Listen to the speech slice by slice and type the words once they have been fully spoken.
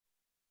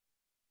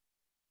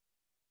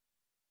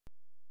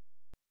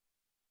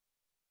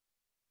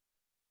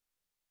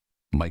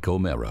Mike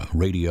O'Mara,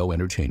 Radio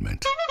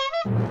Entertainment.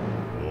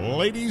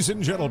 Ladies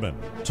and gentlemen,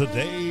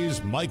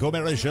 today's Mike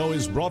O'Mara Show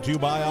is brought to you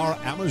by our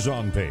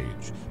Amazon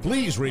page.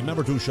 Please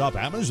remember to shop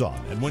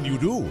Amazon, and when you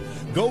do,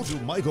 go to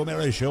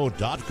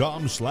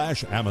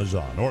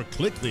MikeO'MaraShow.com/Amazon or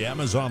click the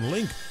Amazon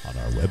link on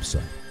our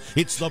website.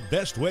 It's the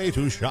best way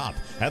to shop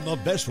and the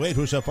best way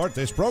to support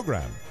this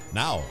program.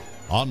 Now,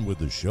 on with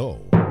the show.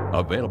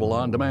 Available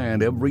on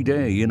demand every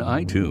day in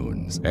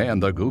iTunes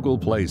and the Google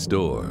Play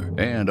Store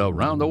and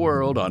around the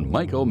world on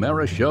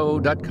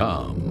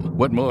MikeO'MaraShow.com.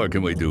 What more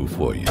can we do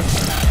for you?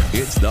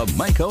 It's the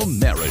Mike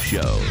O'Mara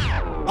Show.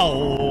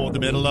 Oh,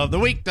 the middle of the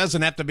week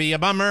doesn't have to be a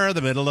bummer.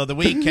 The middle of the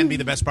week can be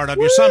the best part of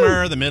your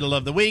summer. The middle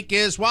of the week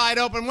is Wide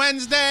Open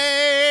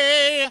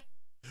Wednesday.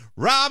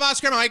 Rob,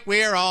 Oscar, Mike,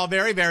 we're all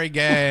very, very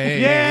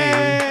gay.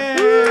 Yay!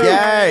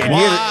 Yay!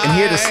 And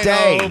here to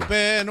stay. Wide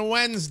Open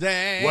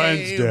Wednesday.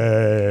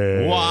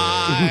 Wednesday.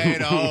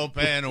 Wide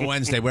Open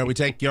Wednesday, where we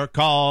take your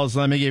calls.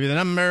 Let me give you the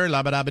number.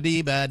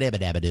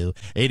 La-ba-da-ba-dee-ba-da-ba-da-ba-doo.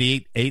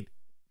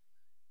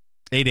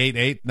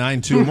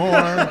 888-888-92 more.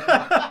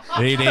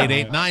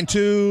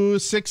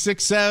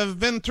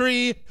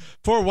 888-926-6673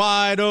 for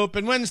Wide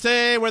Open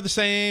Wednesday, where the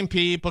same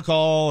people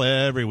call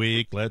every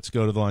week. Let's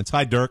go to the lines.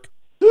 Hi, Dirk.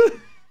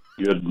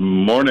 Good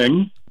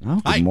morning.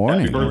 Oh, good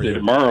morning. Happy birthday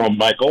tomorrow,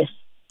 Michael.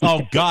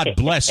 Oh, God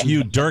bless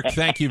you, Dirk.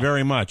 Thank you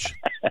very much.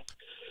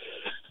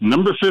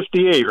 Number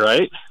 58,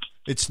 right?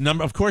 It's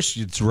number. Of course,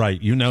 it's right.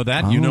 You know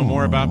that. You know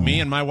more about me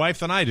and my wife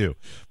than I do,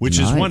 which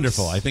is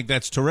wonderful. I think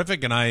that's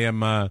terrific, and I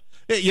am. I'll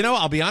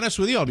be honest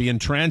with you. I'll be in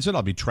transit.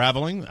 I'll be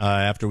traveling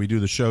after we do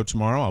the show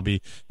tomorrow. I'll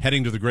be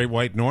heading to the Great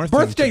White North.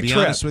 Birthday to be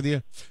trip. Honest with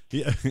you.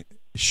 Yeah,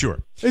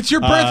 sure. It's your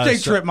birthday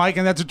trip, Mike,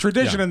 and that's a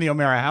tradition in the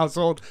O'Mara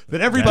household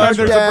that every time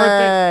there's a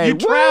birthday, you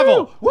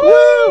travel. Woo!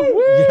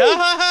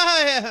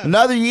 Yeah.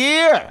 Another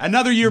year.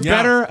 Another year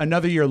better,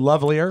 another year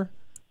lovelier.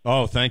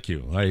 Oh, thank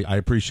you. I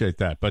appreciate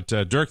that. But,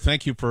 Dirk,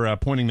 thank you for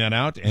pointing that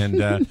out,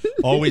 and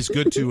always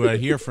good to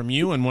hear from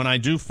you. And when I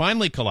do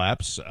finally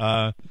collapse,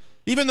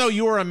 even though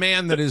you are a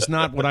man that is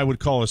not what I would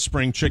call a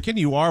spring chicken,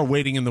 you are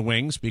waiting in the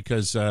wings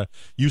because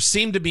you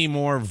seem to be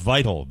more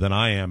vital than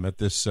I am at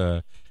this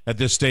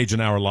stage in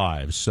our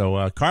lives.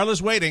 So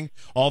Carla's waiting,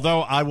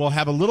 although I will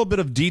have a little bit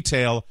of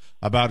detail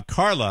about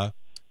Carla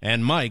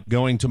and Mike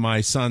going to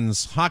my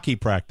son's hockey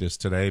practice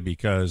today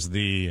because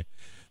the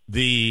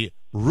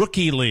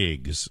rookie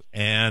leagues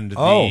and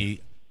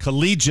the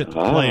collegiate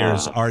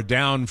players are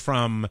down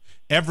from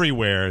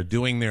everywhere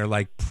doing their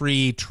like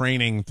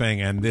pre-training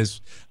thing, and this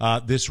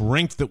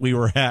rink that we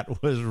were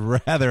at was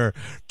rather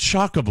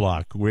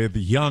chock-a-block with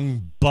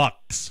young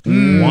bucks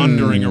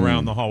wandering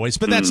around the hallways.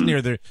 But that's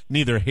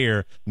neither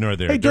here nor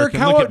there. Hey, Dirk,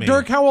 how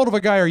old of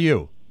a guy are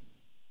you?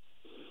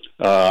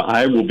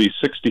 I will be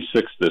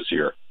 66 this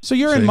year. So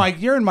you're in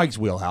Mike's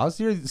wheelhouse.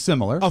 You're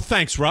similar. Oh,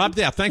 thanks, Rob.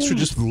 Yeah, thanks for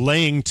just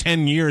laying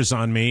 10 years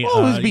on me.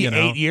 Oh, it would be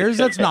 8 years.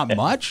 That's not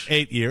much.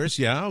 8 years,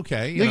 yeah,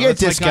 okay. You get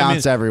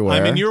discounts everywhere.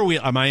 I'm in your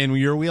am I in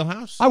your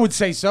wheelhouse? I would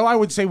say so. I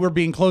would say we're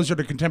being closer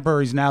to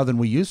contemporaries now than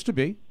we used to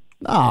be.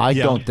 No, I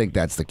don't think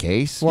that's the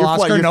case. Well,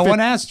 Oscar, no one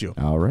asked you.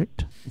 All right.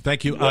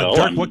 Thank you. Well,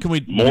 Dirk, what can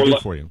we do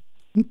for you?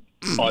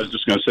 I was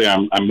just going to say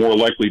I'm more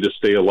likely to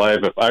stay alive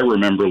if I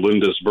remember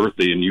Linda's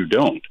birthday and you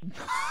don't.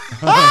 It's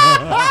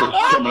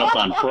coming up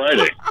on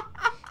Friday.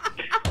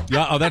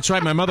 Yeah, oh, that's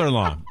right. My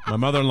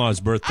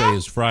mother-in-law's birthday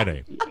is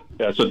Friday.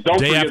 Yeah, so don't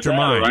Day forget after that,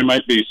 mine. or I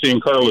might be seeing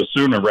Carla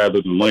sooner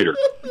rather than later.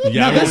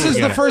 Yeah, Now, this is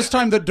the first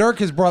time that Dirk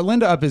has brought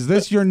Linda up. Is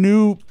this your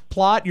new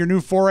plot, your new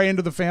foray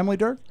into the family,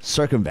 Dirk?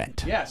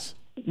 Circumvent. Yes.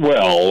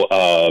 Well,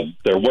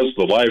 there was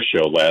the live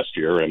show last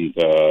year, and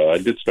I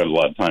did spend a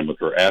lot of time with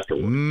her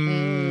afterwards.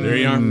 There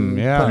you are.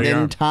 Yeah. Put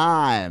in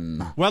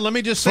time. Well, let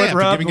me just say,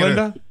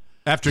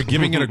 after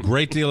giving it a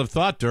great deal of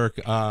thought,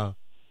 Dirk,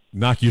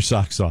 knock your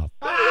socks off.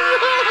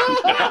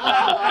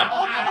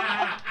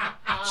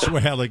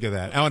 Swear, look at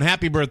that. Oh, and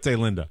happy birthday,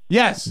 Linda.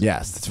 Yes.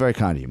 Yes, that's very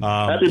kind of you.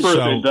 Happy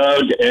birthday,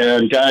 Doug,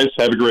 and guys,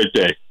 have a great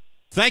day.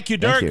 Thank you,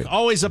 Dirk. Thank you.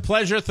 Always a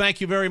pleasure.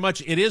 Thank you very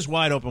much. It is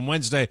Wide Open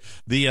Wednesday,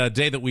 the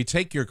day that we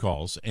take your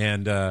calls.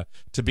 And to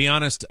be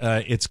honest,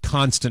 it's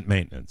constant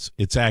maintenance.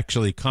 It's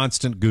actually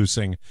constant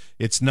goosing.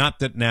 It's not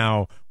that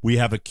now we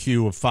have a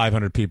queue of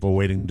 500 people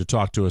waiting to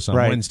talk to us on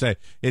Wednesday.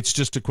 It's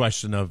just a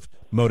question of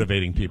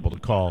motivating people to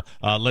call.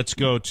 Let's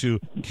go to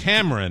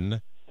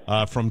Cameron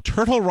from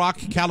Turtle Rock,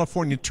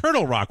 California.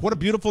 Turtle Rock, what a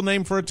beautiful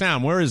name for a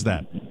town. Where is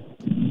that?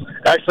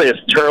 Actually, it's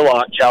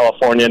Turlock,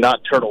 California,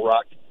 not Turtle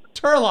Rock.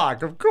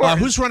 Turlock, of course.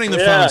 Who's running the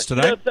phones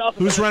today?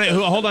 Who's America.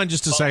 running? Hold on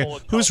just a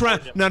second. Who's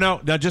running? No,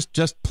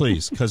 just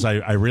please, because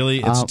I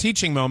really, it's a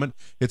teaching moment.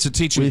 It's a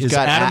teaching. We've Is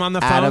got Adam on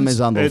the phone? Adam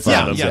is on the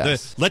phone. Yeah.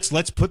 Yes.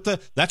 Let's put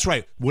that's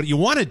right. What you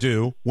want to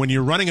do when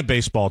you're running a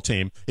baseball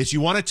team is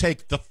you want to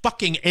take the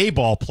fucking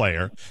A-ball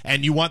player,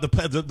 and you want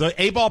the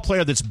A-ball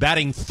player that's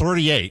batting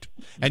 38,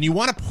 and you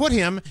want to put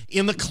him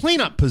in the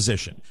cleanup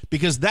position,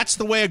 because that's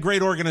the way a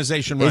great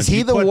organization runs. Is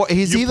he the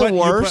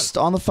worst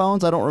on the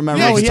phones? I don't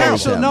remember. Yeah,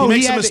 No, he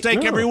makes a mistake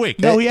every week.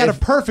 No, he had a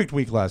perfect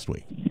week last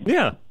week.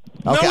 Yeah.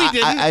 Okay, no, he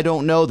didn't. I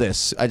don't know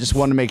this. I just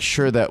want to make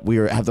sure that we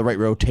have the right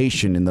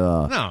rotation in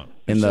the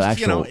in the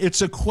actual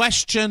it's a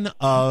question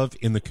of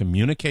in the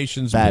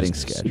communications batting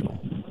business, schedule.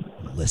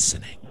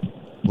 listening.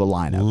 The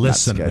lineup,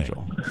 Listening. not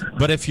schedule.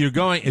 But if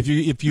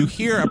you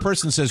hear a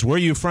person says, "Where are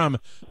you from?"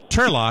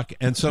 Turlock,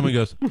 and someone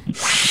goes,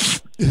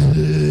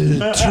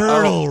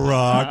 Turtle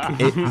Rock,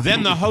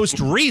 then the host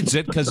reads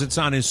it because it's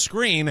on his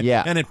screen,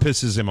 and it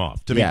pisses him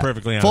off, to be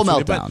perfectly honest. Full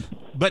with you. meltdown.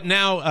 But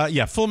now,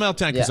 full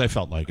meltdown because I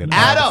felt like it.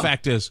 Adam! The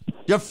fact is,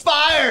 you're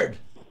fired!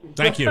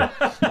 Thank you.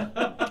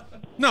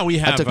 No, we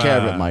have... I took care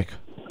of it, Mike.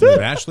 We have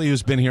Ashley,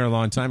 who's been here a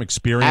long time,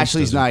 experienced.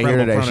 Ashley's not here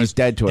today. She's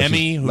dead to us.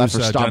 Emmy, She's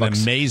who's done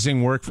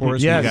amazing work for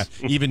us. Yes.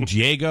 We got even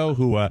Diego,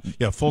 who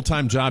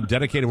full-time job,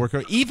 dedicated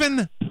worker.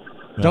 Even...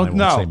 Don't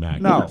say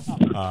Mac. No.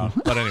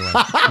 But anyway.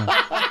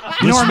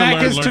 You know where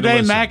Mac is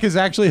today? Mac is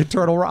actually at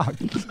Turtle Rock.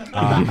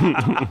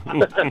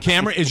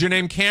 Cameron, is your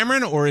name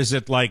Cameron or is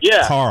it like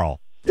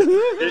Carl?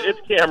 It's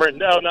Cameron.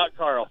 No, not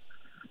Carl.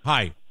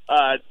 Hi.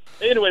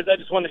 Anyways, I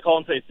just wanted to call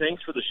and say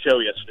thanks for the show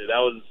yesterday. That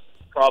was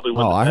probably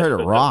one of the I best heard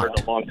it I've rocked. heard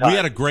in a long time. We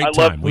had a great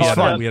time. We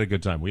had a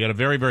good time. We had a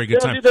very, very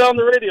good time. They don't do that on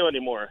the radio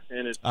anymore.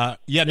 And it's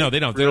they don't. They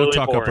really don't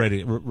talk up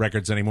boring.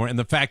 records anymore. And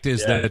the fact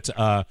is that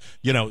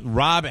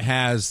Rob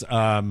has.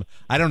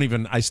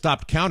 I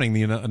stopped counting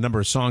the number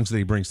of songs that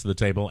he brings to the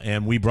table,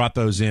 and we brought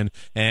those in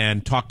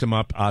and talked him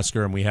up,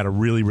 Oscar, and we had a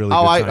really, really good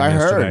time I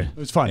yesterday. heard. It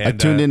was fun. I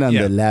tuned in on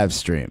the live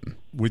stream.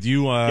 With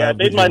you, it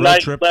made my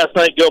night last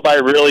night go by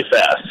really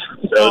fast.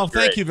 So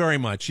thank you very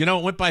much. You know,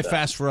 it went by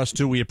fast for us,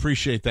 too. We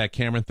appreciate that,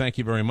 Cameron. Thank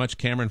you very much.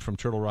 Cameron from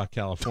Turtle Rock,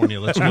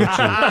 California. Let's go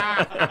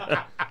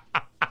to...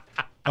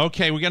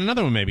 Okay, we got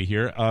another one maybe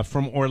here.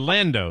 From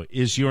Orlando.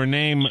 Is your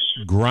name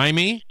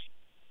Grimy?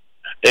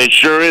 It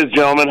sure is,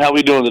 gentlemen. How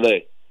we doing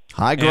today?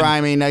 Hi,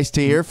 Grimy. Nice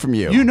to hear from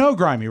you. You know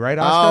Grimy, right,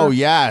 Oscar? Oh,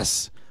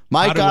 yes.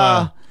 Mike,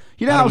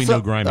 you know how do we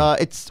know Grimy?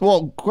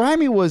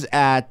 Grimy was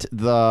at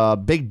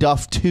the Big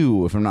Duff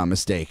 2, if I'm not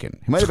mistaken.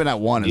 He might have been at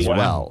 1 as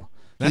well.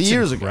 That's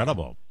years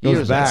incredible.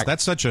 Years back.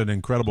 That's such an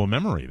incredible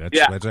memory.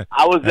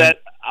 I was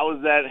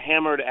that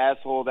hammered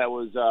asshole that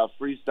was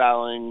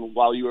freestyling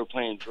while you were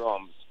playing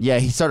drums. Yeah,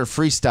 he started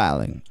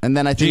freestyling. And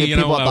then I think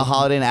people at the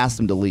Holiday Inn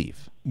asked him to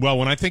leave. Well,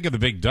 when I think of the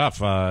Big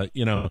Duff, let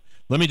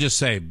me just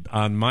say,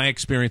 on my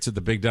experience at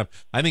the Big Duff,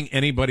 I think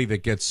anybody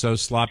that gets so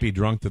sloppy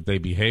drunk that they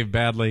behave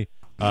badly,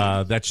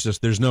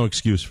 there's no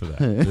excuse for that.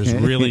 There's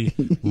really,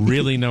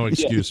 really no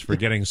excuse for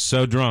getting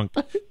so drunk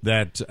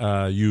that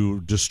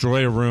you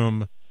destroy a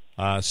room,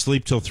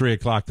 sleep till 3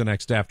 o'clock the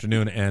next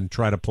afternoon, and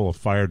try to pull a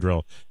fire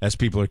drill as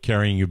people are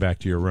carrying you back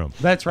to your room.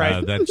 That's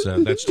right. That's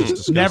just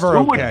disgusting. Never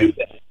okay.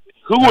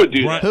 Who would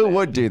do that? Who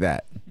would do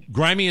that?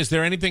 Grimy, is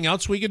there anything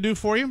else we could do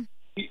for you?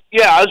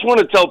 Yeah, I just want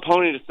to tell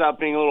Pony to stop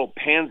being a little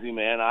pansy,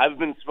 man. I've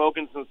been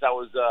smoking since I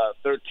was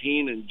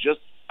 13, and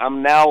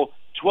I'm now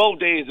 12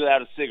 days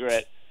without a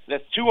cigarette.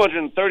 That's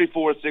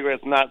 234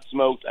 cigarettes not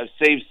smoked. I've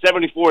saved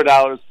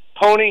 $74.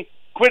 Pony,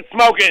 quit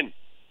smoking.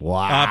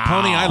 Wow.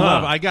 Pony,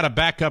 I got to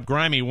back up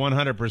Grimy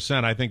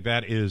 100%. I think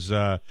that is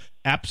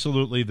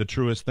absolutely the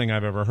truest thing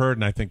I've ever heard,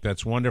 and I think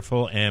that's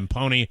wonderful. And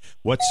Pony,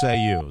 what say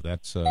you?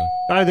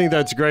 I think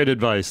that's great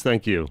advice.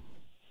 Thank you.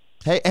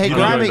 Hey,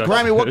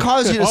 Grimy, what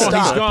caused you to stop? Oh,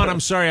 he's gone. I'm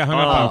sorry, I hung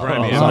up on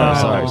Grimy.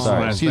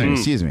 Sorry.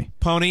 Excuse me.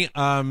 Pony,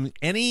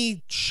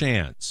 any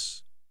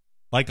chance,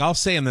 like I'll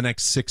say in the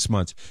next 6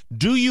 months,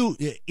 do you,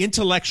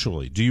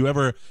 intellectually, do you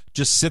ever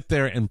just sit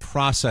there and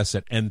process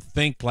it and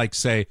think, like,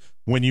 say,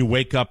 when you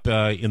wake up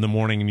in the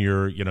morning and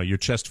your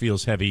chest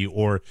feels heavy,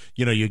 or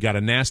you got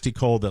a nasty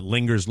cold that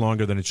lingers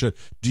longer than it should,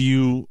 do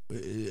you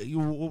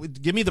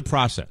give me the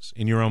process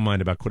in your own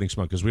mind about quitting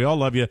smoking, because we all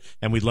love you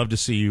and we'd love to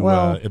see you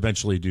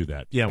eventually do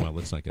that. Yeah, well,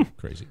 let's not get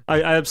crazy.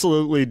 I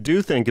absolutely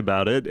do think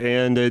about it,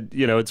 and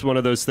it's one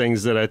of those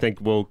things that I think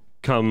will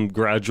come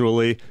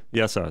gradually.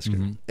 Yes, Oscar.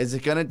 Mm-hmm. Is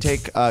it going to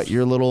take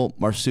your little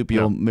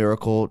marsupial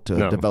miracle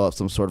to develop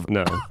some sort of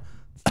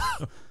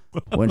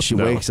when she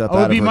wakes up out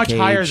of her cage? It would be much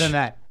higher than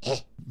that.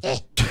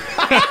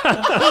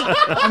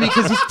 I mean,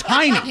 because he's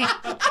tiny.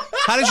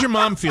 How does your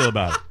mom feel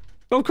about it?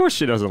 Well, of course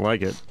she doesn't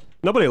like it.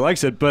 Nobody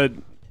likes it, but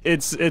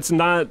it's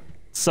not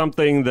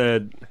something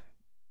that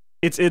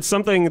it's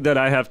something that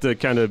I have to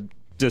kind of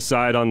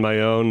decide on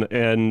my own,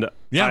 and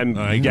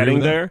I'm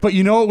getting there. But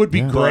you know, it would be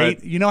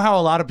great. You know how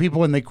a lot of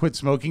people, when they quit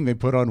smoking, they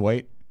put on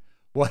weight?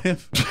 What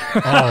if?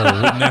 Oh,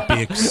 wouldn't that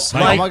be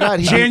exciting? Like, oh my God!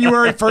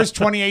 January 1st,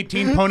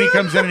 2018, Pony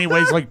comes in and he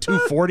weighs like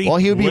 240. Well,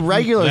 he would be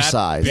regular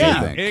size.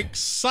 Yeah, I think.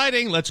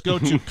 Exciting. Let's go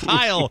to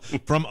Kyle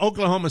from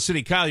Oklahoma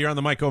City. Kyle, you're on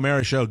the Mike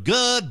O'Mara Show.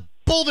 Good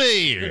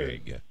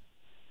bulldog.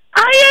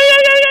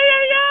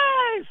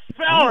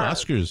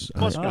 Oscar's.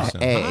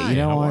 Hey, you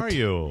know how what? are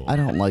you? I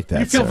don't like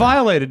that. You feel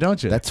violated,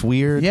 don't you? That's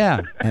weird.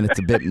 Yeah, and it's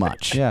a bit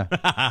much. Yeah,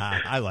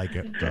 I like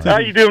it. How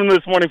you doing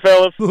this morning,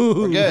 fellas?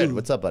 We're good.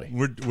 What's up, buddy?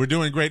 We're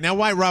doing great. Now,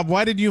 Rob?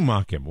 Why did you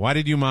mock him? Why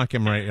did you mock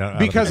him? Right?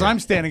 Because I'm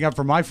standing up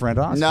for my friend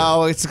Oscar.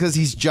 No, it's because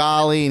he's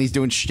jolly and he's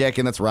doing shtick,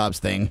 and that's Rob's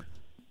thing.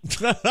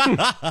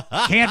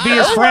 Can't be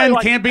his friend,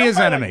 can't be his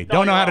enemy.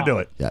 Don't know how to do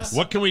it. Yes.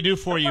 What can we do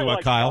for you,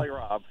 Kyle?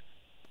 Rob.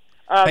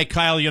 Hey,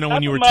 Kyle,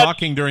 when you were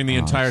talking during the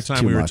entire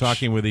time we were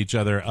talking with each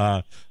other,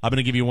 I'm going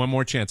to give you one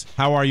more chance.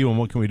 How are you, and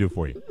what can we do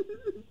for you?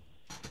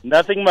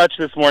 Nothing much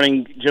this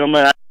morning,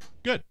 gentlemen.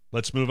 Good.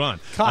 Let's move on.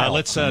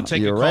 Let's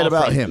take you're a call right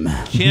about from him.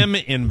 Kim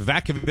in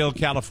Vacaville,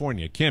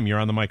 California. Kim, you're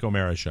on the Mike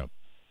O'Mara Show.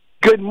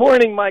 Good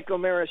morning, Mike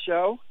O'Mara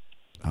Show.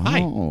 Hi.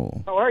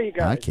 How are you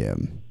guys? Hi,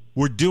 Kim.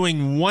 We're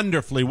doing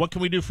wonderfully. What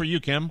can we do for you,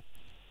 Kim?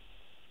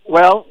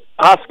 Well,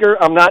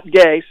 Oscar, I'm not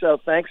gay, so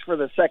thanks for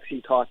the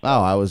sexy talk.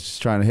 Oh, I was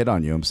just trying to hit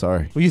on you. I'm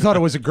sorry. Well, you thought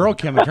it was a girl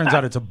Kim. It turns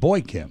out it's a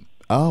boy Kim.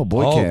 Oh,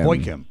 boy Kim. Boy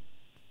Kim.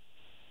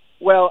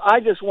 Well, I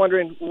just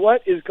wondering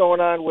what is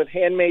going on with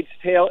Handmaid's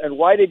Tale, and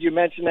why did you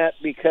mention that?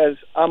 Because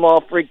I'm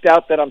all freaked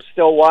out that I'm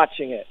still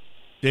watching it.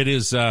 It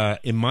is,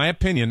 in my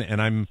opinion,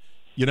 and I'm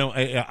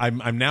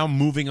now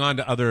moving on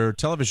to other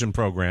television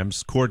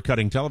programs,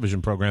 cord-cutting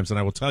television programs, and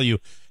I will tell you,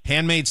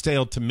 Handmaid's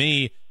Tale, to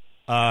me,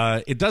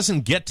 it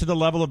doesn't get to the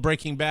level of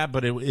Breaking Bad,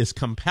 but it is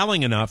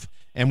compelling enough,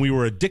 and we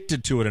were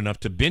addicted to it enough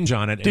to binge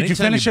on it. Did you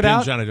finish it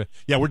out?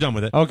 Yeah, we're done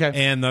with it. Okay.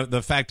 And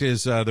the fact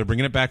is, they're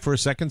bringing it back for a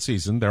second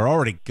season. They're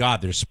already,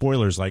 there's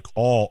spoilers like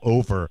all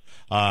over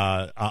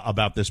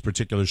about this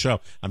particular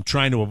show. I'm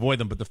trying to avoid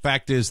them, but the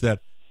fact is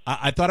that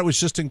I thought it was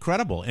just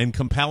incredible and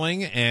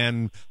compelling,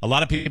 and a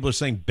lot of people are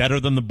saying better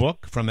than the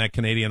book from that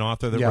Canadian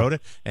author that wrote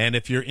it. And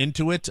if you're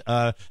into it,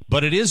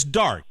 but it is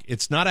dark.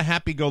 It's not a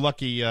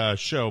happy-go-lucky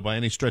show by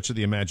any stretch of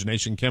the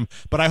imagination, Kim,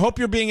 but I hope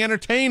you're being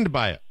entertained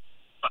by it.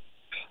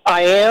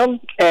 I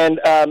am,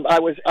 and I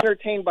was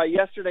entertained by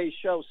yesterday's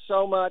show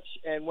so much,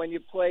 and when you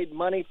played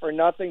Money for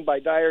Nothing by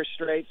Dire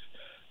Straits,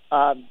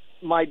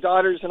 my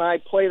daughters and I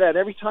play that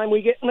every time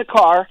we get in the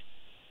car.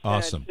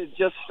 Awesome. To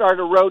just start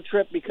a road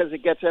trip because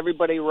it gets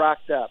everybody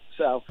rocked up.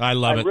 So I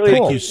love it. Really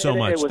Thank you so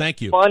much. It was Thank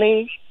you.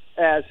 Funny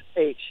as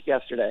H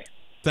yesterday.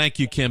 Thank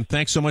you, Kim.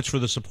 Thanks so much for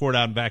the support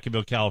out in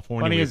Vacaville,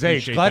 California. Funny as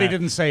H. Glad he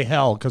didn't say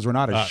hell because we're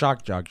not a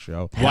shock jock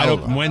show. Wide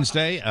Open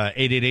Wednesday,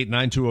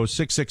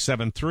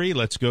 888-920-6673.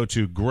 Let's go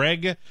to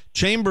Greg,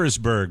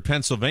 Chambersburg,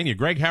 Pennsylvania.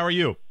 Greg, how are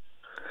you?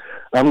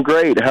 I'm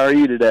great. How are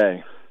you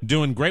today?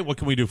 Doing great. What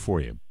can we do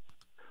for you?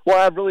 Well,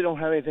 I really don't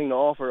have anything to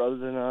offer other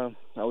than I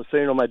was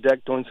sitting on my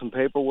deck doing some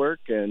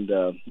paperwork and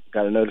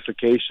got a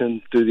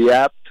notification through the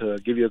app to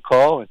give you a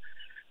call. And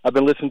I've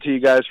been listening to you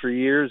guys for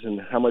years and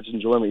how much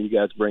enjoyment you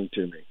guys bring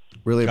to me.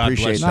 Really God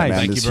appreciate bless that, you. man.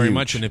 Thank That's you very huge.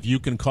 much. And if you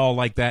can call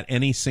like that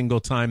any single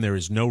time, there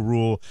is no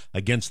rule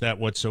against that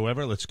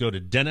whatsoever. Let's go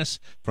to Dennis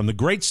from the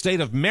great state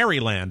of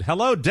Maryland.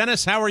 Hello,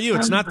 Dennis. How are you?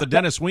 It's not the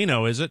Dennis we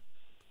know, is it?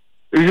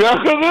 Yes,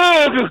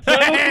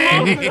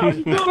 it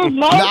is.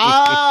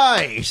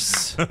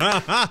 Nice. I'm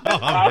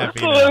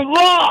happy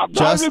now.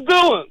 How you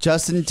doing?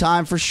 Just in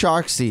time for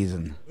shark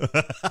season.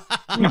 After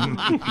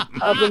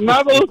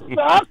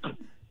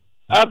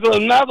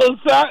another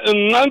sack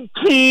in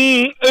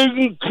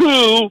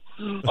 1982,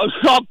 a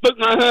shark bit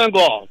my hand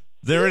off.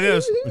 There it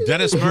is.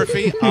 Dennis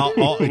Murphy.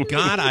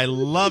 God, I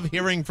love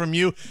hearing from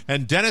you.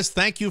 And Dennis,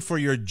 thank you for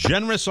your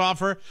generous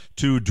offer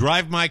to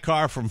drive my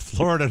car from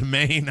Florida to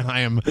Maine.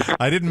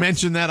 I didn't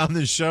mention that on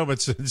this show,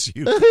 but since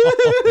you called,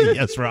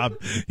 yes, Rob.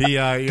 He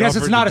Guess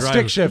it's not a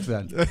stick shift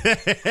then.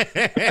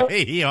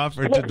 He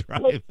offered to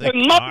drive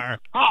the car.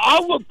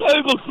 I will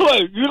pay the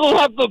freight. You don't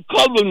have to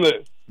cover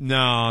me.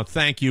 No,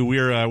 thank you.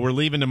 We're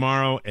leaving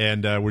tomorrow,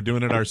 and we're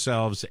doing it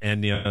ourselves,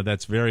 and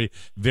that's very,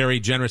 very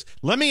generous.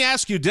 Let me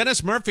ask you,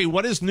 Dennis Murphy,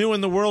 what is new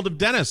in the world of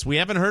Dennis? We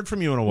haven't heard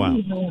from you in a while.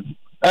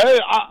 Hey,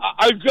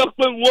 I just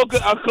been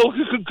working at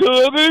Social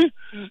Security,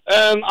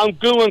 and I'm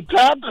doing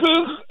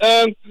taxes,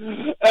 and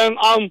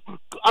I'm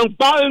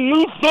buying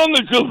new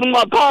furniture for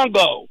my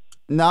condo.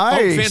 Nice.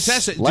 Oh,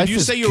 fantastic! Life Did you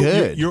is say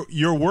good.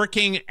 you're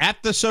working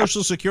at the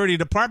Social Security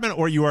Department,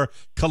 or you are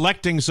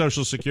collecting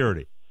Social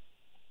Security?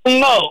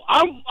 No,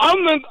 I'm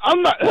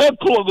at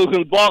headquarters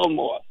in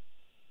Baltimore.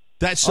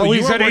 That's so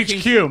he's at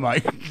HQ,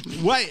 Mike.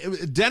 Why,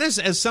 Dennis?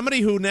 As somebody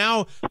who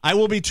now I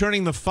will be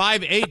turning the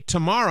 5'8"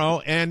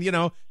 tomorrow, and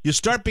you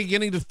start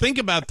beginning to think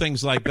about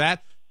things like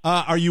that.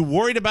 Are you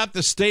worried about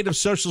the state of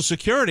Social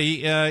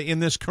Security in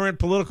this current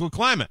political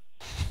climate?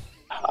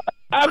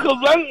 As of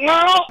right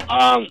now,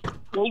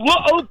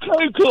 we're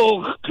okay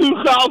till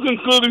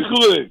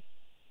 2033.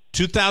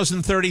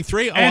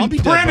 2033? Oh, And I'll be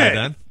dead print by it.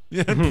 then.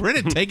 Yeah, print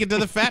it. Take it to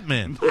the fat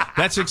man.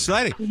 That's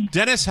exciting,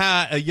 Dennis.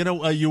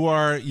 You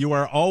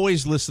are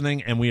always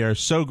listening, and we are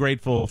so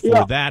grateful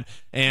for that.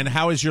 And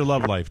how is your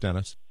love life,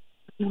 Dennis?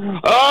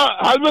 I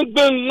haven't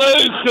been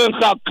married since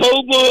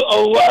October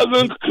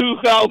 11th,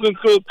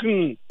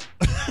 2013.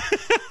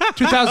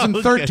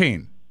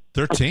 2013.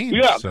 13.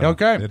 Yeah. So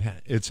Okay.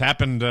 It's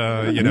happened.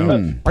 Are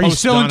you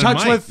still in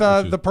touch with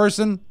the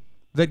person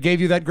that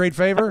gave you that great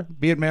favor,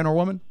 be it man or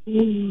woman?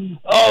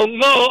 Oh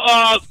no!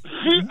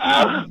 She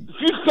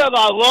said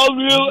I love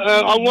you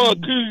and I want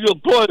to kiss your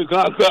place.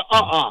 I said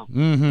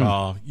Mm-hmm.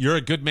 Oh, you're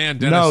a good man,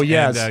 Dennis. No,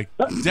 yes. And,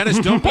 Dennis,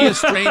 don't be a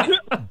stranger.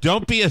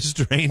 Don't be a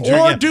stranger.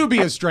 Or do be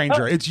a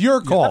stranger. It's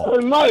your call.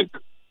 Hey, Mike.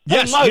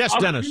 Yes, Mike, yes,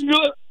 Dennis.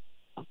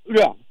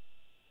 Yeah.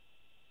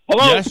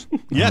 Hello.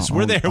 Yes,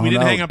 we're there. We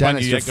didn't hang up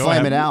Dennis, on you you're yet. Go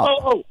flaming ahead.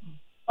 out.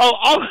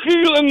 I'll see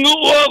you in New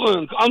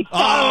Orleans. I'm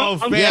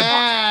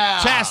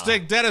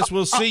fantastic, Dennis.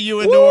 We'll see you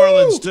in New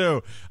Orleans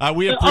too.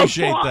 We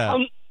appreciate that.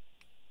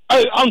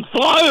 I'm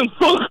flying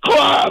first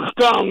class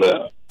down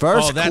there.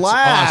 First that's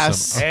class.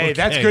 Awesome. Hey, Okay.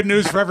 that's good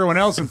news for everyone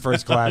else in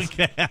first class.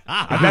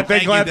 I bet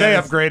they're glad they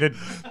upgraded.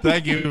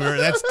 Thank you.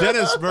 That's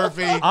Dennis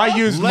Murphy. I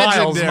use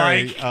miles,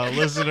 legendary, Mike.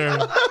 Listener.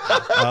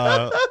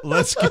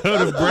 Let's go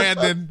to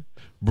Brandon.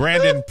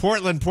 Brandon,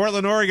 Portland,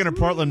 Oregon, or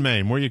Portland,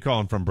 Maine? Where are you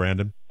calling from,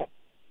 Brandon?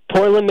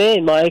 Portland,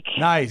 Maine, Mike.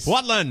 Nice.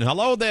 Portland.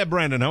 Hello there,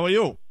 Brandon. How are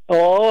you?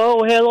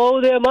 Oh,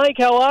 hello there, Mike.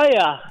 How are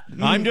ya?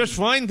 I'm just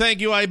fine,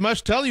 thank you. I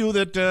must tell you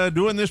that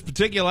doing this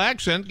particular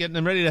accent, getting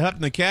them ready to hop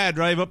in the car,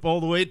 drive up all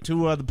the way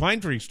to the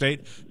Pine Tree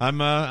State, I'm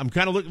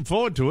kind of looking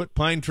forward to it.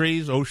 Pine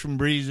trees, ocean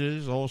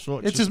breezes, all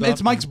sorts of stuff.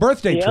 It's Mike's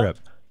birthday trip.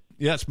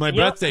 Yeah, it's my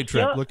birthday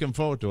trip. Looking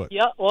forward to it.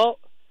 Yeah, well,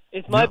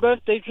 it's my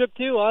birthday trip,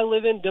 too. I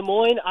live in Des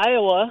Moines,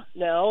 Iowa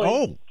now.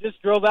 And just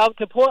drove out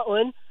to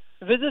Portland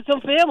to visit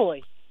some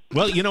family.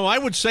 Well, I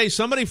would say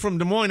somebody from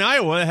Des Moines,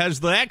 Iowa has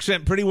the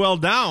accent pretty well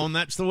down.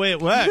 That's the way it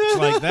works,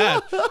 like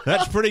that.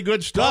 That's pretty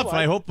good stuff.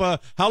 I hope.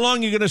 How long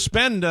are you going to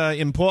spend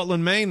in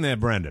Portland, Maine there,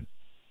 Brandon?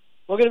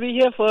 We're going to be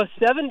here for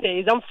 7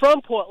 days. I'm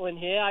from Portland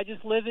here. I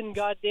just live in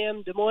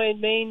goddamn Des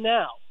Moines, Maine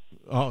now.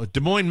 Oh,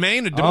 Des Moines,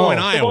 Maine, or Des Moines,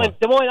 Iowa?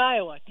 Des Moines,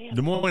 Iowa. Damn,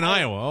 Des Moines,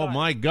 Iowa. Oh,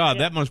 my God.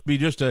 That must be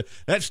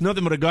that's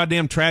nothing but a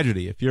goddamn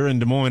tragedy. If you're in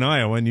Des Moines,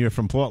 Iowa, and you're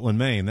from Portland,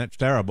 Maine, that's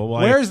terrible.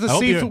 Well, Where's the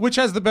seafood? Which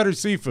has the better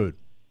seafood?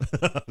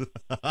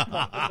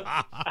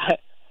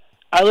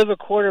 I live a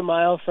quarter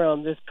mile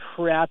from this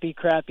crappy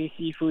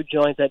seafood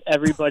joint that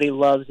everybody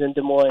loves in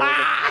Des Moines.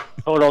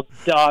 It's total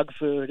dog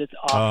food. It's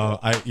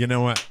awful. You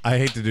know what? I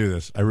hate to do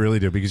this. I really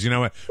do. Because you know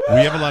what? We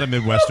have a lot of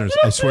Midwesterners.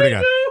 I swear to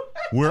God.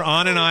 We're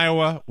on in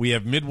Iowa. We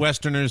have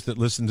Midwesterners that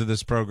listen to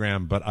this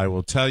program. But I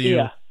will tell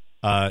you,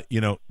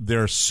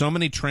 there are so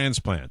many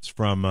transplants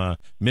from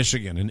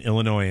Michigan and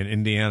Illinois and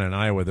Indiana and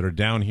Iowa that are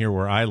down here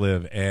where I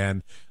live.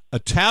 And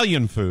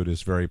Italian food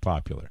is very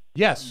popular.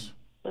 Yes.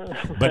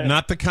 But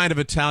not the kind of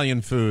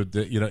Italian food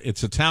that,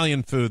 it's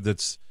Italian food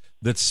that's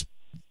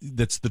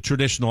the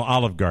traditional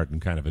Olive Garden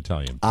kind of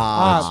Italian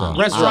food.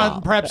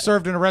 Restaurant, perhaps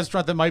served in a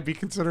restaurant that might be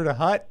considered a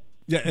hut.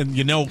 Yeah, and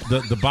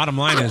the bottom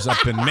line is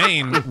up in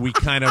Maine,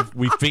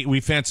 we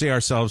fancy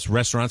ourselves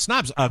restaurant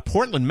snobs.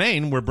 Portland,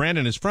 Maine, where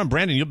Brandon is from.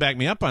 Brandon, you'll back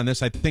me up on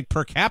this. I think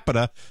per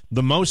capita,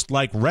 the most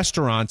like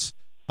restaurants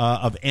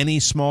of any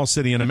small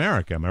city in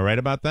America. Am I right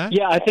about that?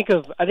 Yeah, I think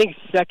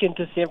second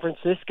to San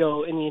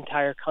Francisco in the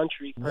entire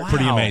country. Wow.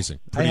 Pretty amazing.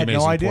 I had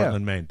no idea.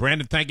 Portland, Maine.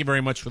 Brandon, thank you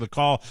very much for the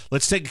call.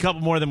 Let's take a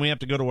couple more, then we have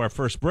to go to our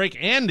first break.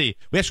 Andy,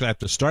 we actually have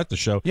to start the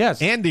show.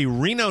 Yes. Andy,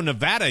 Reno,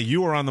 Nevada,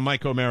 you are on the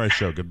Mike O'Mara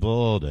Show. Good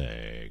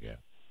morning.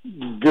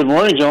 Good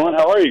morning, gentlemen.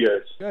 How are you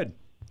guys? Good.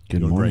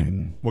 Good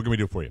morning. What can we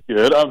do for you?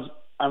 Good.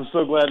 I'm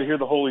so glad to hear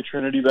the Holy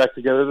Trinity back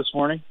together this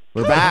morning.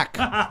 We're back.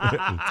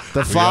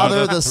 The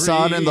Father, the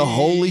Son, and the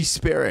Holy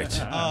Spirit.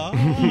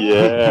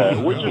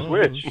 Yeah. Which is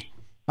which?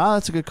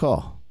 That's a good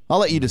call. I'll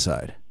let you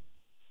decide.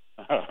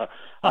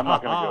 I'm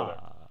not going to go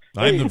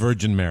there. I'm the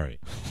Virgin Mary.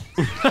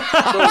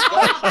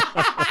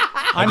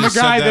 I'm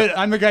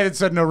the guy that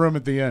said no room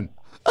at the inn.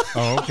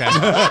 Oh, okay.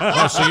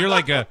 So you're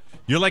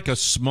like a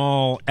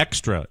small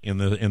extra in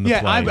the play.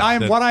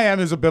 Yeah, what I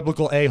am is a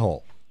biblical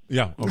a-hole.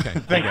 Yeah. Okay.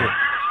 Thank you.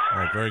 All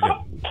right. Very good.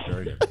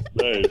 Very good.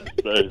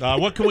 Nice.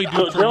 What can we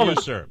do for you,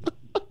 sir?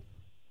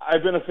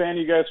 I've been a fan of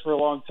you guys for a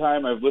long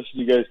time. I've listened to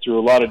you guys through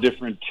a lot of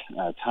different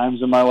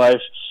times in my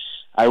life.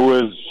 A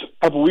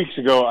couple weeks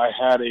ago, I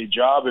had a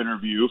job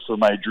interview for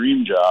my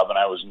dream job, and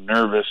I was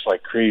nervous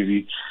like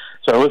crazy.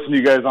 So I listened to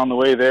you guys on the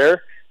way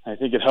there. I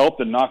think it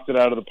helped and knocked it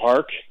out of the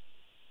park.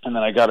 And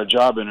then I got a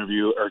job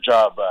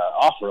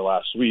offer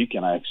last week,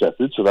 and I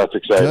accepted, so that's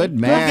exciting. Good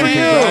man.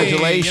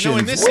 Congratulations.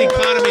 In this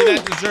economy,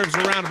 that deserves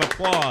a round of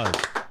applause.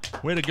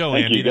 Way to go,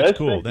 Andy. That's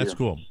cool. That's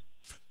cool.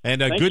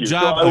 And good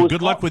job. So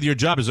good luck with your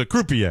job as a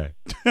croupier.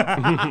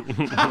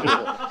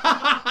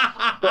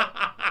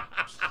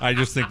 I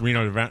just think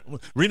Reno,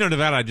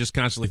 Nevada, I just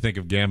constantly think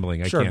of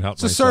gambling. I can't help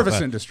myself. It's a service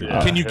industry.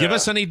 Can you give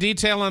us any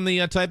detail on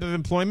the type of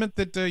employment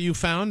that you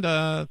found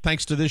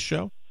thanks to this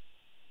show?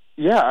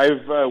 Yeah,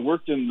 I've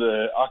worked in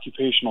the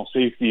occupational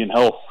safety and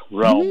health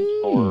realm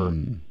for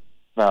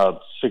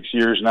about 6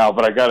 years now,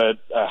 but I got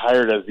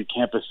hired as the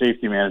campus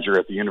safety manager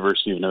at the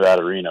University of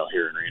Nevada, Reno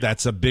here in Reno.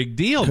 That's a big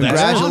deal. Congratulations.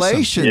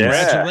 That's awesome.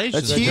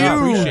 Congratulations. That's huge. I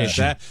appreciate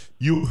that.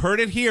 You heard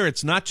it here.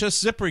 It's not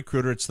just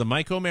ZipRecruiter. It's the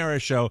Mike O'Mara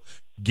Show.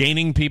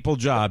 Gaining people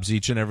jobs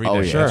each and every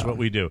day. Yeah. That's what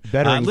we do.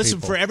 Listen,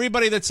 for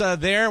everybody that's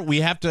there,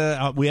 we have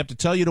to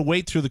tell you to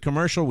wait through the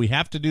commercial. We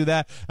have to do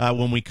that.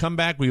 When we come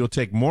back, we will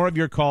take more of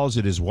your calls.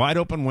 It is Wide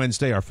Open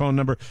Wednesday. Our phone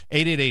number,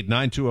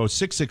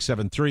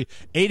 888-920-6673,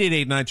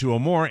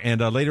 888-920-MORE.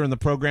 And later in the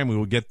program, we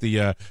will get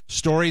the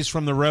Stories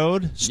from the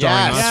Road,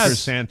 starring Oscar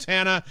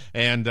Santana,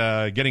 and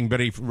getting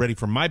ready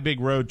for my big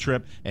road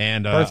trip,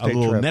 and a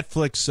little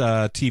Netflix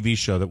TV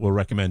show that we'll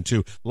recommend,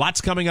 too. Lots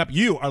coming up.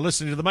 You are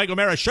listening to The Mike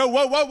O'Mara Show.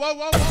 Whoa, whoa, whoa,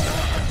 whoa.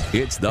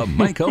 It's the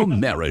Mike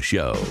O'Mara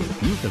Show.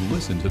 You can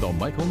listen to the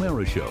Mike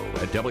O'Mara Show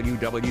at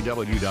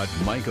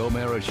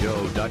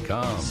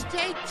www.mikeomarashow.com.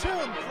 Stay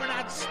tuned for an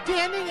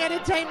outstanding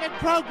entertainment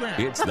program.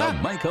 It's the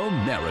Mike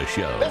O'Mara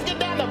Show. Let's get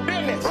down to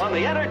business. From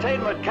the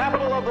entertainment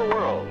capital of the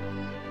world.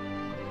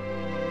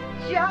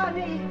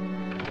 Johnny,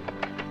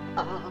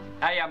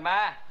 Hiya,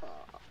 Ma.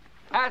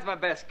 How's my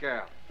best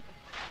girl?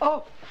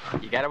 Oh,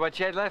 You got what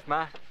you had left,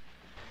 Ma?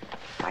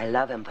 I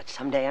love him, but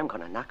someday I'm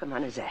gonna knock him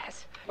on his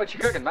ass. What you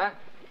cooking, Ma?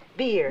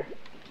 Beer.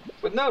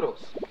 With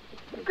noodles.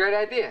 Great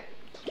idea.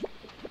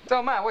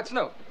 So, Ma, what's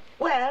new?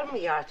 Well,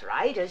 me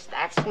arthritis,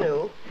 that's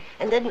new.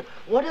 And then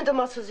one of the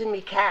muscles in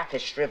me calf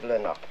is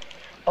shriveling up.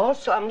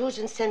 Also, I'm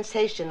losing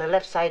sensation in the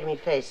left side of me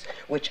face,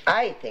 which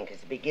I think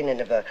is the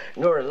beginning of a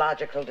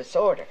neurological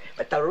disorder.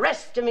 But the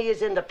rest of me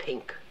is in the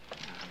pink.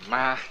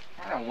 Ma,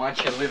 I don't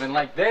want you living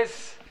like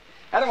this.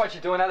 I don't want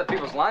you doing other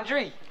people's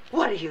laundry.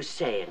 What are you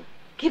saying?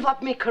 Give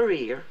up me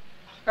career?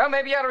 Well,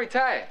 maybe you ought to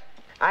retire.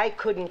 I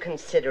couldn't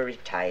consider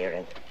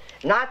retiring.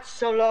 Not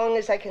so long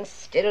as I can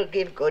still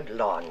give good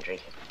laundry.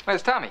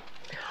 Where's Tommy?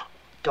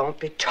 Don't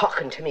be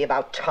talking to me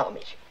about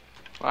Tommy.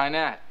 Why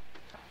not?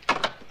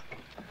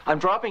 I'm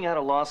dropping out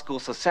of law school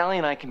so Sally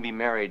and I can be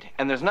married,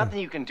 and there's nothing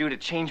you can do to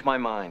change my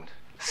mind.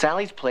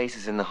 Sally's place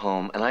is in the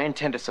home, and I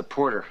intend to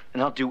support her,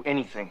 and I'll do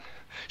anything.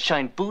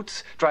 Shine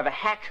boots, drive a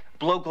hack,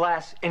 blow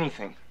glass,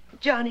 anything.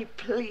 Johnny,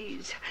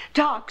 please.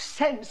 Talk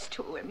sense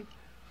to him.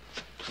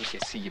 Can't you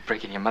see you're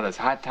breaking your mother's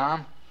heart,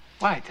 Tom?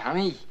 Why,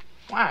 Tommy?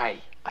 Why?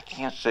 I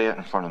can't say it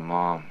in front of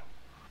Mom.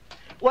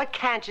 What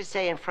can't you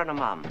say in front of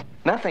Mom?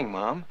 Nothing,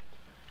 Mom.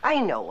 I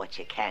know what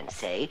you can't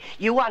say.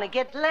 You want to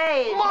get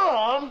laid.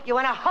 Mom! You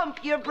want to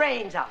hump your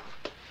brains out.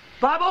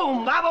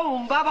 Ba-boom,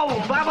 ba-boom,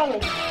 ba-boom, ba-boom.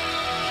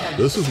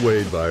 This is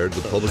Wade Byard,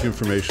 the Public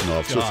Information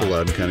Officer for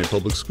Loudoun County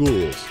Public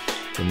Schools.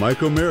 The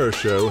Mike O'Mara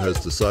Show has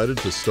decided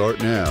to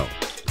start now.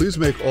 Please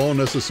make all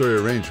necessary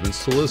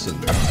arrangements to listen.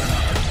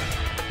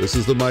 This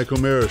is the Mike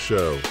O'Mara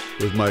Show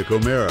with Mike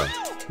O'Mara,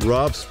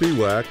 Rob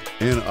Spiewak,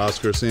 and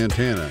Oscar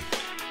Santana.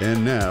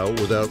 And now,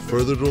 without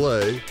further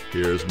delay,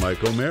 here's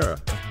Mike O'Mara.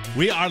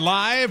 We are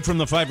live from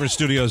the Pfeiffer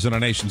Studios in our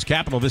nation's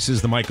capital. This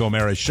is the Mike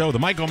O'Mara Show. The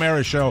Mike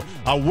O'Mara Show,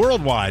 a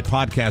worldwide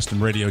podcast and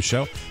radio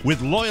show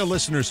with loyal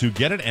listeners who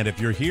get it. And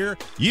if you're here,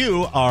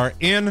 you are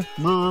in.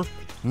 I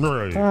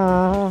agree.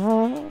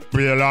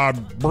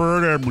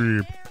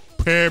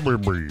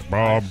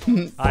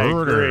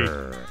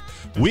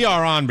 We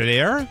are on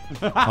air,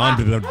 on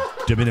the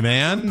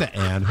demand,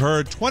 and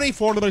heard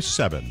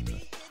 24/7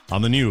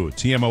 on the new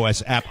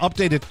TMOS app.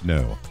 Update it?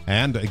 No.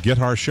 And get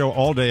our show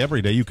all day,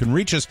 every day. You can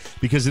reach us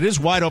because it is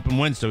Wide Open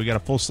Wednesday. We got a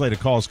full slate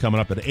of calls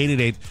coming up at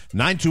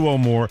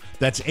 888-920-MORE.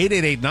 That's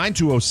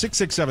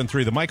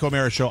 888-920-6673. The Mike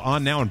O'Mara Show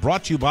on now and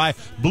brought to you by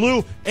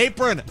Blue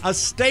Apron, a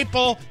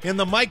staple in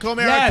the Mike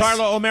O'Mara,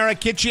 Carla O'Mara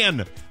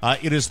kitchen.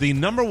 It is the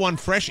 #1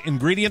 fresh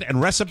ingredient and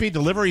recipe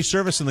delivery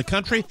service in the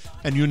country.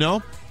 And you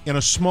know, in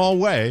a small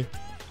way,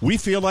 we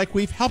feel like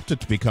we've helped it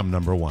to become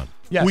 #1.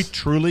 Yes. We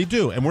truly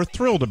do, and we're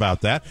thrilled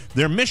about that.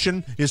 Their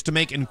mission is to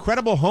make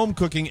incredible home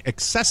cooking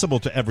accessible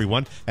to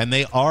everyone, and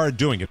they are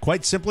doing it.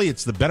 Quite simply,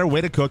 it's the better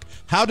way to cook.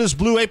 How does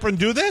Blue Apron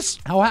do this?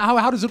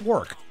 How does it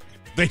work?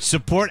 They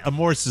support a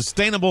more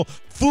sustainable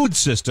food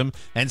system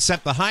and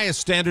set the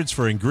highest standards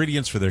for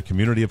ingredients for their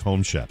community of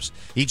home chefs.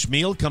 Each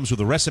meal comes with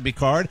a recipe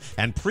card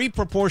and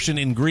pre-proportioned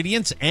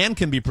ingredients and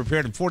can be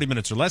prepared in 40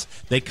 minutes or less.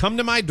 They come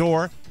to my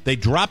door. They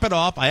drop it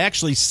off. I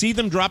actually see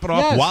them drop it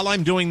off while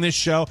I'm doing this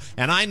show,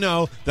 and I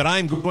know that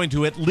I'm going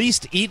to at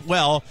least eat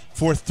well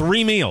for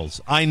 3 meals.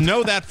 I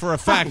know that for a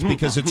fact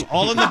because it's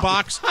all in the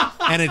box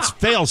and it's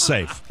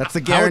fail-safe. That's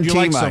the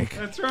guarantee, Mike.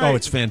 That's right. Oh,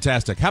 it's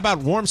fantastic. How about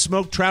warm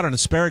smoked trout and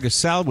asparagus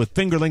salad with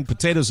fingerling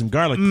potatoes and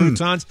garlic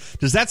croutons?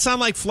 Does that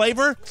sound like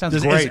flavor? Sounds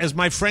great. As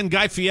my friend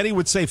Guy Fieri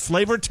would say,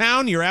 Flavor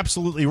Town? You're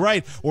absolutely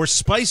right. Or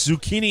spiced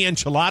zucchini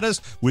enchiladas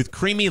with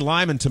creamy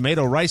lime and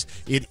tomato rice.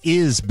 It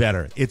is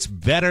better. It's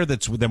better than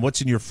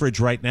what's in your fridge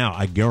right now,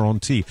 I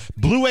guarantee.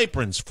 Blue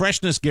Apron's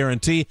freshness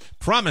guarantee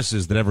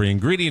promises that every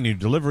ingredient in your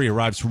delivery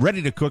arrives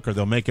ready to cook or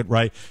they'll make it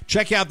right.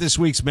 Check out this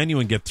week's menu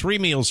and get 3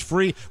 meals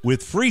free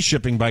with free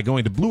shipping by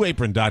going to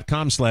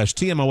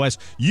blueapron.com/TMOS.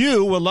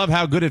 You will love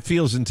how good it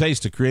feels and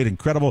tastes to create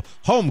incredible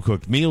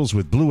home-cooked meals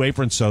with Blue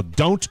Apron, so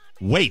don't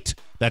wait.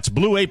 That's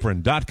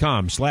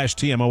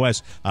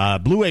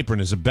blueapron.com/TMOS. Blue Apron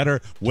is a better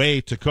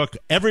way to cook.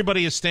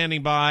 Everybody is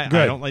standing by.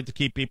 Good. I don't like to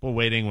keep people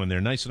waiting when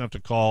they're nice enough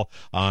to call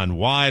on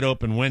Wide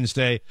Open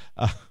Wednesday.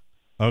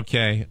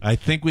 Okay, I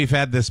think we've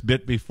had this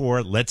bit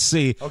before. Let's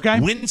see. Okay.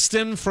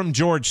 Winston from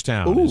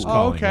Georgetown is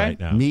calling right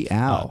now.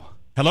 Meow.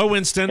 Hello,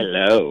 Winston.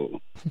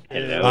 Hello.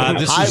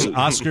 This is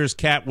Oscar's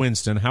cat,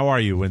 Winston. How are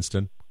you,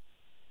 Winston?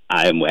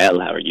 I'm well.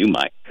 How are you,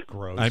 Mike?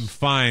 Gross. I'm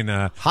fine.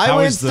 Hi,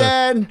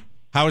 Winston.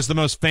 How is the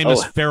most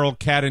famous feral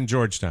cat in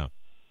Georgetown?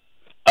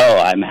 Oh,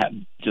 I'm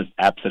just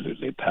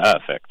absolutely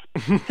perfect.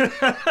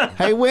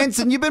 Hey,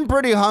 Winston, you've been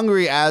pretty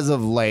hungry as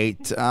of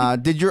late.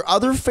 Did your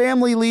other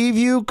family leave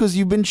you? Because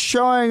you've been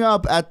showing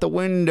up at the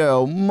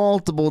window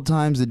multiple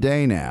times a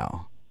day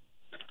now.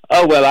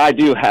 Oh, well, I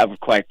do have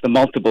quite the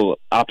multiple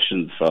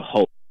options for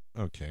hope.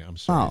 Okay, I'm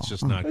sorry. It's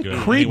just not good.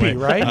 Creepy,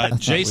 anyway, right?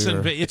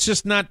 Jason, it's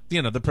just not,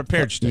 the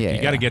prepared shtick. Yeah,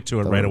 you got to get to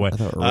it I right away.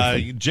 thought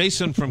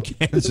Jason from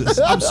Kansas.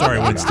 I'm sorry,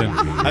 Winston.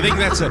 I think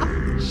that's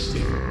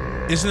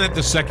Isn't that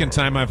the second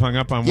time I've hung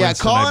up on Yeah,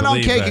 Winston? calling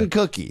on cake that. and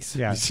cookies.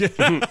 Yeah. It's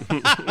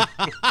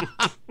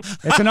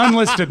an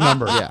unlisted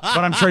number, but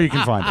I'm sure you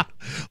can find it.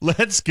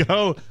 Let's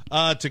go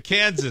to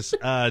Kansas.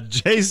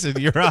 Jason,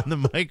 you're on the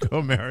Mike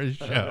O'Mara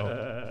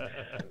Show.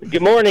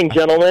 Good morning,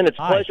 gentlemen. It's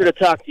a pleasure to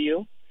talk to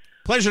you.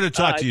 Pleasure to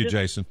talk to you,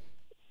 Jason.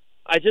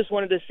 I just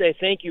wanted to say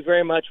thank you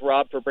very much,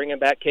 Rob, for bringing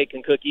back cake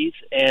and cookies,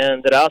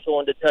 and that I also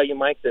wanted to tell you,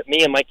 Mike, that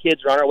me and my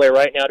kids are on our way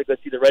right now to go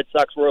see the Red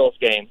Sox-Royals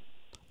game.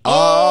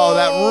 Oh,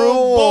 that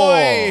rules!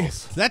 Boy.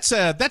 That's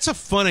a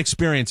fun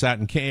experience out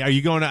in Kansas. Are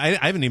you going to? I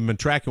haven't even been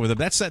tracking with them.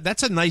 That's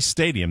a nice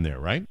stadium there,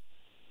 right?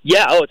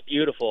 Yeah. Oh, it's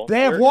beautiful. They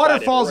have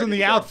waterfalls in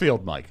the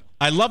outfield, Mike.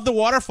 I love the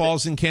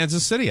waterfalls in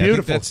Kansas City. Beautiful, I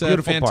think that's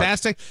beautiful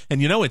fantastic.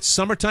 And it's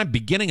summertime,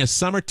 beginning of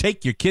summer.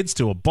 Take your kids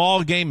to a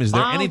ball game. Is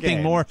there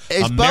anything more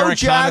Is Bo Americana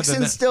Jackson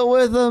than that? still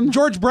with them?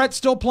 George Brett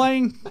still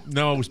playing?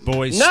 No,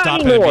 boys, Not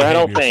stop anymore, it. I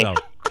don't Yourself.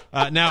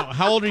 Now,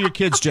 how old are your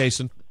kids,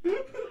 Jason?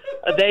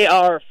 They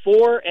are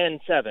 4 and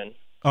 7.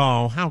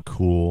 Oh, how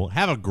cool!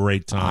 Have a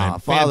great time.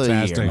 Father of the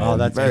Fantastic. Year. Oh,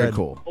 that's very good.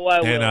 cool. Oh, I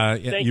will.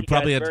 And Thank you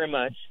probably guys had, very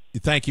much.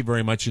 Thank you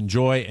very much.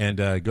 Enjoy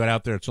and go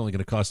out there. It's only going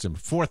to cost him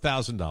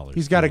 $4,000.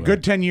 He's got a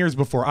good 10 years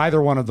before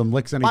either one of them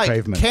licks any Mike,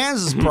 pavement.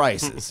 Kansas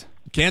prices.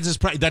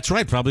 That's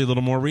right. Probably a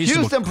little more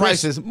reasonable. Houston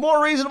Chris, prices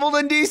more reasonable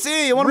than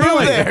DC. You want to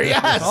Really? move there?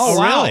 Yes. Oh,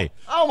 wow. Really?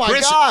 Oh my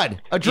Chris,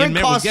 God! A drink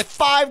we'll costs get-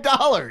 $5.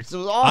 It was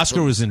awesome.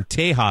 Oscar was in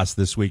Tejas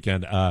this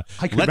weekend. I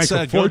could Let's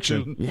make a go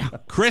fortune. to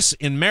Chris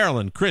in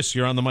Maryland. Chris,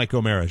 you're on the Mike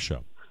O'Mara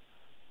Show.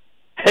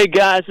 Hey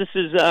guys, this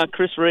is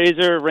Chris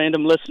Razor,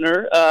 random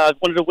listener. I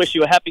wanted to wish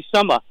you a happy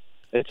summer.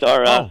 It's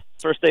our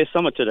first day of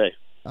summer today.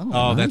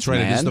 Oh, that's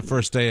right. It is the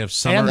first day of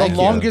summer. And the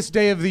longest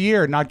day of the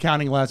year, not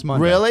counting last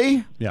Monday.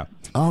 Really? Yeah.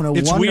 Oh no,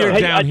 It's wonder.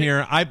 weird down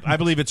here. I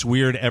believe it's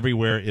weird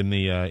everywhere in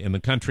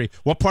the country.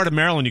 What part of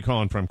Maryland are you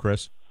calling from,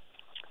 Chris?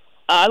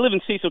 I live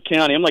in Cecil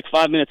County. I'm like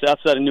 5 minutes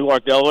outside of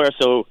Newark, Delaware.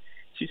 So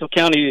Cecil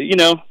County, a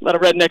lot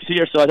of rednecks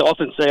here. So I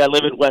often say I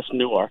live in West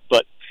Newark,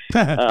 but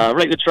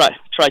right in the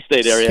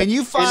tri-state area. Can you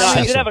And, find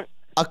I did have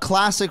a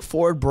classic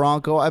Ford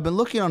Bronco? I've been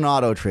looking on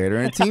Auto Trader,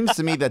 and it seems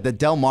to me that the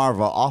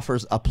Delmarva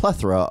offers a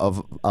plethora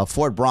of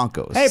Ford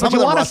Broncos. Hey, Some but you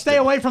of them want to rusted. stay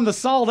away from the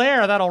salt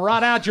air. That'll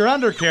rot out your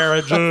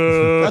undercarriage.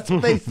 That's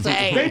what they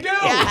say. They do.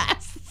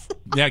 Yes.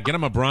 Yeah, get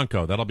him a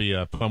Bronco. That'll be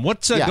fun.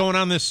 What's going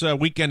on this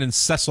weekend in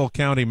Cecil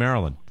County,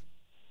 Maryland?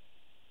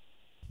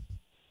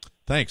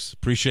 Thanks.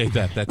 Appreciate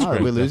that. That's great.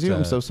 Did we lose That's, you?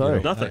 I'm so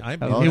sorry. Nothing.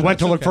 He went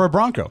to look for a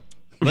Bronco.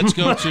 Let's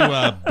go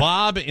to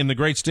Bob in the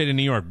great state of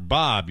New York.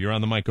 Bob, you're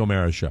on the Mike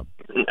O'Mara Show.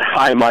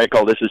 Hi,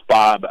 Michael. This is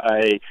Bob.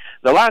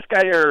 The last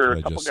guy or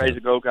a couple just guys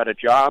ago got a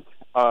job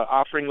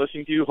offering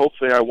listening to you.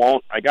 Hopefully I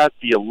won't. I got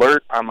the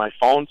alert on my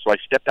phone, so I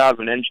stepped out of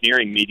an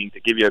engineering meeting to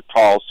give you a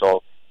call,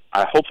 so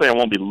hopefully I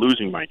won't be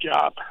losing my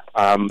job.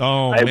 I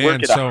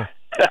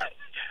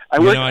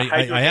work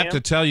at I have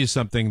to tell you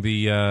something.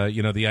 The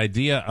the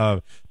idea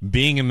of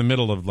being in the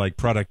middle of like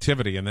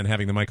productivity and then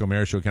having the Mike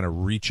O'Mara Show kind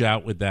of reach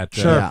out with that,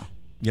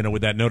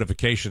 with that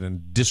notification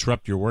and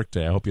disrupt your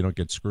workday. I hope you don't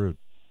get screwed.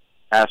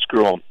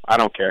 Screw them. I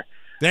don't care.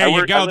 There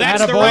you go.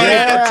 That's the Attaboy. right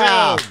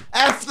Yeah. attitude.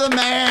 F the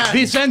man.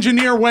 This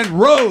engineer went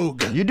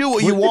rogue. You do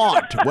what you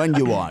want when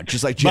you want,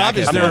 just like Jack.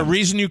 Bob, is there a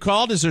reason you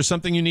called? Is there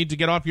something you need to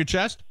get off your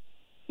chest?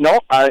 No,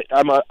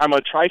 I'm a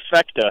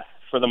trifecta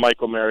for the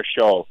Mike O'Mara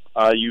Show.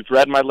 You've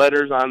read my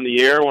letters on the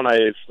air when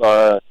I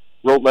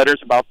wrote letters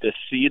about this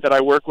seed that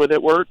I work with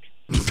at work.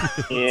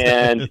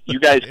 And you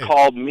guys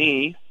called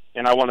me,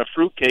 and I won a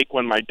fruitcake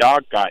when my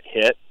dog got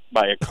hit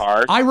by a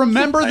car. I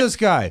remember this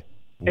guy.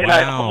 And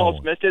I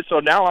almost missed it, so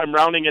now I'm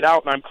rounding it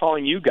out, and I'm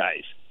calling you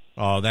guys.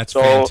 Oh, that's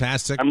So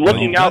fantastic. I'm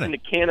looking out into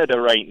Canada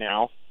right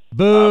now.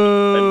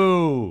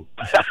 Boo!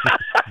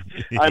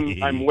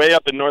 I'm way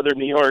up in northern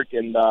New York,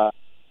 and I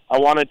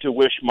wanted to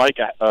wish Mike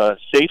a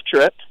safe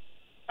trip,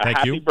 a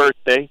happy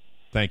birthday.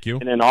 Thank you.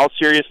 And in all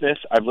seriousness,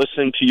 I've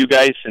listened to you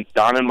guys since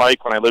Don and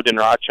Mike when I lived in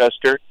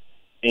Rochester,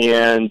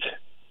 and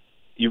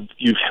you've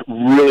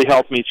really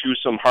helped me through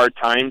some hard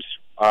times.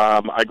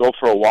 I go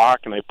for a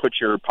walk, and I put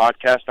your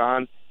podcast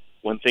on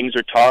when things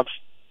are tough,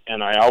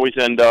 and I always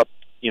end up,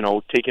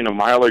 taking a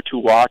mile or two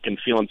walk and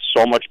feeling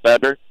so much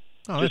better.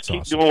 Just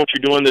keep doing what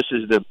you're doing. This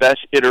is the best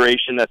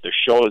iteration that the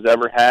show has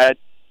ever had.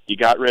 You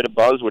got rid of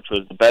Buzz, which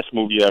was the best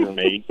movie you ever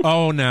made.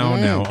 Oh,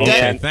 no.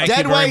 Okay, thank you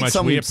very much. We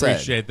some said.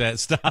 appreciate that.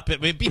 Stop it.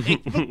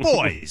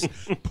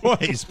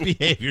 Boys,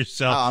 behave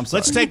yourself.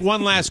 Let's take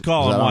one last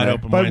call on Wide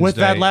Open But with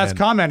that Wednesday, last and-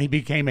 comment, he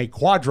became a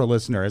quadra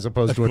listener as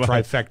opposed to a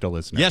trifecta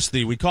listener. Yes,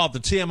 we call it the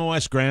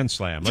TMOS Grand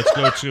Slam. Let's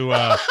go to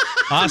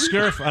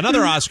Oscar,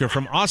 another Oscar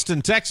from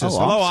Austin, Texas.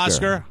 Hello,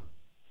 Oscar.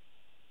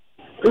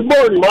 Good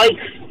morning, Mike.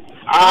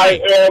 I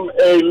am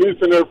a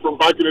listener from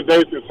back in the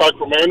days in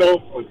Sacramento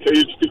on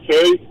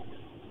KHTK,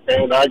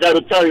 and I got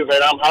to tell you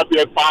that I'm happy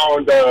I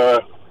found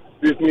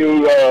this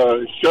new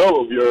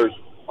show of yours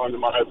on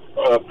my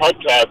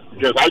podcast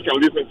because I can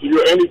listen to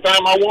you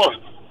anytime I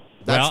want.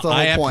 That's the whole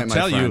I have point, to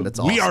my tell friend. you, That's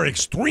we awesome. are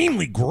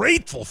extremely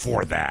grateful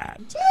for that.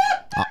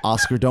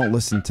 Oscar, don't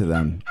listen to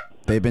them.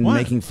 They've been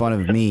making fun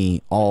of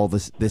me all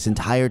this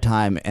entire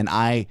time, and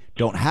I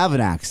don't have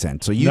an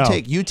accent. So you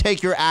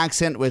take your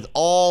accent with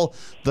all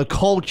the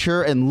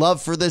culture and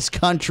love for this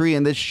country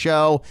and this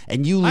show,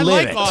 and you live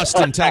like it.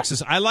 Austin,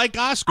 Texas. I like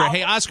Oscar.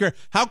 Hey, Oscar,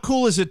 how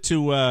cool is it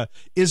to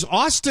is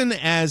Austin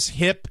as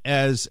hip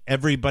as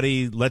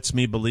everybody lets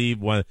me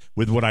believe with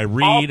what I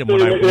read and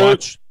what I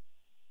watch?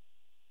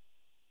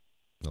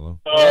 Hello?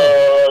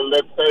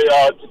 Let's say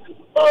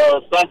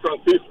San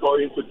Francisco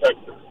into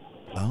Texas.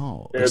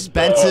 Oh,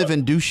 expensive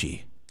and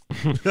douchey.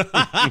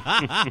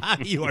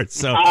 You are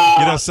so.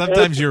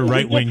 Sometimes your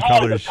right-wing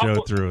colors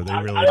show through. They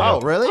really.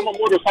 Oh, really? I'm a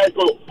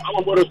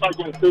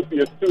motorcycle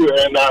enthusiast too,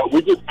 and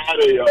we just had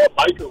a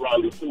biker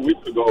rally 2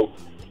 weeks ago.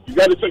 You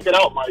got to check it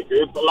out, Mike.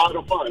 It's a lot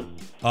of fun.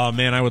 Oh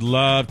man, I would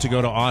love to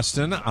go to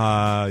Austin.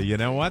 You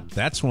know what?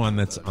 That's one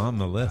that's on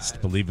the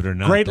list. Believe it or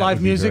not. Great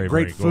live music,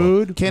 great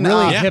food,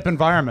 really hip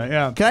environment.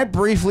 Yeah. Can I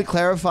briefly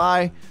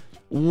clarify?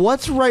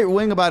 What's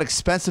right-wing about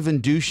expensive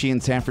and douchey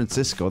in San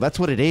Francisco? That's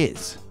what it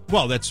is.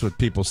 Well, that's what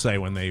people say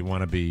when they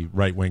want to be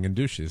right-wing and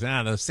douches.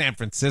 The San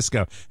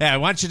Francisco. Yeah,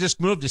 why don't you just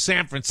move to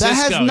San Francisco?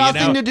 That has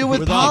nothing to do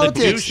with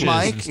politics,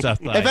 Mike. Mike. Stuff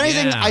like, if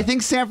anything, I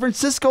think San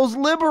Francisco's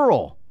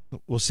liberal.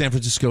 Well, San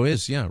Francisco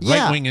is,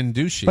 right-wing and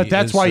douchey. But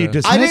that's why you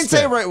dismissed I didn't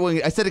say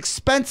right-wing. I said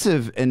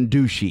expensive and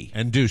douchey.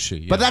 And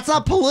douchey, But that's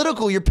not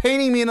political. You're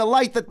painting me in a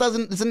light that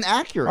isn't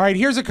accurate. All right,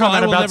 here's a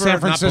comment about San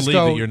Francisco.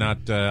 Not believe that you're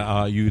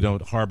not, you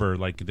don't harbor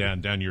like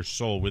down your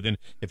soul within.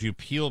 If you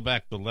peel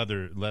back the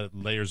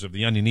layers of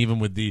the onion, even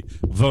with the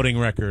voting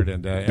record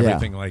and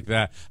everything like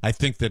that, I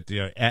think that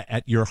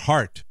at your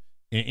heart,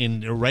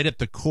 right at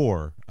the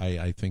core,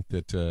 I think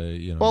that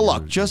Well,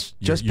 look, just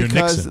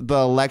because the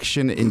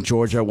election in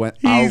Georgia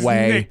went our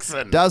way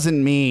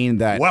doesn't mean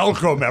that.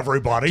 Welcome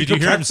everybody. Did you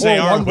hear him say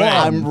our way?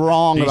 I'm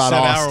wrong about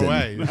Austin. Our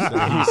way. He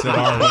said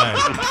our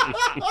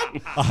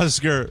way.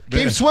 Oscar,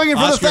 keep swinging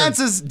for the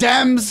fences,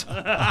 Dems.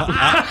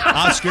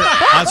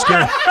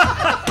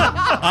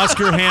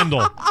 Oscar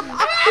Handel.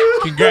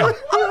 Congrats.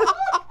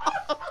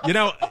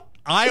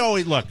 I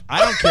always look.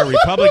 I don't care,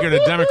 Republican or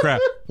Democrat.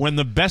 When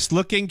the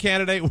best-looking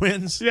candidate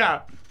wins,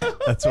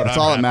 that's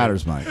all that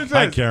matters, Mike.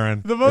 Hi,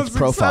 Karen. The most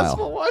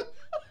successful one.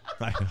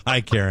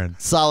 Hi, Karen.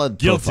 Solid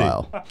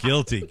profile.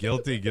 Guilty.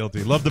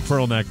 Love the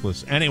pearl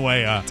necklace.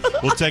 Anyway,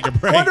 we'll take a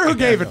break. Wonder who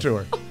gave it to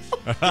her.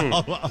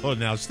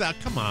 Now stop!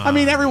 Come on. I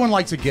mean, everyone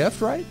likes a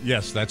gift, right?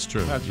 Yes, that's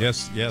true.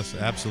 Yes,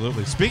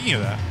 absolutely. Speaking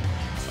of that.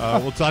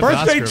 We'll talk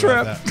birthday to Oscar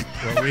trip about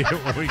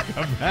that when we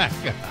come back.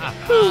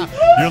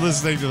 You're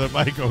listening to the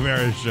Mike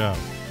O'Mara Show.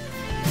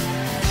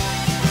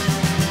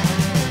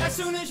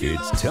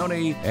 It's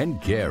Tony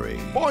and Gary.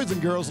 Boys and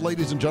girls,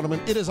 ladies and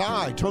gentlemen, it is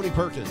I, Tony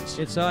Perkins.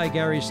 It's I,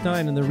 Gary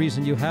Stein, and the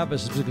reason you have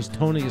us is because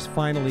Tony is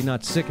finally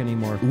not sick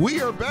anymore.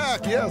 We are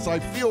back, yes. I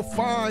feel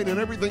fine and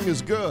everything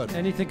is good.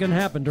 Anything can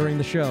happen during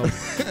the show.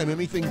 And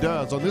anything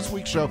does. On this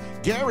week's show,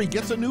 Gary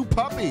gets a new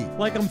puppy.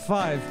 Like I'm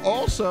 5.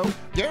 Also,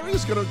 Gary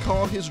is going to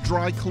call his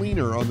dry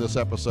cleaner on this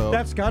episode.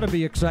 That's got to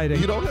be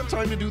exciting. You don't have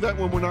time to do that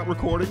when we're not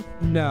recording?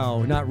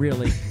 No, not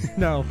really.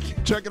 No.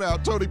 Check it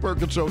out,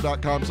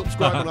 TonyPerkinsShow.com.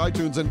 Subscribe on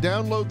iTunes and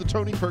download the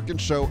Tony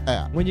Perkins Show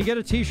app. When you get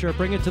a t-shirt,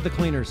 bring it to the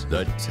cleaners.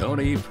 The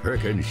Tony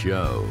Perkins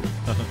Show.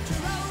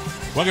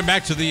 Welcome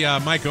back to the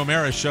Mike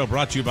O'Mara Show,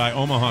 brought to you by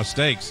Omaha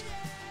Steaks.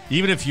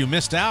 Even if you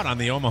missed out on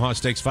the Omaha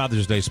Steaks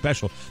Father's Day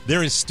special,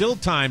 there is still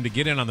time to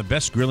get in on the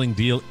best grilling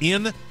deal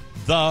in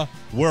the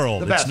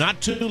world. It's not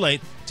too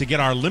late to get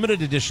our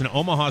limited edition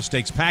Omaha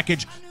Steaks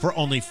package for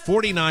only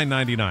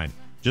 $49.99.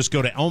 Just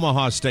go to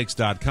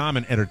omahasteaks.com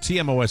and enter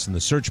TMOS in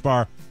the search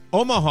bar.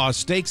 Omaha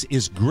Steaks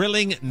is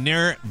grilling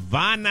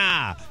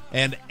nirvana,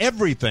 and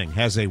everything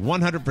has a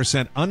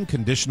 100%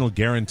 unconditional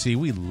guarantee.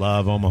 We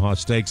love Omaha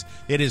Steaks.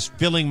 It is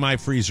filling my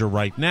freezer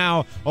right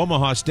now.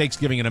 Omaha Steaks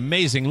giving an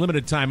amazing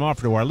limited time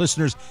offer to our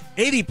listeners,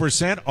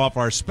 80% off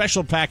our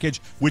special package,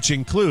 which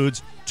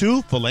includes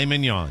 2 filet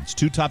mignons,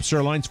 2 top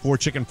sirloins, 4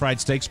 chicken fried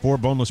steaks, 4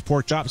 boneless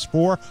pork chops,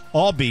 4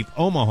 all-beef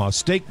Omaha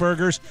steak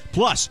burgers,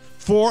 plus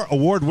 4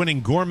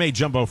 award-winning gourmet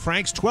jumbo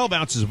franks, 12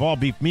 ounces of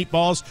all-beef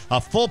meatballs,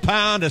 a full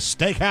pound of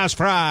steakhouse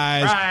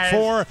fries,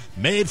 4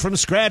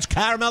 made-from-scratch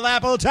caramel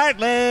apple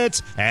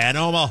tartlets, an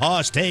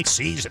Omaha steak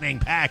seasoning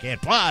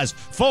packet, plus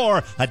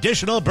 4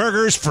 additional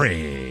burgers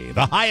free.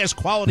 The highest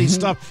quality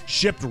stuff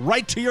shipped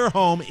right to your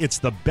home. It's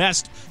the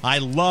best. I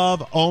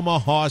love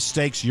Omaha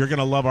Steaks. You're going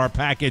to love our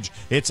package.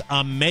 It's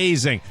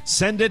amazing.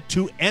 Send it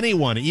to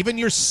anyone, even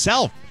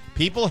yourself.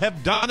 People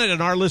have done it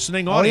in our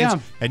listening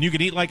audience, and you can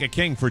eat like a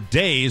king for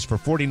days for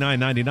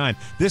 $49.99.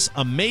 This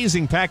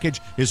amazing package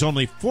is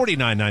only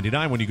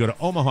 $49.99 when you go to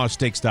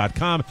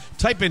omahasteaks.com.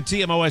 Type in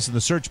TMOS in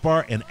the search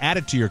bar and add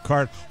it to your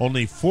cart.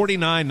 Only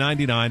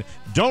 $49.99.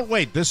 Don't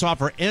wait. This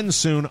offer ends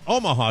soon.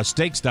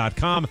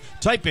 omahasteaks.com.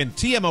 Type in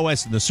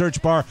TMOS in the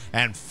search bar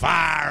and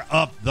fire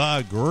up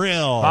the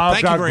grill.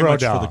 Thank you very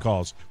much for the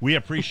calls. We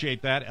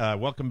appreciate that.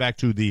 Welcome back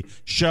to the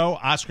show.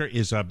 Oscar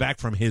is back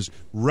from his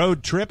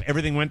road trip.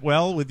 Everything went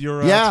well with your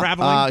you're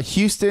traveling?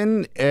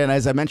 Houston, and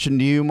as I mentioned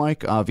to you,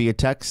 Mike, via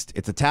text,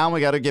 it's a town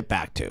we got to get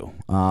back to.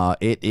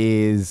 It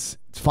is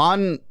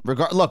fun.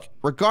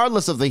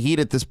 Regardless of the heat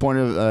at this point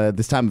of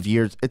this time of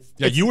year,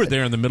 you were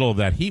there in the middle of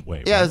that heat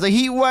wave. Yeah, right? it's a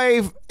heat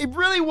wave. It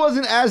really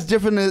wasn't as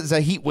different as a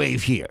heat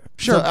wave here.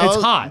 Sure,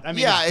 it's hot. I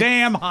mean, it's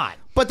damn hot.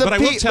 But I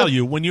will tell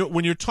you, when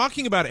you're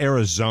talking about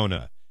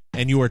Arizona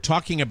and you are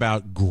talking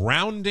about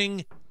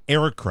grounding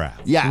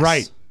aircraft, yes,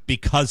 right,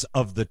 because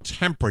of the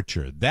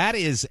temperature, that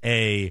is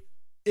an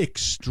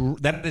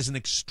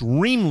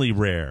extremely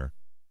rare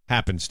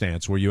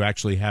happenstance where you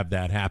actually have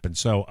that happen.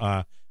 So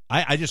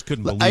I just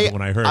couldn't believe it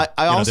when I heard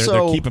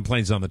they're keeping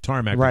planes on the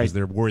tarmac because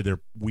they're worried their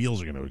wheels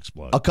are going to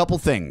explode. A couple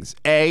things.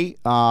 As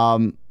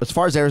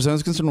far as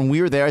Arizona's concerned, when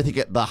we were there, I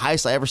think the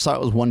highest I ever saw it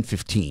was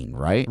 115,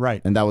 right?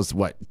 Right. And that was,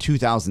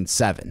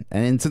 2007.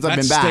 And since I've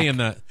been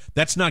back.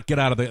 That's not get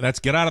out of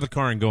the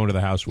car and go into the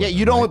house with Yeah,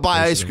 you don't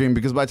buy ice cream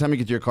because by the time you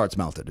get to your car, it's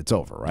melted. It's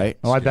over, right?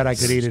 Oh, I bet I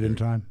could eat it in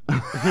time.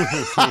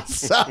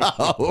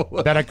 So,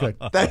 bet I could.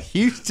 That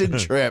Houston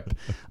trip.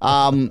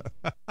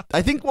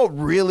 I think what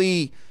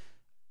really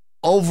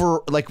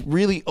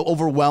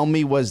overwhelmed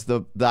me was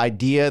the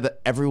idea that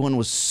everyone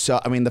was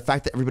the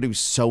fact that everybody was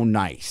so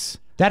nice.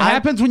 That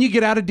happens when you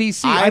get out of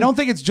D.C. I don't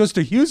think it's just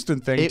a Houston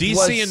thing.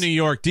 D.C. and New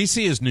York.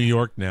 D.C. is New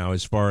York now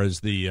as far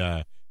as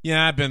the,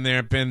 I've been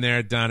there,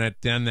 done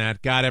it, done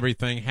that, got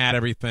everything, had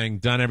everything,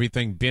 done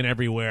everything, been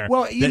everywhere.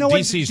 Well, you know what?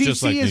 D.C. is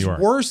just like New York.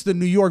 Worse than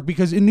New York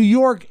because in New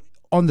York,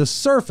 on the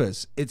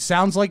surface, it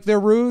sounds like they're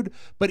rude,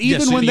 but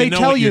even when they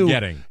tell you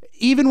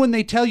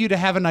to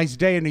have a nice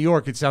day in New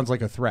York, it sounds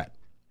like a threat.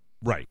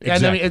 Right,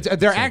 exactly. And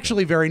they're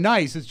actually very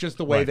nice. It's just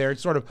the way they're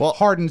sort of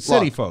hardened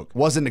city folk.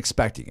 Wasn't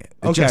expecting it.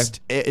 Okay.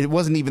 It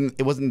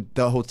wasn't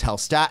the hotel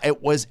staff.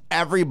 It was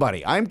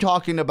everybody. I'm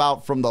talking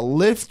about from the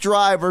Lyft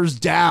drivers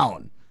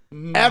down.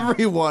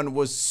 Everyone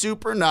was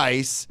super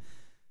nice.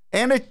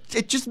 And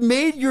it just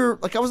made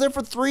I was there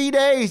for 3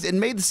 days and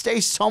made the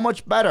stay so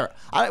much better.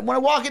 When I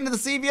walk into the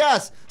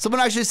CVS, someone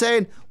actually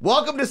saying,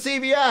 "Welcome to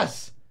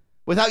CVS."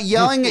 Without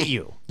yelling at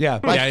you. Yeah.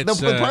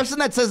 The person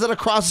that says it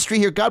across the street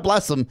here, God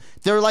bless them,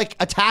 they're like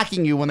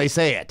attacking you when they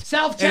say it.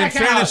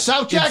 Self-checkout.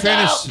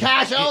 Self-checkout.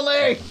 Cash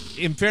only.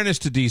 In fairness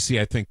to D.C.,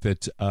 I think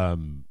that,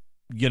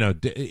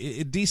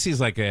 D.C.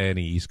 is like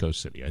any East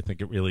Coast city. I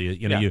think it really is.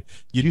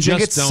 You just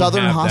think it's don't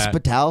Southern have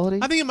hospitality?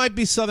 I think it might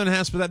be Southern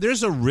hospitality.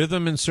 There's a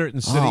rhythm in certain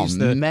cities.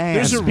 Man.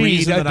 There's a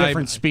reason that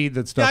different speed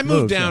that stuff I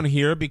moved moves, down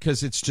here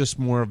because it's just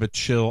more of a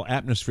chill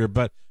atmosphere.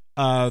 But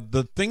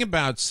the thing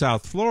about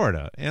South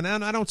Florida, and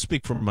I don't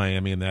speak for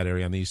Miami in that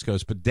area on the East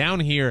Coast, but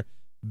down here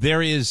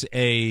there is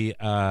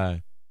an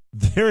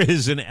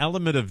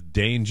element of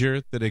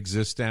danger that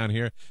exists down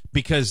here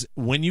because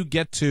when you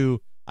get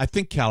to, I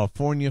think,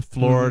 California,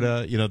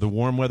 Florida, the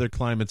warm weather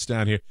climates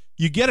down here,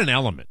 you get an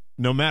element.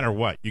 No matter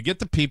what, you get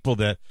the people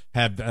that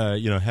have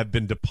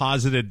been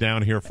deposited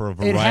down here for a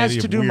variety of It has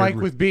to do, weird Mike,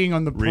 with being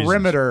on the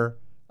perimeter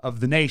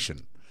of the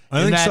nation.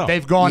 I think so.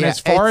 They've gone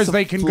as far as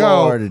they can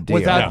go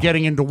without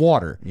getting into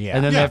water. Yeah.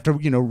 And then they have to,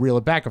 reel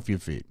it back a few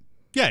feet.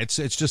 Yeah, it's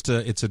just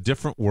a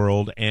different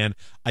world, and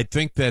I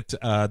think that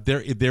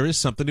there is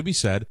something to be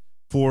said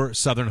for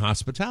Southern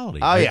hospitality.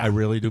 Oh, yeah. I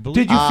really do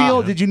believe.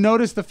 Did you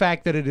notice the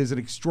fact that it is an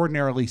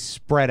extraordinarily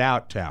spread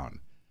out town?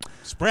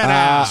 Spread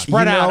out.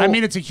 I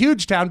mean, it's a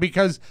huge town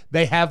because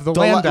they have the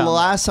land down. The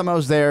last time I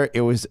was there,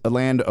 it was a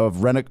land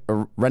of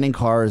renting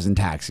cars and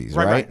taxis,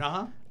 right?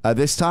 Uh-huh.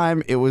 This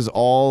time, it was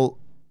all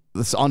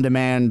this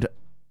on-demand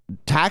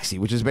taxi,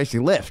 which is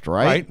basically Lyft,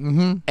 right?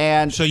 Mm-hmm.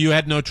 And so you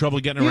had no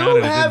trouble getting around,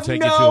 and it didn't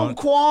take you too long.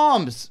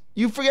 Qualms.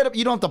 You forget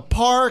you don't have to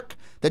park.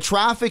 The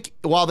traffic,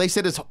 while they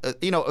said it's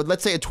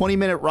let's say a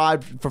 20-minute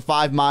ride for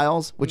 5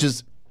 miles, which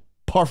is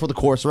par for the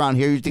course around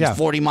here. You think it's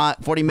 40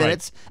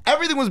 minutes. Right.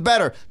 Everything was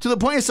better to the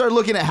point I started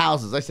looking at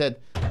houses. I said,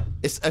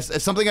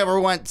 if something ever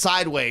went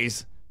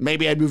sideways,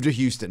 maybe I'd move to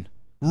Houston.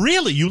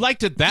 Really? You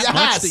liked it that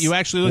much that you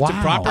actually looked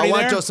at property there?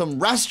 I went to some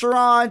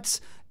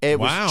restaurants. It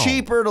was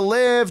cheaper to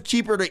live,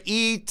 cheaper to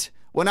eat.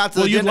 Went out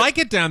to you'd like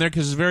it down there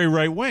because it's very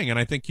right wing, and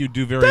I think you'd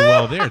do very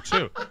well there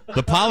too.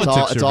 The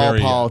politics it's are all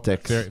very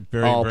politics. Very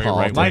politics.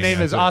 right wing. My name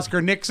is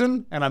Oscar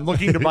Nixon, and I'm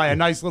looking to buy a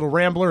nice little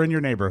Rambler in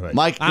your neighborhood.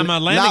 Mike, I'm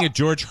landing at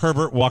George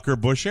Herbert Walker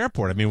Bush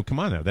Airport. I mean, come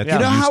on now. That's you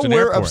know how Houston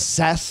we're Airport.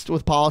 obsessed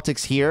with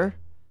politics here?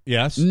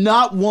 Yes.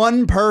 Not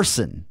one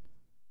person.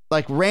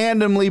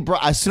 Randomly,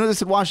 as soon as I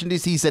said Washington,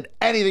 D.C., said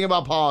anything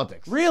about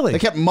politics. Really? They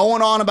kept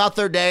mowing on about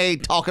their day,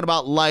 talking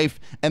about life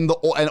and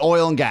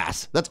oil and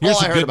gas. That's all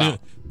I heard about.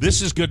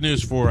 This is good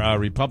news for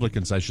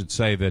Republicans, I should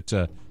say,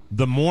 that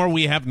the more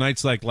we have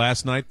nights like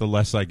last night, the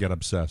less I get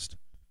obsessed.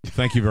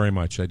 Thank you very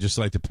much. I'd just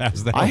like to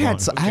pass that I along.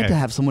 I had to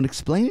have someone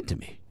explain it to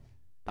me.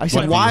 I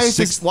said, why is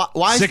this...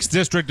 Why 6th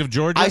District of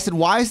Georgia? I said,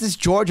 why is this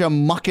Georgia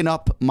mucking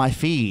up my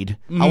feed?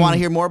 I want to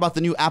hear more about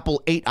the new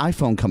Apple 8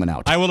 iPhone coming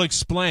out. I will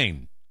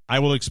explain.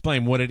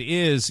 What it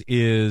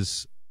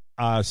is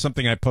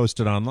something I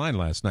posted online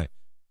last night.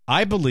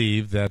 I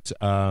believe that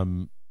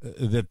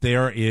that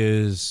there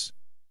is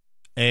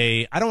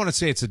I don't want to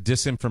say it's a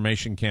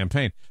disinformation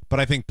campaign, but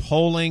I think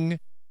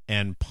polling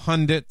and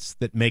pundits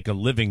that make a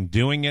living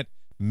doing it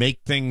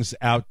make things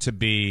out to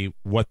be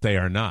what they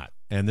are not.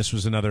 And this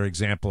was another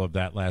example of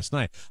that last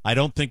night. I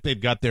don't think they've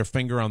got their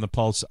finger on the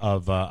pulse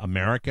of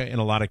America in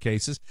a lot of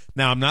cases.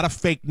 Now, I'm not a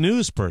fake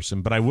news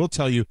person, but I will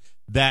tell you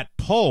that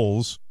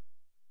polls,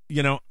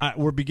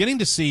 we're beginning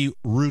to see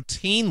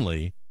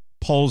routinely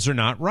polls are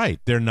not right.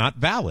 They're not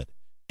valid.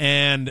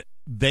 And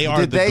they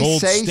are the gold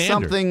standard. Did they say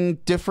something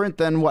different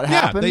than what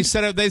happened? They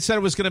said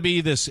it was going to be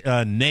this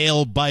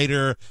nail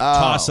biter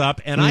toss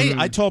up, and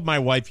I told my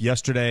wife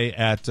yesterday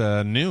at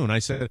noon. I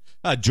said,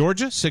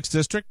 Georgia 6th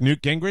District,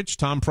 Newt Gingrich,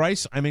 Tom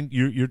Price. I mean,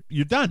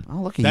 you're done. Oh,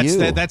 look at you.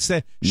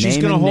 She's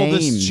going to hold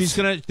this. She's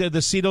going to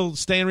the seat will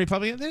stay in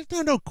Republican.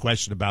 There's no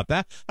question about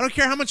that. I don't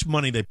care how much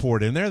money they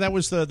poured in there. That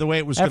was the way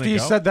it was going to go.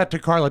 After you said that to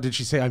Carla, did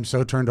she say, "I'm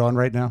so turned on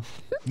right now"?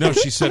 No,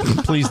 she said,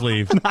 "Please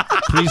leave.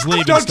 Please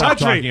leave and stop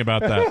talking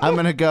about that." I'm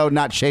going to go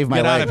not shave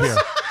my legs. Get out of here.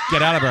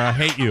 Get out of here. I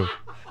hate you.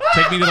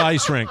 Take me to the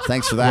ice rink.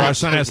 Thanks for that. Where our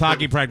son has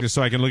hockey practice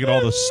so I can look at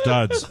all the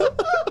studs.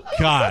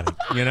 God,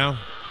 I'm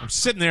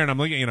sitting there and I'm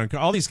looking,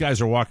 all these guys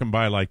are walking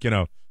by like,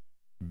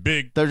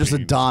 big. They're just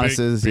penis,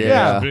 Adonises, big,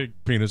 yeah. Big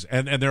penis.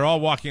 And they're all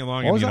walking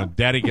along and,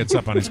 Daddy gets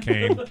up on his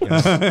cane.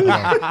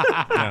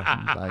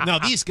 No,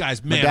 these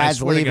guys, man. My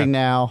dad's leaving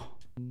now.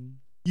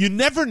 You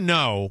never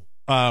know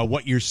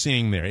what you're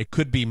seeing there. It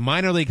could be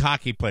minor league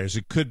hockey players.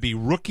 It could be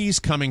rookies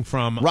coming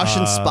from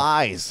Russian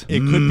spies.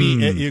 It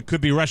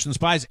could be Russian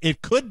spies.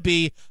 It could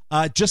be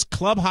just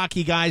club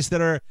hockey guys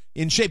that are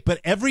in shape. But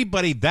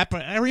everybody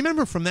I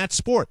remember from that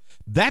sport.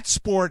 That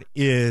sport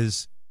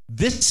is.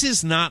 This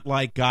is not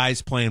like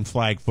guys playing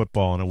flag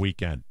football on a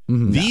weekend.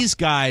 These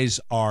guys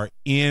are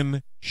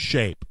in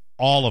shape,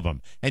 all of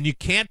them, and you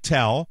can't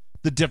tell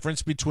the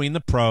difference between the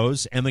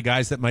pros and the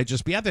guys that might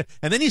just be out there.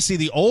 And then you see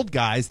the old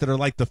guys that are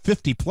like the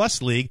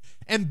 50-plus league,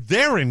 and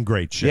they're in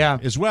great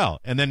shape as well.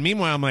 And then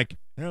meanwhile, I'm like,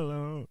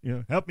 hello,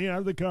 help me out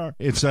of the car.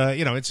 It's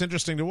it's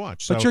interesting to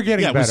watch. So, but you're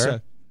getting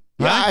better.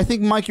 I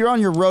think, Mike, you're on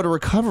your road to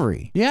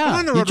recovery.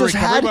 Yeah. You just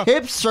had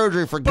hip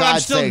surgery, for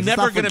God's sake. I'm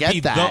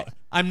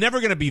never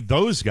going to be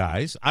those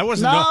guys. I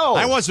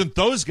wasn't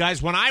those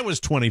guys when I was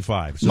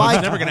 25. So Mike,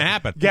 it's never going to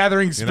happen.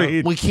 Gathering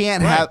speed. We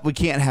can't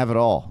have it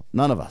all.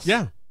 None of us.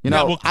 Yeah.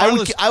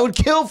 I would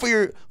kill for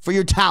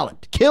your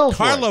talent.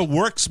 Carla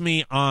works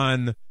me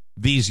on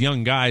these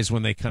young guys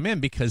when they come in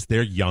because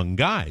they're young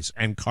guys,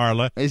 and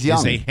Carla is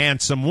a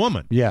handsome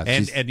woman. Yeah,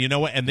 and you know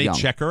what? And they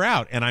check her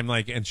out, and I'm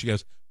like, and she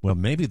goes, "Well,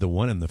 maybe the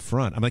one in the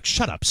front." I'm like,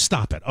 "Shut up,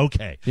 stop it,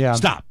 okay,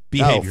 stop,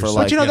 behave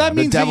yourself." But that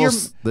means the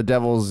devil's the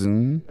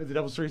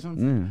devil's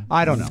threesome.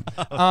 I don't know.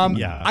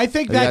 I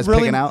think Are that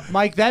really,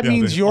 Mike. That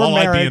means your all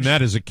marriage. I'd be in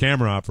that is a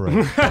camera operator.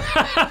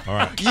 All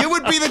right, you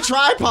would be the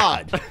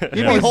tripod.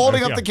 You'd be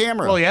holding up the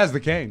camera. Well, he has the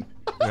cane.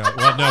 Yeah,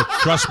 well, no,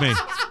 trust me.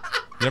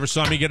 You ever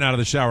saw me getting out of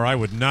the shower, I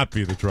would not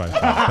be the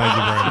tripod. Thank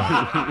you very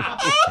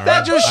much.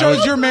 That just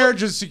shows your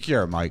marriage is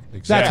secure, Mike.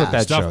 Exactly.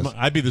 That's what that shows.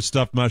 I'd be the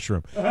stuffed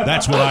mushroom.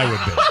 That's what I would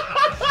be.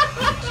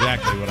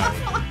 Exactly what I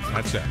would be.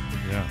 That's it.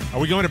 Yeah. Are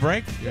we going to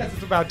break? Yes,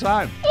 it's about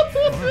time.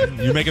 Right.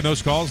 You making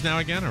those calls now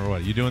again, or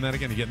what? You doing that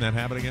again? You getting that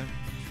habit again?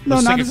 No,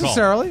 not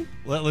necessarily.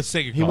 Let's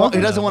take a call. He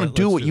doesn't want to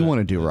do what you want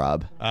to do,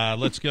 Rob.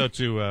 Let's go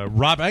to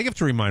Rob. I have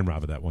to remind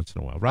Rob of that once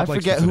in a while. Rob I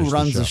forget who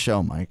runs the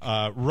show, Mike.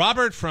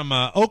 Robert from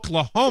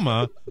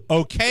Oklahoma,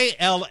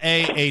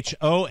 Oklahoma,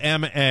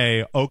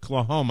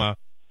 Oklahoma.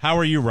 How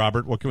are you,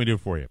 Robert? What can we do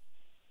for you?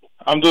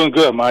 I'm doing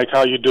good, Mike.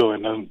 How you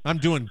doing? I'm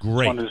doing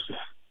great.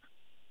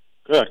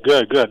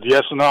 Good.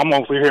 Yes, no, I'm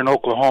over here in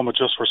Oklahoma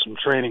just for some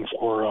training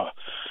for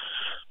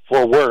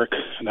work,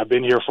 and I've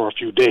been here for a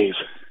few days.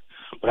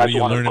 What are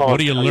you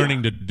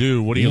learning to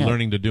do? What are you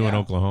learning to do in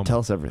Oklahoma? Tell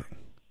us everything.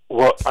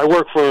 Well, I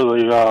work for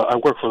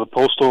the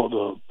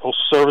postal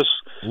service,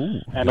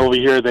 and over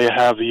here they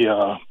have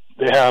a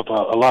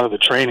lot of the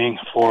training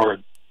for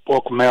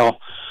bulk mail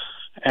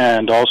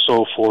and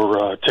also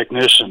for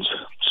technicians.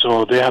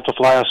 So they have to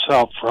fly us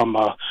out from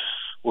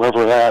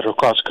wherever they're at or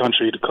across the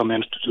country to come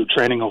in to do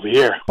training over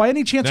here. By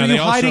any chance, are you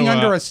hiding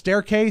under a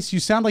staircase?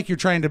 You sound like you're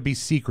trying to be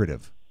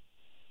secretive.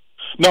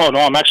 No,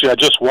 I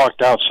just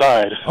walked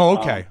outside. Oh,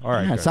 okay. All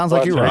right. Yeah, it sounds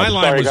like you're right. right.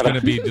 My line was going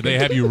to be, do they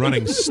have you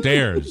running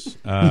stairs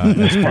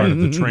as part of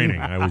the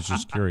training? I was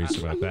just curious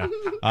about that.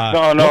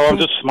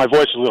 My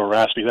voice is a little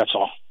raspy, that's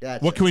all.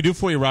 Gotcha. What can we do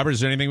for you, Robert?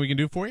 Is there anything we can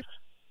do for you?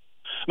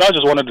 No, I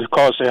just wanted to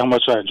call and say how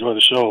much I enjoy the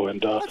show. And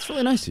that's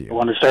really nice of you. I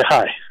wanted to say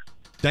hi.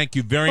 Thank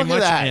you very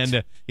much,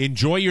 and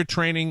enjoy your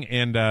training,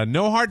 and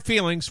no hard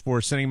feelings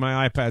for sending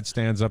my iPad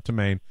stands up to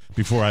Maine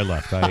before I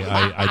left.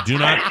 I do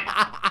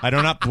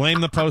not blame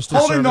the postal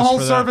service. Holding the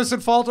whole service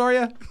at fault, are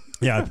you?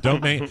 Yeah,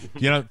 don't Maine.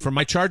 For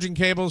my charging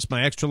cables,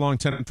 my extra long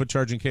 10-foot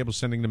charging cables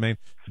sending to Maine,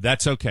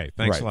 that's okay.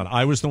 Thanks a lot.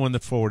 I was the one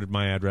that forwarded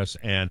my address,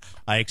 and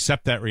I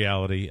accept that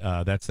reality.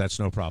 That's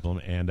no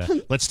problem.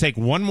 And let's take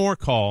one more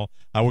call.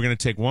 We're going to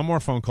take one more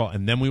phone call,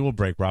 and then we will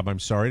break. Rob, I'm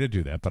sorry to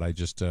do that, but I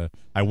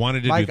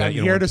wanted to Mike, do that. I'm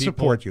here to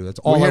support you. That's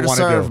all We're I here to want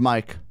to serve, do.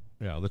 Mike.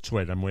 Yeah, let's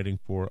wait. I'm waiting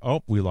for...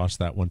 Oh, we lost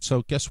that one.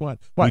 So guess what?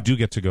 We do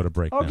get to go to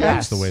break now.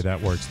 That's the way that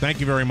works.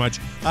 Thank you very much.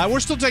 We're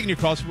still taking your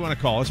calls if you want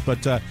to call us,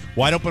 but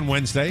Wide Open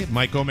Wednesday,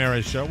 Mike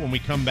O'Mara's show. When we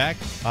come back,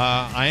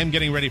 I am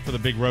getting ready for the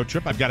big road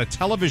trip. I've got a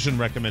television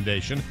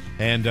recommendation,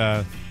 and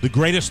the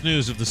greatest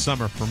news of the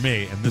summer for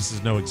me, and this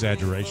is no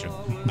exaggeration.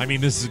 I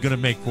mean, this is going to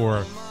make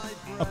for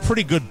a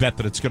pretty good bet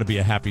that it's going to be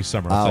a happy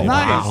summer. I'll tell you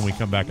about that when we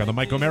come back on the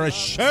Mike O'Mara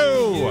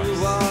Show.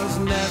 Was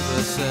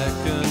never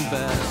second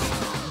best.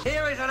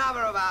 Here is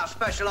another of our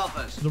special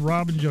offers. The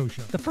Rob and Joe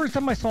Show. The first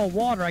time I saw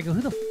water, I go,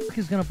 who the f***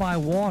 is going to buy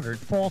water? It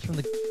falls from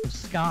the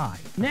sky.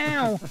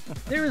 Now,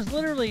 there is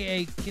literally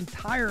an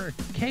entire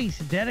case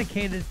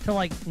dedicated to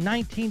like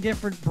 19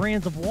 different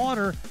brands of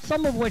water,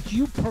 some of which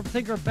you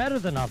think are better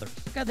than others.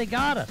 God, they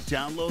got us.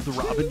 Download the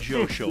Rob and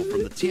Joe Show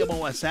from the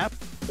TMOS app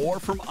or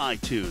from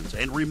iTunes.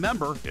 And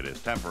remember, it is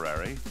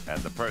temporary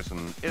and the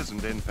person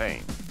isn't in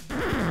pain.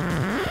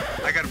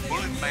 I got a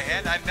bullet in my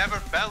head. I never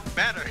felt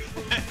better.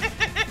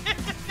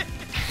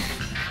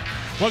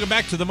 Welcome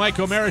back to the Mike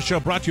O'Mara Show,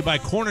 brought to you by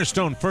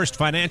Cornerstone First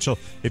Financial.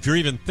 If you're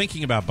even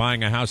thinking about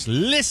buying a house,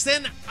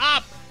 listen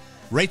up.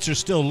 Rates are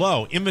still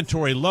low,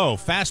 inventory low.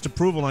 Fast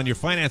approval on your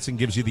financing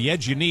gives you the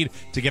edge you need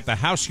to get the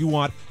house you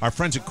want. Our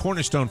friends at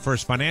Cornerstone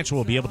First Financial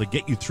will be able to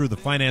get you through the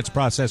finance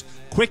process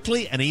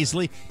quickly and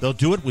easily. They'll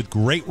do it with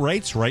great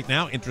rates. Right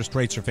now, interest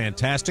rates are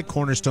fantastic.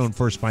 Cornerstone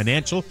First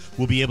Financial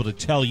will be able to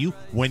tell you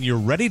when you're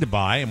ready to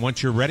buy, and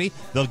once you're ready,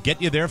 they'll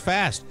get you there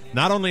fast.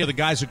 Not only are the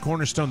guys at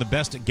Cornerstone the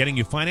best at getting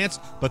you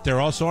financed, but they're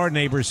also our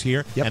neighbors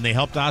here, and they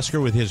helped Oscar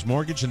with his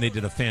mortgage, and they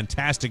did a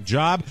fantastic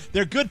job.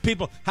 They're good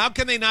people. How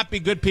can they not be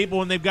good people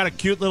when they've got a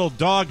cute little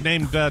dog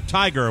named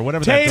Tiger or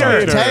whatever that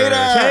dog is?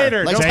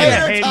 Tater. Like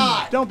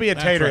Don't be a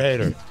tater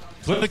hater.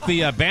 Click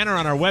the banner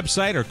on our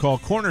website or call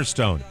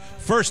Cornerstone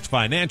First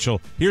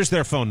Financial. Here's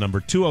their phone number,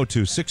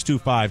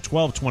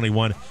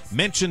 202-625-1221.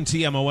 Mention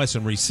TMOS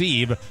and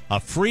receive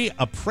a free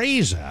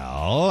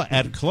appraisal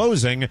at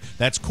closing.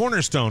 That's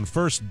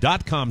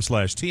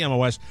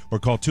cornerstonefirst.com/TMOS or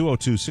call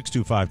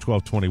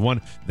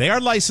 202-625-1221. They are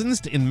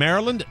licensed in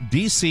Maryland,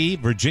 D.C.,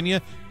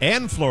 Virginia,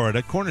 and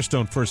Florida.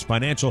 Cornerstone First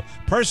Financial.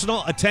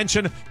 Personal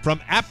attention from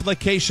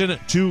application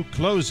to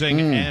closing,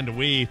 and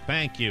we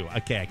thank you.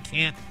 Okay, I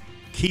can't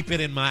keep it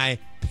in my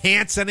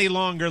pants any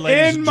longer,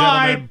 ladies and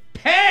gentlemen. In my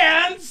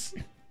pants?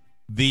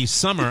 The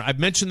summer, I've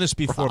mentioned this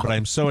before, but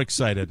I'm so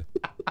excited.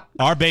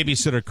 Our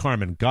babysitter,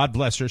 Carmen, God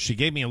bless her, she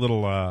gave me a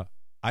little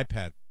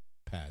iPad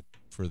pad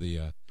for the...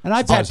 an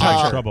iPad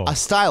pad, a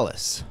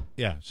stylus.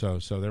 Yeah, so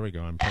there we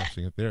go. I'm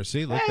pressing it there.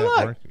 See, look,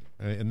 that worked.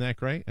 Isn't that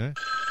great?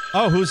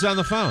 Oh, who's on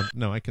the phone?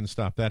 No, I can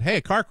stop that. Hey,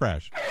 a car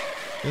crash.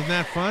 Isn't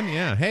that fun?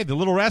 Yeah. Hey, the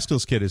Little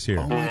Rascals kid is here.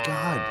 Oh, my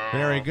God.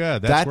 Very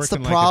good. That's the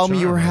problem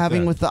you were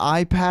having with the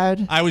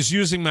iPad? I was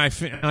using my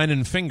fine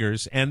and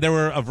fingers, and there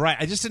were a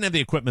variety. I just didn't have the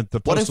equipment.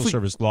 The Postal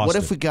Service lost it.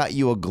 What if we got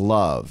you a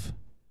glove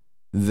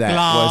that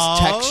was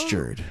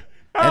textured?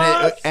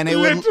 And it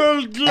would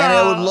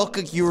look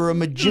like you were a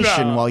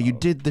magician while you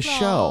did the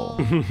show.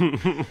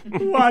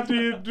 What are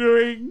you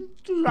doing,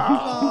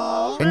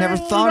 I never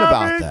thought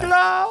about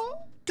that.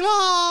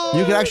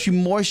 You could actually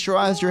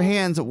moisturize your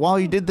hands while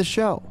you did the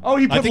show. Oh,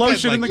 you put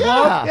lotion in the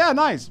glove? Yeah,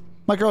 nice.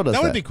 My girl does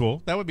that. That would be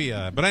cool. That would be.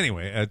 But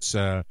anyway, it's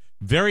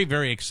very,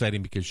 very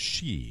exciting because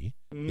she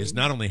is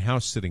not only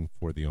house sitting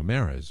for the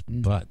O'Maras,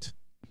 but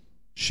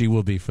she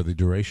will be for the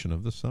duration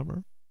of the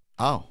summer.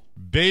 Oh.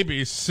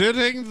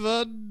 Babysitting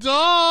the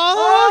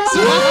dogs.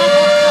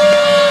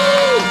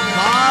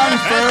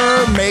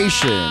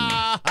 Confirmation.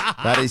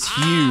 That is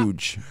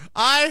huge.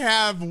 I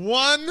have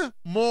one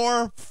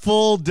more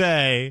full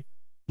day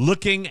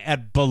looking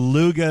at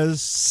Beluga's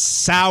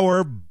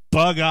sour,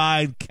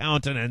 bug-eyed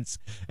countenance,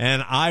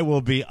 and I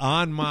will be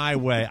on my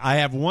way. I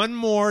have one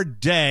more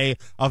day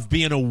of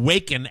being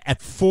awakened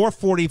at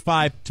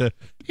 4:45 to...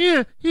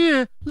 Yeah,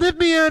 let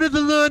me out of the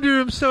laundry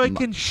room so I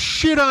can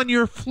shit on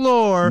your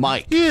floor.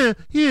 Mike. Yeah.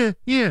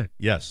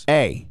 Yes.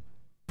 A,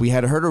 we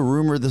had heard a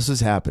rumor this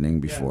was happening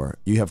before.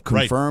 You have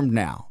confirmed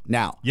now.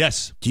 Now.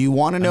 Yes. Do you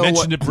want to know I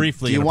mentioned it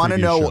briefly. Do you want to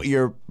know what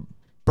your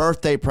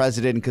birthday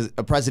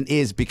present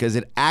is because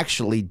it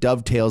actually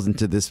dovetails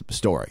into this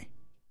story?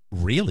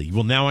 Really?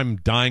 Well, now I'm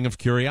dying of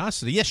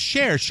curiosity. Yes,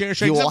 share.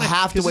 You will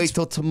have to wait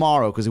till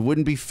tomorrow because it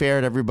wouldn't be fair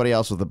to everybody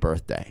else with a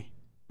birthday.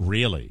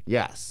 Really?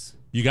 Yes.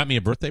 You got me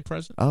a birthday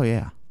present? Oh,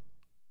 yeah.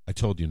 I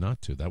told you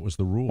not to. That was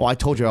the rule. Well, I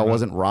told you I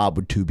wasn't Rob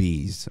with two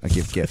B's. I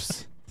give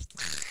gifts.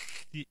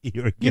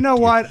 You know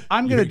what?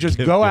 I'm going to just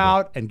go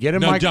out and get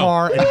in my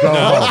car and go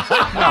home.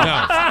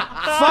 No.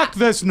 Fuck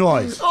this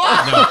noise. No.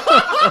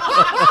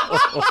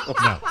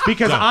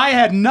 Because I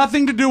had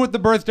nothing to do with the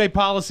birthday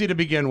policy to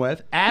begin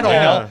with at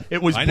all.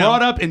 It was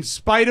brought up in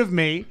spite of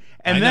me.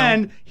 And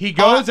then he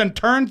goes and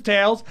turns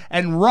tails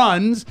and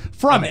runs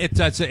from it.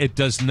 It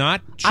does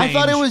not change. I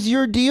thought it was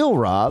your deal,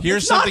 Rob.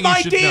 Here's it's something not my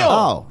you should deal. know.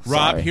 Oh,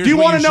 Rob, sorry. here's Do you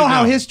want to know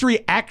how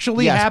history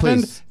actually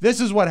happened? Please.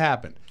 This is what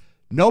happened.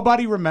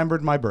 Nobody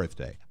remembered my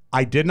birthday.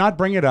 I did not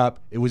bring it up.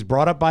 It was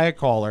brought up by a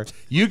caller.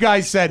 You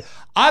guys said,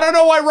 I don't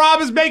know why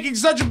Rob is making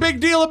such a big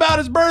deal about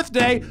his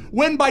birthday,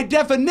 when by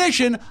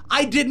definition,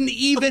 I didn't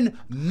even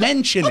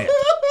mention it.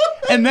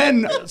 And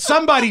then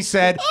somebody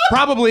said,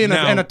 probably in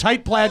a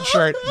tight plaid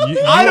shirt,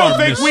 I don't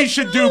think we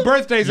should do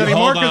birthdays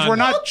anymore because we're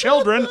not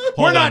children.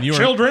 We're not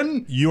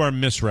children. You are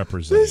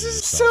misrepresenting. This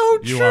is so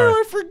true.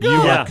 I forgot.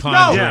 You are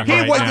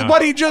conjuring now.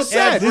 What he just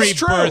said is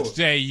true. Every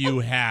birthday you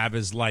have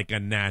is like a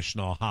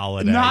national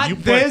holiday.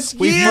 This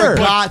we year.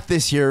 forgot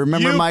this year.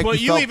 Remember, Mike, we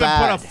you felt even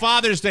bad. put a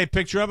Father's Day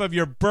picture up of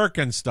your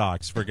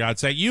Birkenstocks, for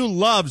God's sake. You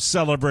love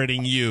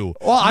celebrating you.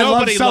 Well, I love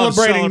Nobody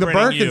celebrating loves the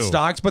celebrating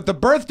Birkenstocks, but the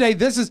birthday,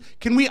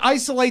 can we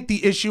isolate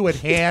the issue at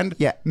hand,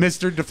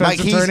 Mr. Defense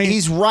Mike, Attorney?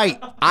 He's right.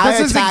 This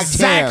is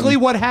exactly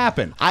what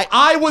happened.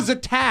 I was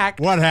attacked.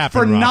 What happened,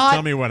 for Rob? not.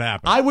 Tell me what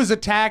happened. I was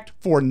attacked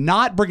for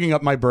not bringing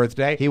up my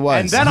birthday. He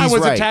was. And then I He's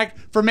was right. attacked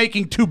for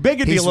making too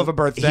big a deal of a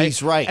birthday.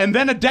 He's right. And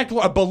then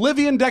a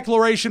Bolivian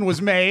declaration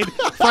was made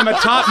from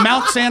atop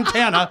Mount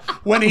Santana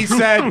when he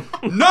said,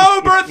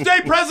 no birthday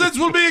presents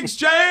will be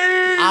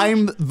exchanged.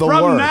 I'm the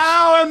from worst.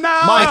 now and now.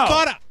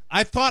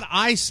 I thought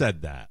I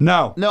said that.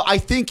 No, I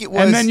think it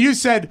was. And then you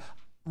said,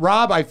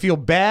 Rob, I feel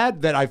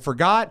bad that I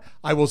forgot.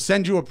 I will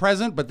send you a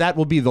present, but that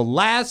will be the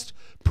last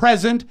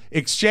present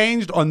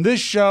exchanged on this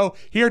show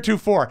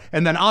heretofore.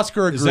 And then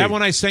Oscar agreed. Is that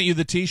when I sent you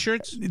the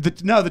T-shirts?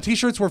 No, the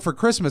T-shirts were for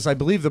Christmas. I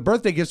believe the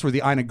birthday gifts were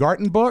the Ina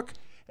Garten book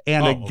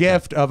and a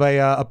gift of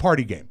a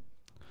party game.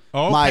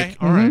 Oh, okay. Mike,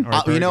 All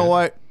right. you know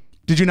what?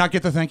 Did you not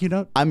get the thank you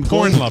note? I'm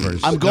Corn going,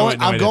 lovers. I'm going.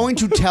 No, I I'm going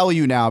to tell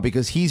you now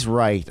because he's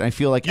right. I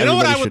feel like you know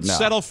what I should would know.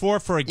 settle for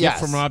a gift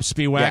from Rob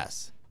Spiewak?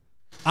 Yes.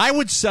 I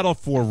would settle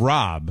for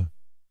Rob.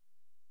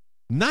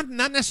 Not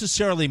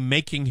necessarily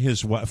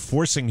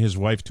forcing his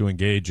wife to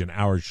engage in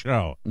our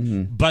show,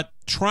 but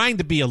trying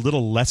to be a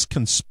little less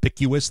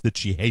conspicuous that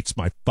she hates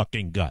my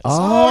fucking guts.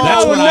 Oh,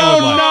 that's what I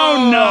would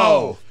like.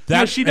 No.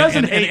 No, she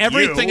doesn't hate and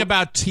everything you.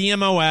 about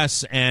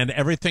TMOS and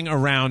everything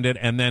around it,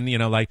 and then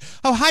like,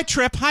 oh, hi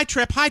Trip,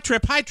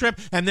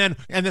 and then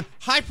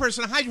hi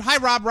person, hi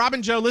Rob,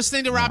 Robin Joe,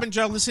 listening to Robin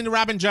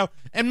Joe,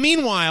 and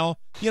meanwhile,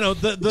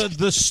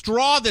 the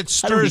straw that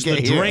stirs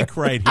the drink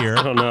right here.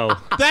 I don't know.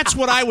 That's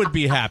what I would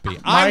be happy.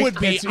 Mike, I would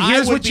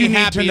be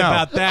happy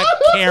about that,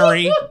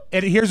 Carrie.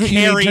 Here's what you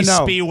need to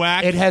know.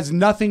 Spiewak. It has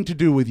nothing to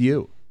do with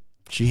you.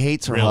 She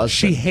hates her husband.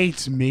 She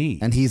hates me.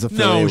 And he's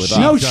affiliated with us.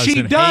 No,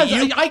 she does.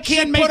 Hate you. I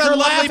can't She make put her a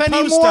laugh lovely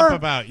anymore. post up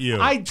about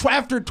you.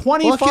 After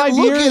 25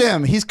 look years. at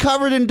him. He's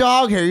covered in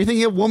dog hair. You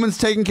think a woman's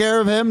taking care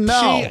of him?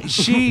 No. And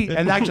actually,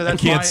 that's I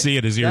can't see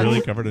it. Is he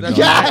really covered in dog hair?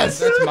 Yes.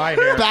 That's my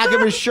hair. Back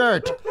of his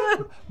shirt.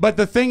 But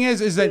the thing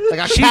is that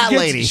like a cat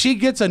lady. She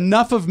gets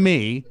enough of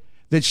me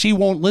that she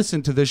won't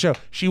listen to the show.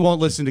 She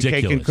won't listen to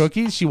Cake and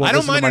Cookies. She won't. I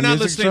don't listen mind to her my not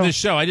music listening show. to the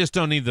show. I just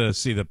don't need to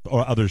see the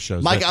other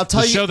shows. Mike, I'll tell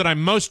the you- show that I'm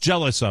most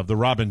jealous of, the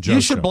Robin Joe You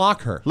should show.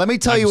 block her. Let me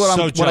tell you what I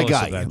jealous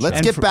got of that you. show.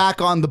 Let's get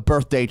back on the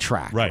birthday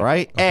track.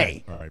 Right.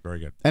 Okay. All right. Very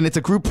good. And it's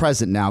a group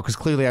present now because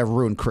clearly I've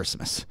ruined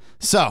Christmas.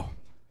 So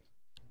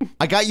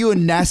I got you a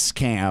Nest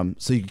Cam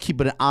so you can keep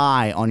an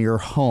eye on your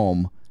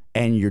home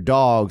and your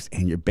dogs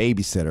and your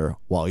babysitter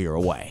while you're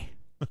away.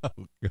 Oh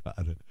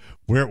God,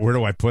 where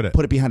do I put it?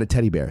 Put it behind a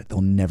teddy bear. They'll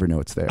never know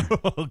it's there.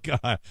 Oh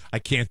God, I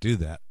can't do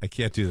that.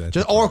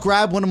 Or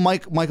grab one of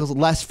Michael's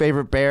less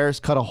favorite bears,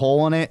 cut a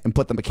hole in it, and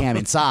put the cam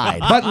inside.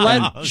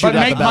 But Shoot out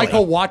make the belly.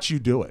 Michael watch you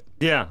do it.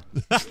 Yeah.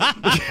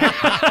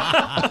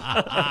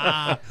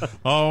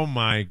 Oh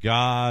my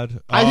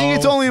God. I think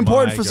it's only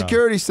important for God.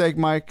 security's sake,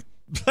 Mike.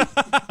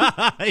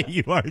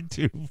 You are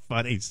too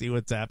funny. See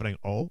what's happening.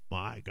 Oh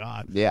my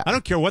God. Yeah. I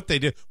don't care what they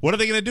do. What are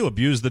they going to do?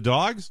 Abuse the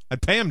dogs?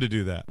 I'd pay them to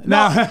do that.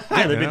 Yeah,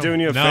 they'd be doing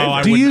you a favor.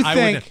 I Do wouldn't- you I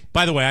think- wouldn't-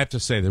 by the way, I have to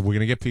say that we're going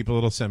to get people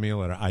that'll send me a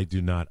letter. I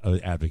do not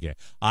advocate.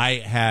 I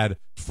had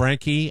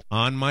Frankie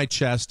on my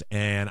chest,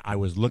 and I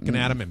was looking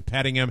at him and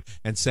petting him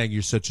and saying,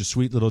 "You're such a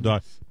sweet little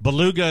dog."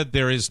 Beluga,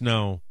 there is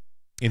no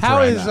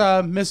How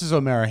interaction. is Mrs.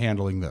 O'Mara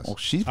handling this? Well,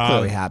 she's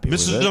clearly happy with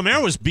Mrs. it.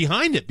 O'Mara was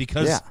behind it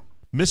because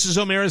Mrs.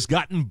 O'Mara's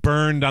gotten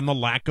burned on the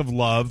lack of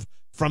love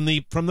from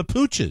the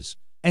pooches,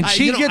 And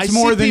she I gets see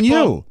more than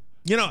people-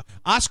 you.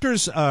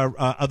 Oscar's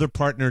other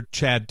partner,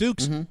 Chad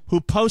Dukes,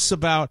 who posts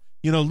about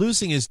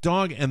losing his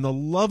dog and the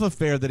love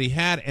affair that he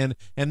had, and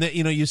that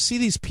you see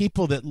these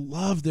people that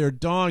love their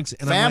dogs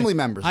and Family I'm like,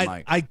 members,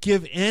 Mike. I'd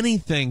give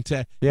anything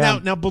to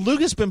now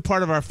Beluga's been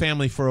part of our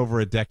family for over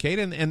a decade,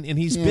 and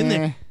he's been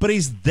there, but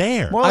he's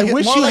there. More like I a-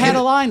 wish more you like had a-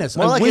 a Linus.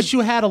 more I like wish a-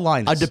 you had a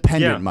Linus. A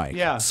dependent, Mike.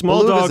 Yeah. Small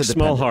Beluga's dog, a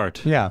small dependent.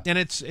 heart. Yeah. And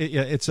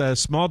it's a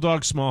small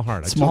dog, small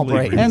heart. I Small totally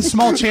brain. agree. And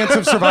small chance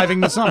of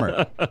surviving the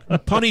summer.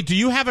 Pony, do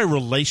you have a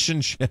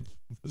relationship?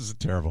 This is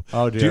terrible.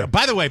 Oh, dear.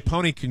 By the way,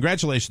 Pony,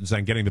 congratulations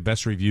on getting the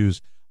best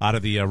reviews out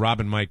of the Rob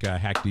and Mike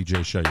Hack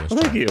DJ show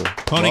yesterday. Thank you.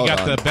 Pony Well got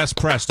done. the best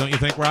press, don't you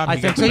think, Rob? I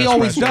got think the so. He best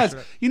always press?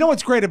 does. You know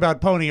what's great about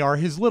Pony are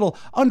his little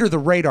under the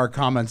radar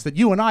comments that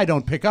you and I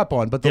don't pick up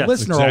on, but the Yes,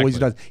 listener exactly. always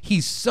does.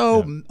 He's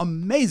so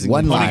amazing.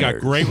 One Pony line. got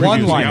great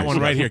One-liners. reviews. We got one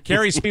right here.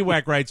 Carrie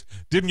Spiewak writes,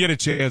 didn't get a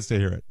chance to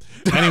hear it.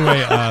 Anyway,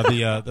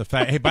 the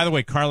fact. Hey, by the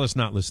way, Carla's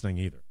not listening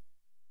either.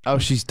 Oh,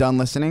 she's done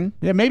listening?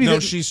 Yeah, maybe. No,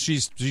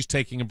 she's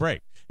taking a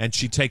break, and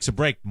she takes a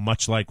break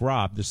much like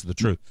Rob. This is the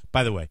truth.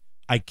 By the way,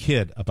 I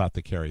kid about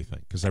the Carrie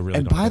thing because I really.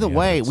 And don't by have the any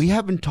way, evidence. we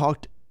haven't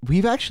talked.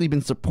 We've actually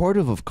been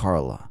supportive of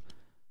Carla.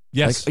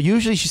 Yes. Like,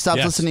 usually she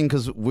stops listening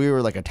because we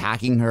were like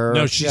attacking her.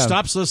 No, she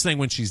stops listening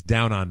when she's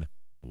down on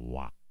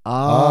what?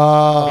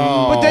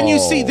 Oh. But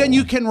then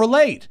you can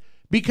relate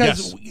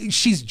because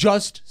she's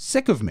just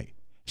sick of me.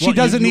 She Well,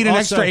 doesn't you need an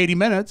also- extra 80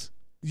 minutes.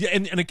 Yeah,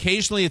 and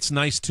occasionally it's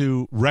nice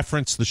to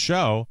reference the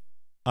show,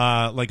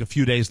 like a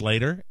few days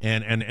later,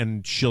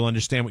 and she'll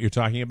understand what you're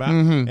talking about.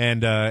 Mhm.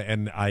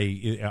 And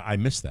I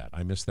miss that.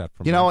 I miss that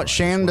from You know my what? bride.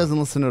 Shannon doesn't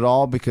listen at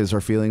all because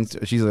her feelings.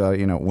 She's one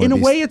In of a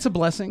these- way, it's a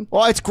blessing.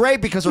 Well, it's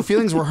great because her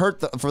feelings were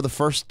hurt for the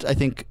first, I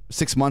think,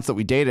 6 months that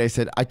we dated. I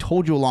said, I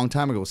told you a long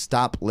time ago,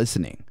 stop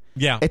listening.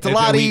 Yeah, It's a and-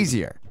 lot and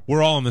easier.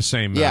 We're all on the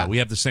same. Yeah. We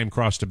have the same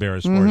cross to bear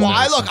as far as. Well,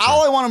 that is concerned.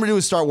 all I want them to do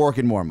is start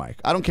working more, Mike.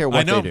 I don't care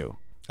what know. they do.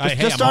 Hey,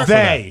 Just I'm start, all for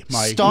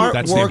that. start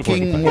That's the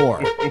working important more.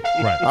 thing.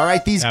 Right. All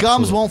right, these gums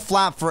Absolutely. won't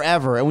flap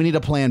forever, and we need a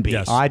plan B.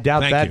 Yes. I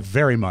doubt Thank that you.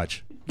 very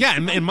much. Yeah,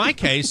 in my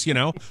case,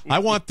 I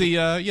want the,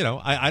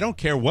 I don't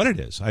care what it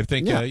is. I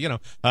think,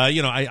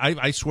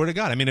 I swear to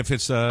God. I mean, if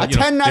it's A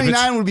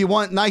 10.99 would be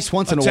nice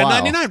once in a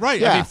while. 10.99, right?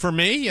 Yeah. I mean, for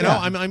me, I'm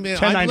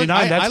 10.99.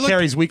 That's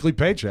Carrie's weekly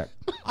paycheck.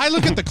 I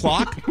look at the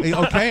clock.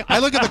 Okay, I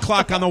look at the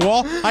clock on the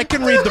wall. I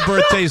can read the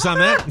birthdays on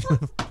that.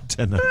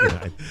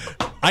 10.99.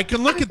 I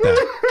can look at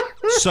that.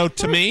 So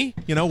to me,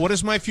 what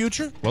is my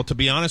future? Well, to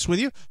be honest with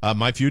you,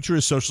 my future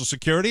is Social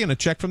Security and a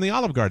check from the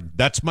Olive Garden.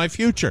 That's my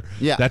future.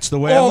 Yeah, that's the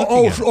way I'm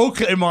looking at it.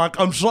 Okay, Mark.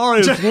 I'm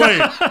sorry it's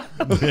late.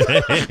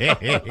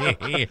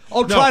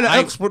 I'll try to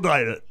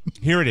expedite it.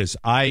 Here it is.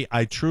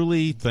 I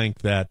truly think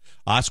that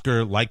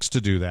Oscar likes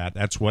to do that.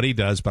 That's what he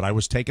does. But I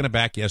was taken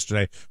aback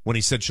yesterday when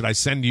he said, should I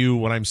send you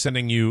what I'm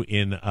sending you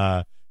in,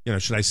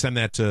 should I send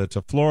that to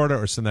Florida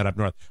or send that up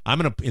north? I'm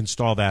going to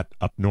install that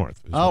up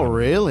north. Oh,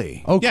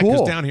 really? Oh, yeah, cool.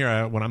 because down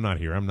here, when I'm not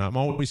here, I'm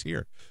always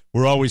here.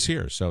 We're always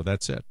here. So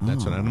that's it.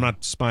 That's it. I'm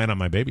not spying on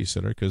my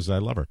babysitter because I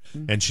love her.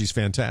 And she's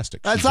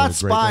fantastic. That's She's not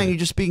a great spying. lady. You're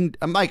just being.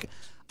 Mike,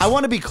 I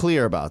want to be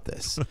clear about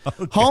this.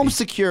 Home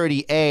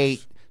security,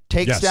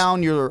 takes Yes.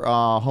 down your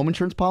home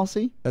insurance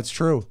policy. That's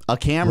true. A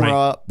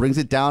camera brings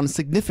it down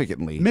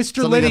significantly. Mr.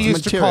 Something Liddy that's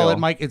used to call material. it,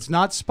 Mike, it's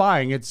not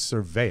spying, it's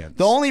surveillance.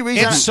 The only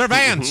reason It's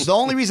surveillance. The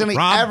only reason I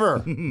Rob, ever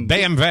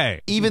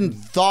BMW. even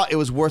thought it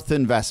was worth the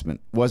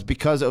investment was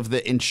because of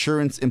the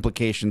insurance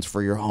implications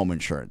for your home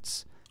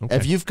insurance. Okay.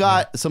 If you've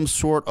got some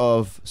sort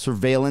of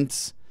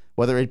surveillance,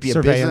 whether it be a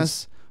Surveillance.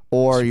 business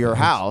or your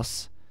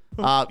house,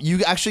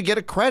 you actually get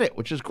a credit,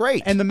 which is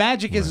great. And the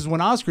magic is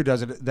when Oscar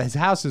does it, his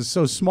house is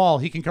so small,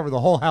 he can cover the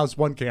whole house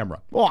one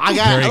camera. Well, I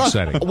Very got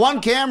exciting.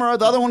 one camera.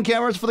 The other one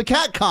camera is for the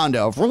cat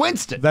condo for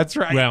Winston. That's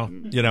right. Well,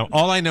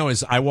 all I know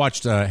is I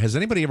watched. Has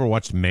anybody ever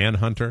watched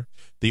Manhunter,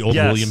 the old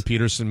Yes. William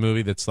Peterson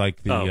movie? That's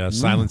like the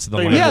Silence of the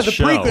Thing Lambs. Yeah, the the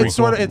show. prequel. It's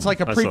sort of, it's like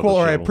a I saw the prequel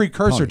or a show.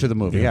 precursor to the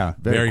movie. Yeah.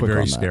 Very, quick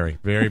very on that. scary.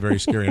 Very, very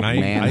scary. And I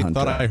Manhunter.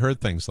 thought I heard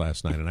things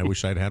last night, and I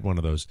wish I'd had one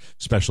of those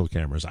special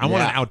cameras. I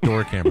want an Yeah.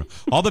 outdoor camera.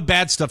 All the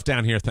bad stuff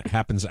down here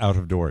happens out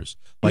of doors,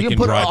 like you can in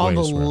put it on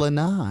the driveways. where-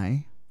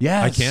 lanai.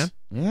 Yes. I can.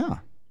 Yeah,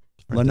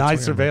 Lanai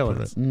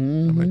surveillance. I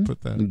might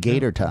put that.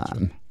 Gator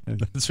time.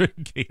 That's right.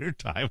 Gator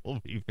time will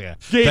be bad.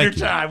 Gator Thank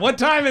you. time. What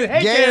time is it?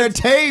 Hey, Gator kids.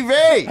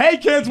 TV. Hey,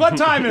 kids, what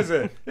time is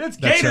it? It's That's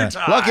Gator it.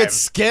 time. Look, it's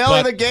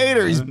Scaly But- the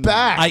Gator. He's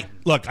back.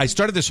 I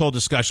started this whole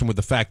discussion with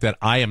the fact that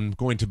I am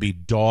going to be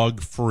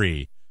dog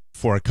free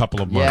for a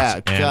couple of months,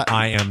 Yeah, and God.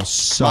 I am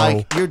so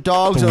Mike, your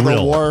dogs are the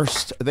thrilled.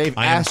 worst. They've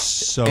I am asked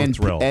so and,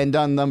 thrilled. and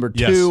done number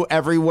Yes. 2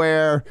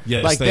 everywhere.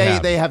 Yes, like they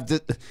have.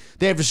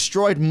 they have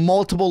destroyed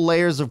multiple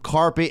layers of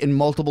carpet in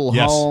multiple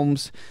Yes.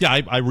 homes. Yeah,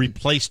 I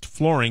replaced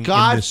flooring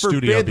God in this studio.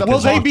 forbid the-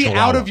 because Will they of be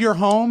Chihuahua. out of your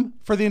home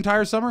for the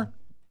entire summer?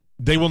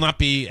 They will not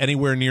be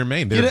anywhere near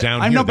Maine. They're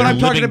down I here. know, but They're I'm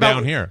talking living about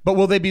down here. But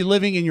will they be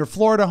living in your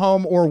Florida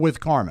home or with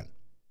Carmen?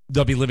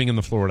 They'll be living in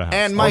the Florida house.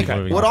 And They'll Mike, be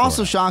living in what the also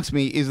Florida shocks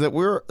me is that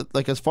we're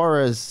like, as far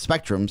as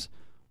spectrums,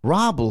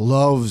 Rob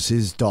loves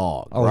his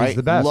dog. Oh, he's right?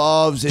 the best.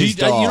 Loves his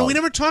house. dog. We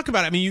never talk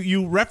about it. I mean,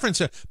 you reference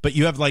it, but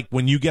you have like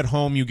when you get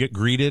home, you get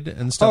greeted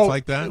and stuff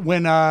like that.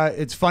 When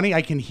it's funny,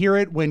 I can hear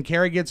it when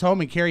Carrie gets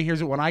home, and Carrie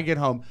hears it when I get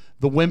home.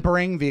 The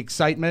whimpering, the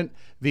excitement,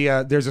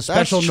 there's a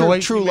special That's true,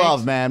 noise. true he makes.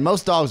 love, man.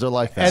 Most dogs are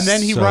like that. And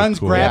then he So runs,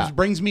 cool. grabs, Yeah.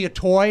 brings me a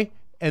toy,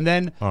 and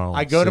then Oh,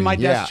 I go to see. my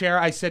desk Yeah. chair,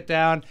 I sit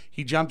down,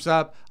 he jumps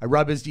up, I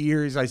rub his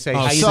ears, I say, Oh,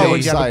 how you so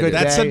doing? You have a good excited.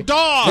 That's day. a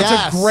dog. It's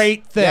Yes. a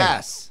great thing.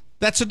 Yes.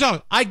 That's a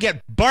dog. I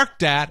get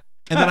barked at,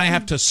 and then I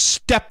have to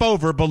step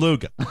over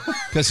Beluga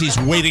because he's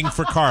waiting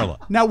for Carla.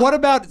 Now, what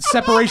about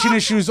separation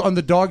issues on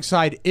the dog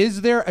side?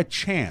 Is there a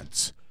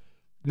chance?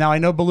 Now, I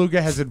know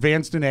Beluga has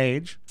advanced in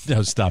age.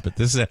 No, stop it.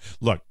 This is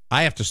look.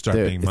 I have to start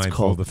Dude, being it's mindful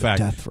called of the the fact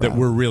death that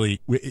row.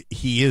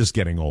 he is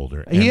getting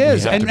older. He we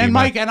is. have to be And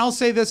Mike, mindful. and I'll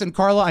say this, and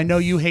Carla, I know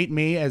you hate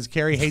me as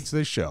Carrie hates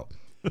this show.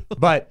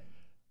 But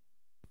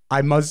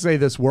I must say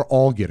this, we're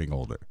all getting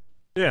older.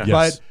 Yeah.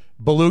 Yes.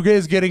 Beluga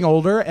is getting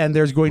older, and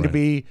there's going to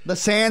be the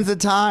sands of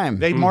time.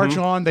 They march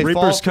on. They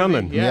Reaper's fall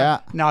coming.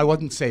 Yeah. Now I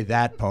wouldn't say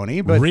that,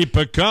 Pony, but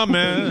Reaper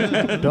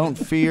coming. Don't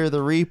fear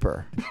the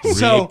Reaper.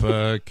 So,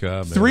 Reaper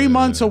coming. 3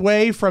 months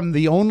away from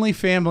the only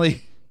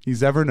family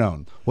he's ever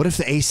known. What if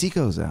the AC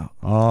goes out?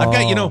 Oh. I've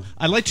got,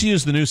 I like to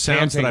use the new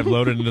sounds that I've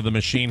loaded into the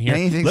machine here.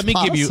 Anything's Let me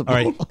give you.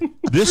 possible. All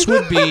right, this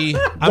would be.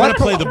 I'm going to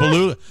play the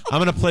beluga.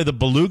 I'm going to play the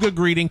beluga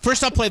greeting.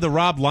 First, I'll play the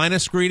Rob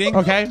Linus greeting.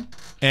 Okay.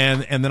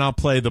 And then I'll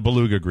play the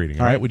beluga greeting.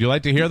 All right. Would you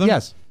like to hear them?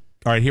 Yes.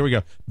 All right. Here we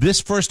go.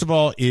 This first of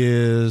all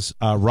is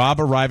Rob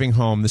arriving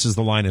home. This is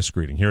the Linus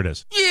greeting. Here it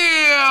is.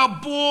 Yeah,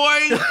 boy.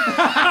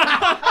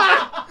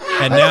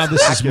 And now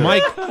this is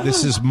Mike.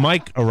 This is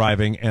Mike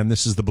arriving, and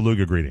this is the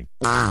beluga greeting.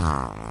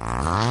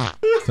 Thank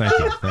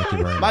you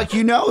very much. Mike,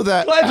 you know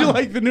that. Glad you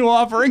like the new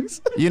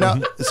offerings. You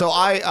know, so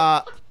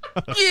I.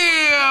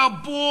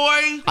 Yeah,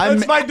 boy.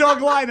 That's my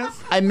dog Linus.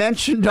 I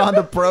mentioned on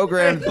the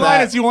program that.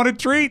 Linus, you want a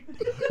treat?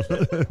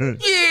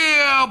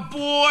 Yeah,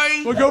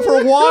 boy. We'll go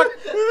for a walk.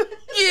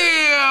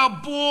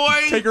 Yeah,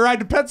 boy. Take a ride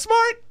to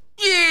PetSmart.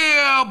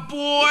 Yeah,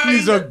 boy.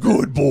 He's a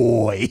good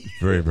boy.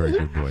 Very, very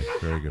good boy.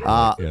 Very good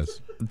boy. Yes.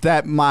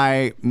 That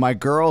my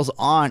girl's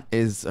aunt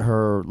is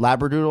her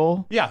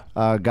Labradoodle. Yeah.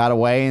 Got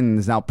away and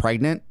is now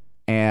pregnant.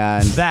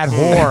 And that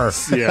whore.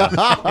 Yeah.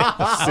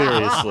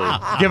 Seriously.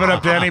 Give it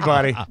up to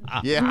anybody.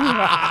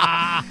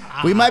 Yeah.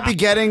 We might be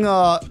getting,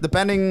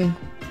 depending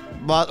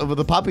with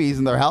the puppies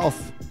and their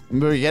health,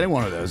 we're getting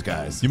one of those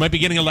guys. You might be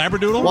getting a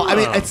Labradoodle? Well, I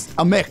mean, it's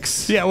a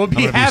mix. Yeah, we'll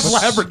be half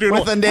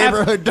Labradoodle. With a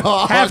neighborhood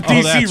dog. Half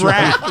DC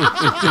rat.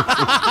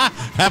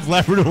 Half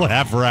Labradoodle,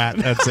 half rat.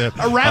 That's it.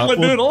 A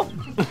Ratladoodle.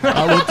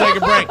 We'll take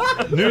a break.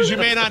 News you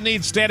may not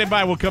need. Standing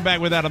by. We'll come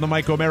back with that on the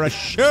Mike O'Mara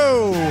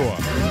Show.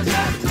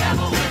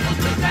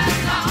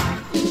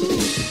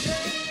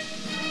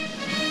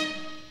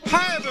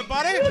 Hi,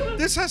 everybody.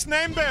 This is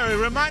Nameberry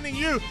reminding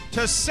you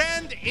to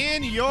send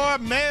in your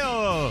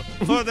mail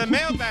for the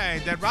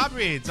mailbag that Rob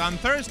reads on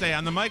Thursday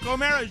on the Mike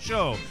O'Mara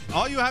Show.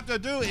 All you have to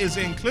do is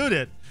include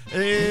it.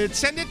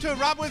 Send it to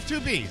Rob with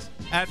 2 B's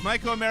at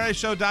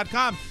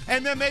MikeO'MaraShow.com,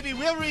 and then maybe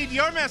we'll read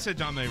your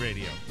message on the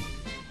radio.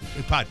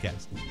 The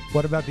podcast.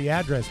 What about the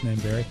address, name,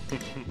 Barry?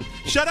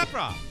 Shut up,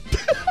 Rob.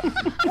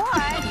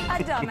 What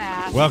a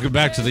dumbass. Welcome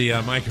back to the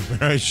Mike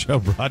O'Mara Show,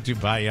 brought to you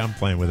by I'm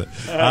Playing With It.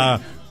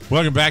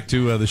 Welcome back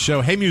to the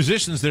show. Hey,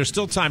 musicians, there's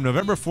still time.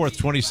 November 4th,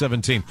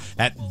 2017,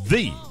 at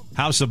the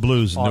House of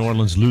Blues in New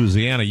Orleans,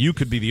 Louisiana. You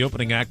could be the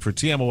opening act for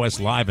TMOS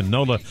Live in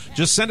NOLA.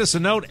 Just send us a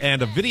note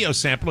and a video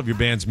sample of your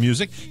band's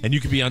music, and you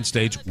could be on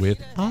stage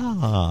with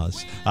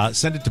us.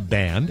 Send it to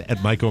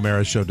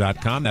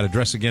band@MikeO'MaraShow.com. That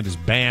address again is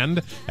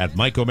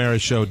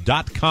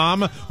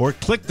band@MikeO'MaraShow.com, or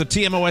click the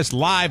TMOS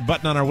Live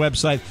button on our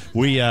website.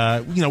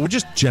 We're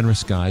just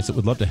generous guys that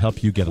would love to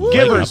help you get a leg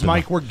up Givers, in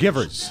Mike. We're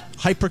givers.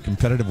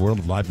 Hyper-competitive world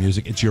of live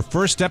music. It's your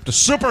first step to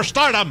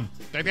superstardom.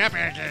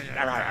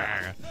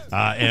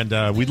 And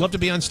we'd love to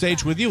be on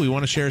stage with you. We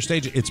want to share a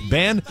stage. It's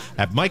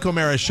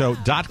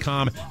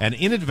band@MikeO'MaraShow.com. And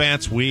in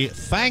advance, we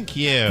thank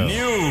you.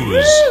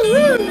 News.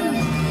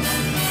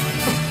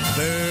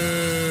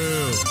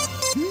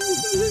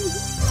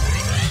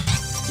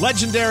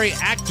 Legendary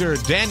actor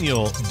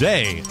Daniel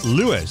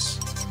Day-Lewis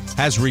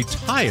has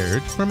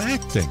retired from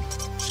acting.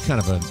 It's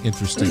kind of an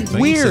interesting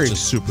thing. Weird. He's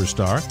such a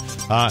superstar.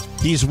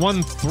 He's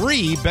won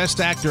 3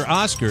 Best Actor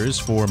Oscars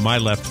for My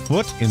Left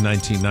Foot in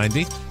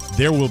 1990.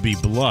 There Will Be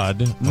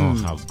Blood. Oh,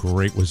 how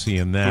great was he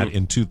in that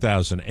in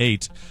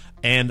 2008.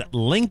 And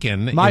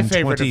Lincoln in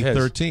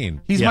 2013.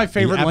 He's my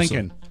favorite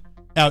Lincoln.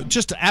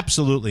 Just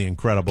absolutely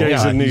incredible.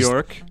 Gangs of New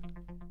York.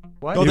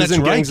 What? Oh, that's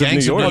right. Gangs of New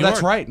York. Oh,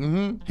 that's right.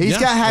 Mm-hmm. He's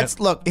got hats.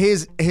 Look,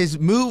 his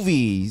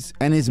movies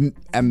and his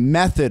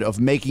method of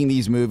making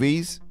these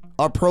movies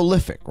are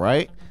prolific,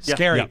 right?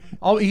 Scary. Yeah.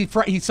 Oh,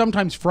 he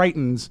sometimes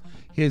frightens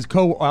his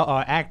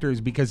actors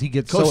because he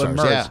gets so Co-stars,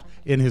 immersed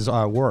in his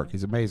work.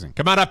 He's amazing.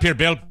 Come on up here,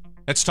 Bill.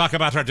 Let's talk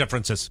about our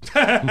differences.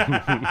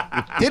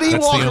 Did he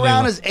walk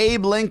around as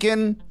Abe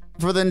Lincoln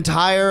for the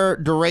entire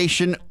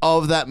duration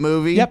of that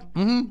movie? Yep.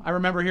 Mm-hmm. I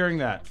remember hearing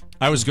that.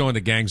 I was going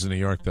to Gangs of New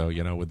York, though,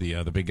 with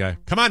the big guy.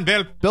 Come on,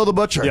 Bill. Bill the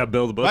Butcher. Yeah,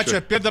 Bill the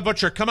Butcher. Bill the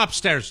Butcher, come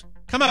upstairs.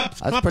 Come up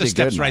the pretty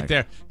steps good, right Mike.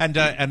 there,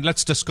 and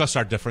let's discuss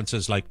our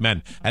differences like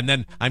men. And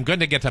then I'm going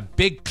to get a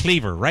big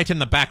cleaver right in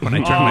the back when I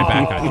turn my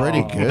back on you.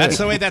 Pretty good. That's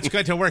the way that's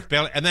going to work,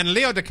 Bill. And then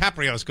Leo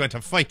DiCaprio is going to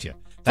fight you.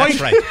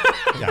 That's right.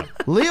 Yeah.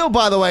 Leo,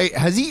 by the way,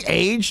 has he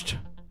aged?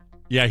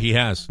 Yeah, he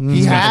has. He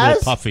He's got a has?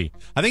 little puffy.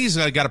 I think he's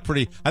got a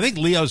pretty. I think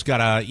Leo's got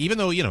a. Even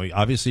though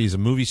obviously he's a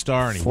movie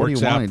star and he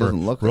works 41, out he for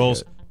doesn't look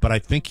roles, like it. but I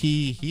think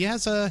he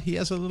has a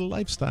little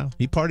lifestyle.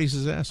 He parties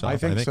his ass off. I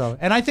think so.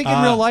 And I think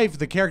in real life,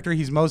 the character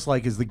he's most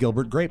like is the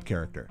Gilbert Grape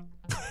character.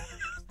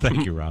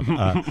 Thank you, Rob.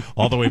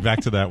 All the way back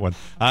to that one.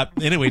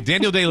 Anyway,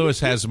 Daniel Day-Lewis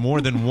has more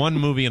than one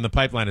movie in the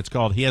pipeline. It's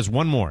called, he has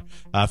one more,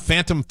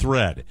 Phantom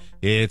Thread.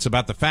 It's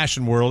about the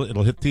fashion world.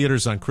 It'll hit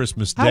theaters on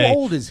Christmas Day. How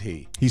old is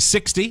he? He's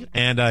 60,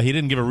 and he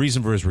didn't give a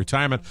reason for his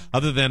retirement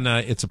other than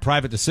it's a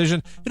private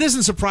decision. It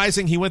isn't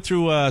surprising. He went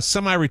through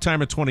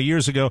semi-retirement 20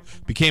 years ago,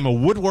 became a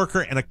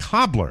woodworker and a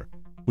cobbler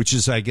which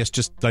is, I guess,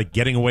 just like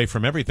getting away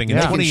from everything. In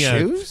Yeah.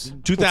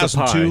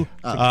 2002,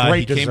 Great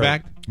he came dessert.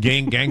 back,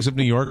 Gangs of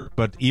New York,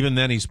 but even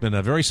then he's been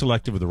very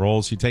selective with the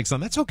roles he takes on.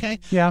 That's okay.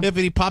 Yeah. If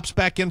he pops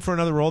back in for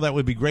another role, that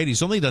would be great.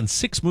 He's only done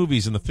 6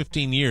 movies in the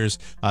 15 years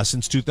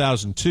since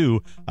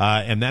 2002,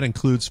 and that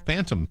includes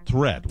Phantom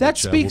Thread. That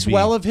which, speaks will be,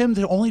 well of him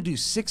to only do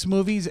 6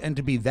 movies and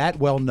to be that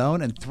well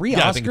known and 3 Oscars.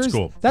 Yeah, I think it's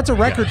cool. That's a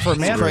record Yeah. for a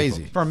man. It's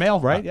crazy. For a male,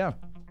 right? Yeah.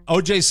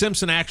 O.J.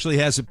 Simpson actually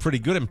has it pretty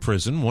good in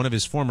prison. One of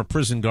his former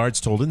prison guards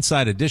told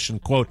Inside Edition,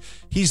 quote,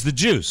 "He's the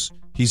juice.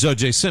 He's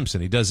O.J.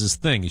 Simpson. He does his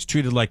thing. He's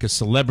treated like a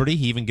celebrity.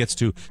 He even gets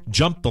to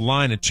jump the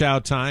line at chow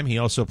time. He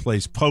also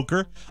plays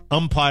poker,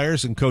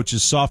 umpires, and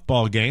coaches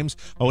softball games.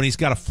 Oh, and he's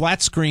got a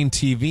flat screen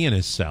TV in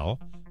his cell.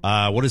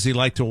 What does he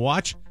like to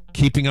watch?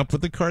 Keeping Up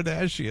with the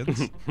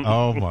Kardashians."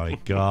 Oh, my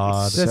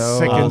God. This So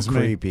sickens me.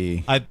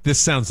 creepy. This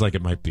sounds like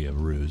it might be a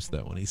ruse,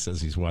 though, when he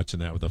says he's watching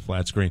that with a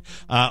flat screen.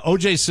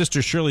 OJ's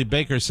sister, Shirley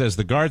Baker, says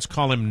the guards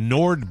call him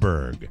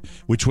Nordberg,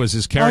 which was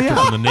his character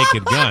from The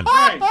Naked Gun.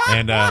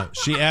 And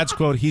she adds,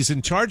 quote, "He's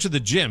in charge of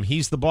the gym.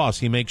 He's the boss.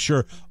 He makes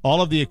sure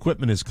all of the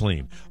equipment is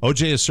clean."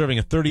 OJ is serving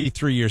a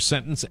 33-year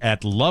sentence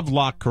at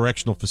Lovelock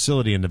Correctional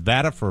Facility in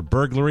Nevada for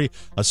burglary,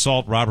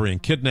 assault, robbery,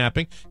 and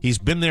kidnapping. He's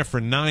been there for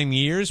 9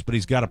 years, but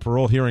he's got a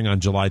parole hearing on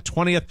July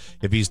 20th.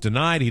 If he's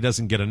denied, he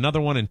doesn't get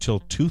another one until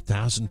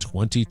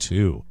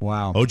 2022.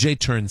 Wow. OJ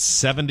turns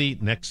 70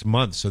 next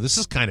month, so this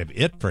is kind of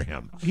it for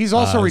him. He's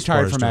also as retired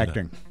far as from doing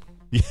acting. that.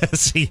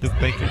 Yes, he is.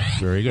 Thank you.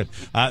 Very good.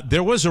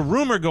 There was a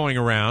rumor going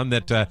around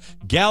that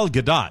Gal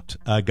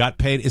Gadot got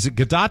paid. Is it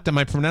Gadot? Am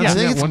I pronouncing I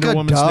think that it's Wonder Godot.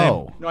 Woman's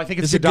name? No, I think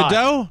it's Is it Gadot.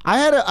 Godot? I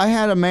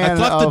had a man I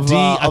thought of the D.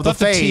 I of the thought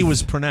the faith. T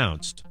was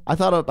pronounced. I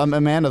thought a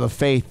man of the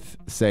faith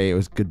say it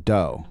was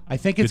Godot. I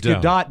think it's Godot.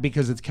 Gadot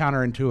because it's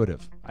counterintuitive.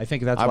 I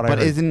think that's what I But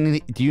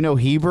heard. do you know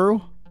Hebrew?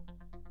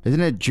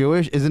 Isn't it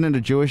Jewish? Isn't it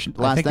a Jewish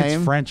last I think name?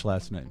 it's French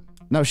last name.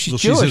 No, she's Well,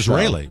 Jewish. she's though.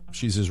 Israeli.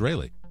 She's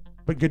Israeli.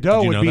 But Godot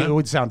Did you would know be that? it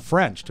would sound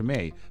French to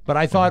me. But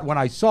I thought when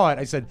I saw it,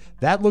 I said,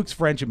 that looks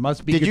French. It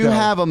must be Did Godot. you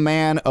have a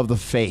man of the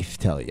faith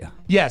tell you?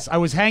 Yes, I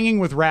was hanging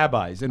with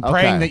rabbis and Okay.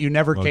 praying that you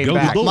never Well, came go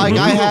back. Google. Mike,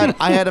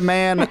 I had a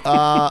man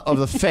of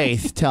the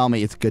faith tell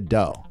me it's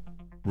Godot.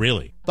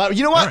 Really? But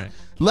you know what? All right.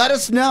 Let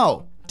us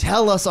know.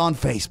 Tell us on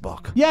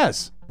Facebook.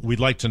 Yes. We'd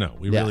like to know.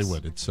 We Yes. really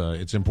would.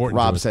 It's important.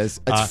 Rob to us. says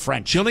it's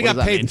French. She only What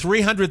got does that paid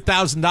mean?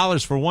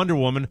 $300,000 for Wonder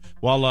Woman,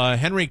 while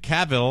Henry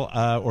Cavill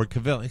or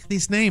Cavill.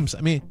 These names.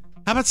 I mean,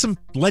 how about some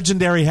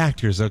legendary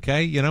actors?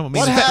 Okay, you know. I mean,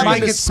 What happened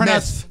Mike, to it's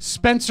pronounced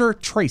Spencer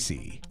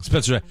Tracy.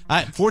 Spencer,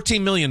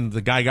 $14 million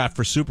the guy got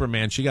for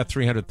Superman. She got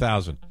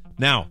 $300,000.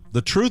 Now,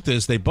 the truth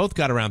is they both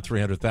got around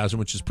 $300,000,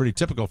 which is pretty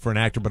typical for an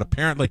actor, but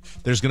apparently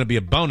there's going to be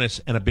a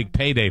bonus and a big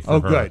payday for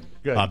her.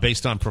 Good.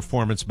 Based on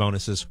performance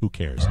bonuses. Who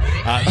cares?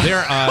 Here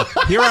are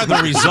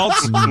the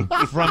results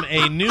from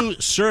a new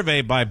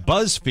survey by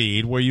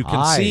BuzzFeed where you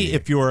can see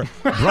if you're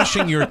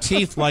brushing your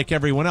teeth like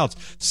everyone else.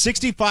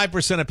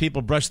 65% of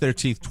people brush their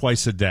teeth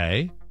twice a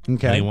day.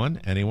 Okay. Anyone?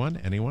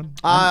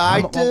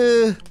 I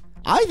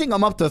think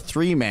I'm up to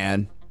 3,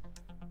 man.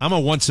 I'm a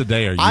once a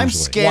day. I'm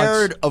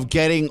scared of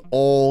getting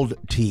old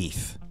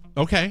teeth.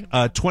 Okay.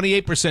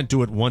 28%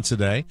 do it once a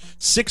day.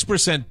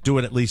 6% do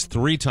it at least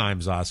 3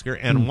 times, Oscar.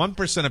 And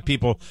 1% of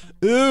people,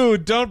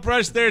 don't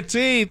brush their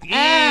teeth.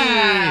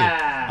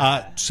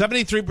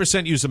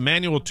 73% use a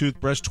manual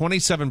toothbrush.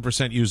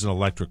 27% use an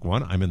electric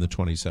one. I'm in the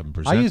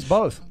 27%. I use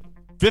both.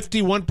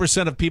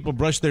 51% of people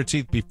brush their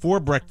teeth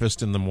before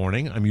breakfast in the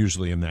morning. I'm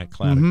usually in that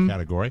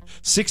category.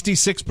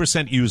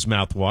 66% use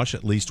mouthwash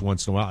at least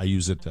once in a while. I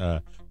use it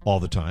all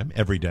the time,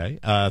 every day.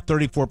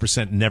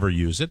 34% never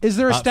use it. Is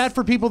there a stat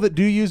for people that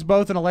do use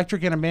both an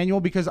electric and a manual?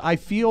 Because I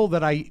feel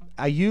that I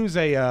use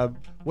a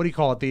what do you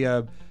call it,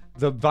 the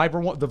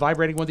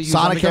vibrating one that you use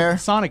Sonicare?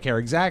 Sonicare,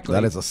 exactly.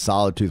 That is a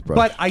solid toothbrush.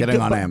 But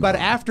Amazon.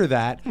 after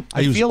that, I I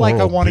use feel like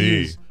I want to Oral-B.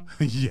 use.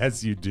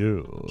 Yes, you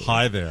do.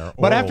 Hi there.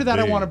 But after that,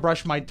 I Oral-B. want to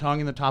brush my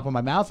tongue and the top of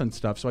my mouth and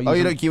stuff. So I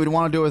use you would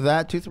want to do it with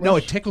that toothbrush? No,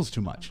 it tickles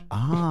too much.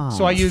 Ah.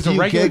 So I use Do a you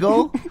regular.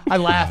 giggle? I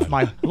laugh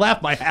my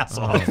ass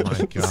off. Oh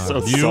my God!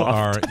 So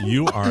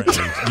you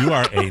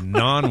are a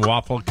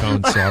non-waffle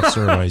cone soft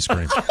serve ice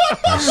cream.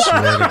 I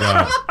swear to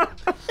God,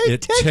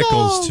 it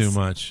tickles too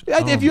much.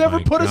 If Oh you ever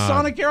my put a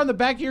God. Sonicare on the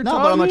back of your No,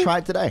 tongue, but I'm gonna try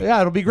it today.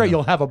 Yeah, it'll be great.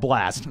 You'll have a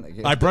blast.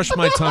 I brush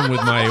my tongue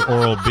with my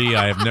Oral-B.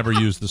 I have never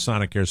used the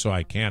Sonicare, so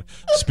I can't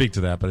speak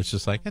to that. But it's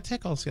just like it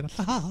tickles, you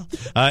know.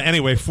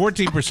 Anyway,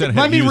 14% have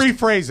Let me used.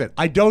 rephrase it.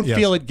 I don't Yes.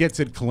 feel it gets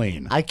it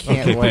clean. I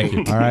can't wait.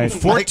 All right.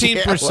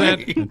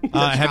 14%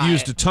 have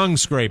used a tongue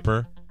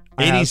scraper.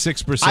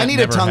 86% I need a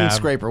never tongue have.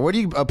 scraper. Where do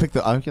you pick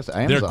the? I guess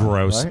Amazon. They're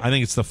gross. right? I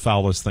think it's the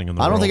foulest thing in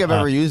the I world. don't think I've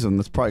ever used them.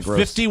 That's probably gross.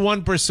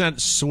 51%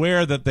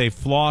 swear that they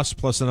floss,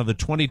 plus another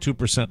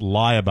 22%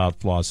 lie about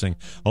flossing.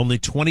 Only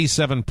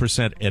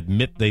 27%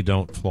 admit they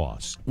don't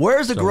floss.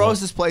 Where's the So,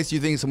 grossest place you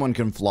think someone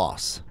can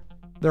floss?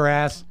 Their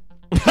ass.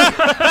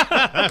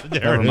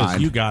 There it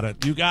is. You got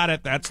it. You got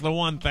it. That's the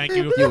one. Thank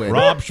you, You win.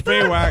 Rob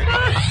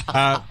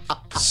Spiewak.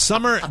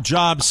 Summer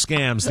job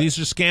scams. These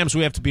are scams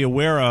we have to be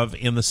aware of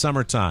in the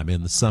summertime.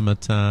 In the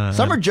summertime.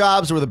 Summer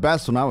jobs were the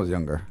best when I was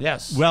younger.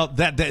 Yes. Well,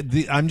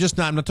 I'm not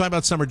talking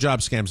about summer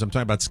job scams. I'm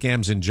talking about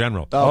scams in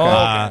general.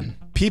 Okay.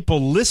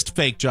 People list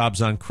fake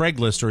jobs on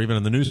Craigslist or even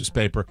in the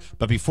newspaper,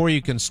 but before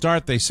you can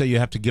start, they say you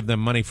have to give them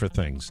money for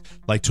things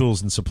like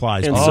tools and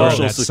supplies. And Because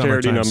social that's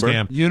security summertime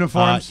number. scam.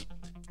 Uniforms.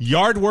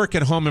 Yard work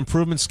and home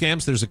improvement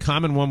scams. There's a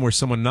common one where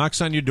someone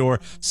knocks on your door,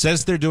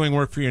 says they're doing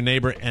work for your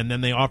neighbor, and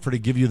then they offer to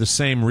give you the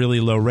same really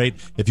low rate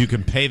if you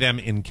can pay them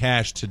in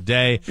cash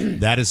today.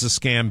 That is a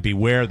scam.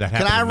 Beware. That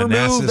Can happened I in remove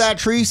Manassas. that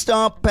tree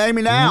stump? Pay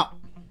me now.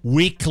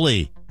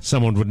 Weekly,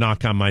 someone would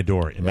knock on my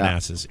door in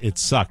Manassas. It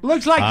sucked.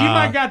 Looks like you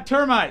might got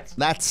termites.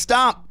 That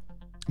stump.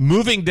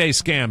 Moving day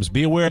scams.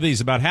 Be aware of these.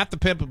 About half the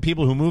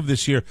people who move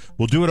this year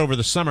will do it over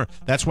the summer.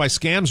 That's why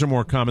scams are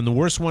more common. The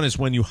worst one is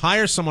when you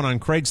hire someone on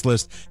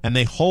Craigslist and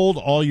they hold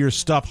all your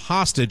stuff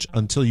hostage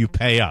until you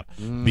pay up.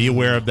 Be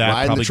aware of that.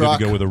 Ride in the Probably good truck.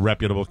 to go with a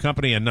reputable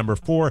company. And number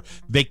 4,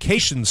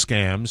 vacation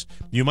scams.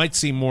 You might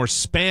see more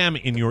spam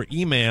in your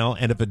email,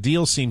 and if a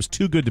deal seems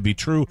too good to be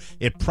true,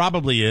 it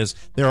probably is.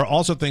 There are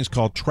also things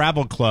called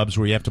travel clubs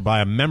where you have to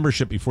buy a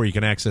membership before you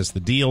can access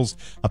the deals.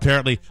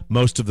 Apparently,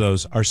 most of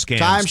those are scams.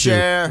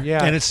 Timeshare. Too.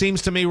 Yeah. And it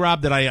seems to me,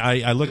 Rob, that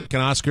I look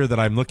at Oscar, that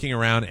I'm looking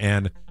around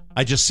and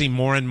I just see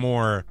more and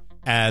more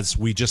as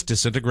we just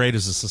disintegrate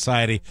as a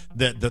society,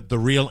 that the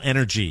real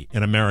energy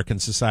in American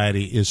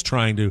society is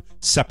trying to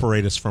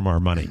separate us from our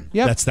money.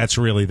 Yep. That's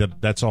really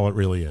that's all it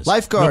really is.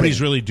 Lifeguarding. Nobody's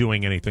really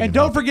doing anything. And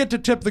don't forget to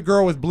tip the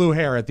girl with blue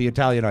hair at the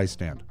Italian ice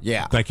stand.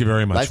 Yeah. Thank you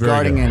very much. Very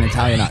Lifeguarding good. and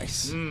Italian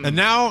ice. And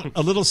now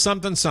a little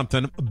something.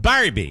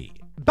 Barbie.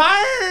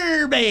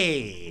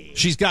 Barbie!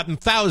 She's gotten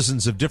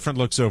thousands of different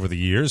looks over the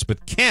years,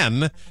 but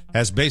Ken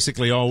has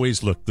basically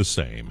always looked the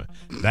same.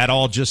 That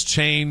all just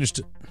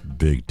changed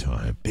big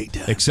time. Big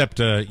time. Except,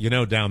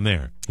 down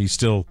there. He's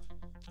still,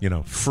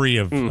 free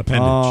of appendage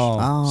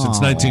Oh. since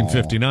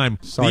 1959,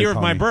 Sorry, the year of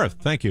my Tony. birth.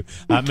 Thank you.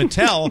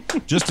 Mattel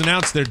just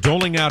announced they're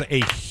doling out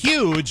a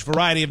huge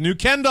variety of new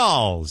Ken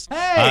dolls.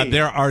 Hey!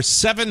 There are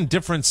 7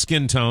 different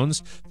skin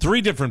tones,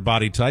 3 different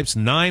body types,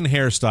 9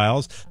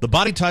 hairstyles. The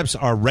body types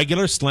are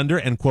regular, slender,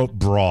 and, quote,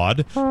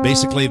 broad.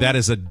 Basically, that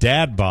is a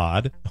dad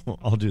bod.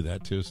 I'll do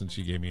that, too, since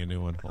you gave me a new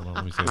one. Hold on,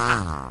 let me see.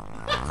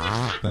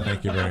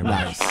 Thank you very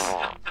much.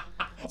 Nice.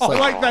 I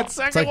like that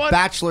second It's like one.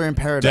 Bachelor in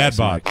Paradise. Dad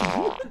bod.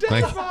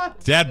 Dad bod.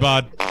 Dad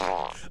bod.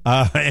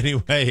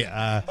 Anyway,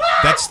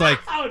 that's like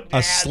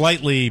a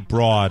slightly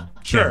broad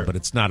Ken, but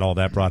it's not all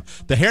that broad.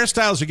 The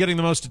hairstyles are getting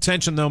the most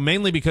attention, though,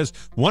 mainly because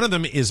one of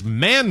them is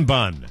man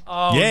bun.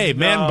 Oh, Yay,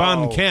 man no.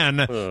 bun Ken.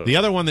 The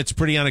other one that's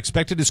pretty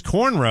unexpected is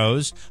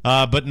cornrows,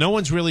 but no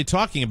one's really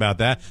talking about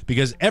that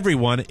because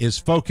everyone is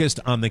focused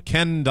on the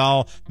Ken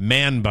doll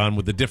man bun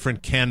with the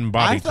different Ken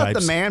body I thought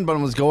types. the man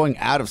bun was going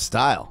out of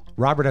style.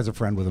 Robert has a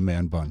friend with a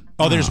man bun.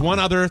 Oh, there's one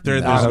other.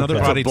 There's another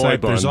okay. body Boy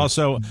type. There's bun.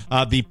 also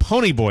the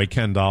Pony Boy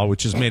Ken doll,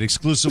 which is made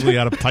exclusively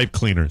out of pipe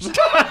cleaners.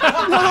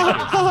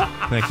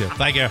 Thank you.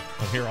 Thank you.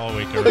 I'm here all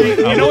week.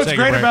 You know what's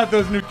great about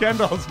those new Ken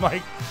dolls,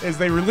 Mike, is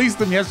they released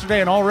them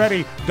yesterday, and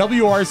already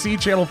WRC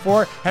Channel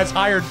 4 has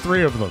hired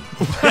 3 of them.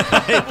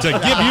 to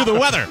give you the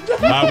weather.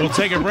 We'll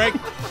take a break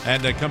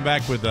and come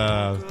back with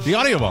the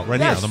audio vault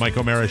right here on the Mike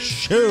O'Mara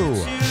Show.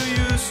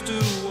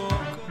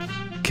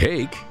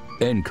 Cake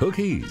and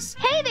cookies.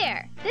 Hey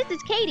there, this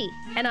is Katie,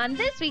 and on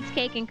this week's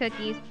Cake and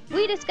Cookies,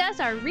 we discuss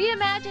our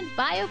reimagined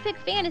biopic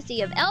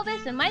fantasy of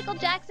Elvis and Michael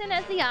Jackson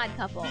as the odd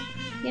couple.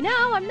 You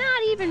know, I'm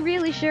not even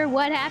really sure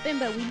what happened,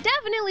 but we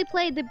definitely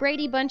played the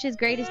Brady Bunch's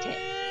greatest hit.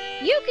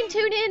 You can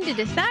tune in to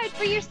decide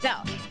for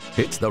yourself.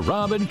 It's the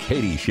Rob and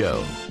Katie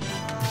Show.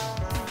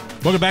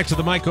 Welcome back to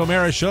the Mike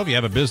O'Mara Show. If you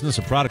have a business,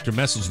 a product, or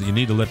message that you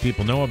need to let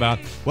people know about,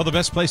 well, the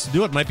best place to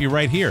do it might be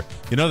right here.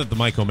 You know that the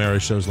Mike O'Mara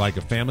Show is like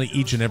a family.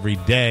 Each and every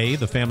day,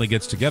 the family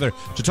gets together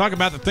to talk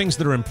about the things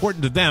that are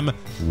important to them.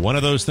 One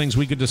of those things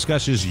we could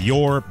discuss is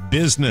your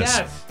business.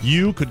 Yes.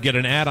 You could get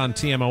an ad on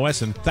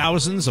TMOS, and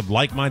thousands of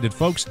like-minded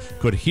folks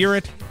could hear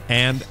it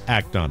and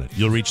act on it.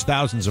 You'll reach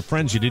thousands of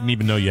friends you didn't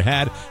even know you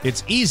had.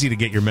 It's easy to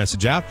get your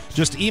message out.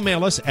 Just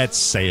email us at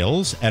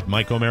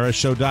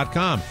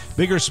sales@MikeO'MaraShow.com.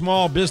 Big or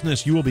small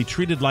business, you will be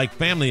treated like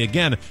family.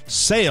 Again,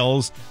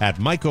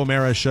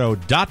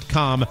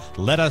 sales@MikeO'MaraShow.com.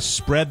 Let us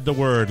spread the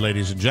word,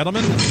 ladies and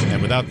gentlemen.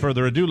 And without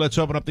further ado, let's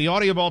open up the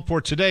audio vault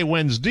for today,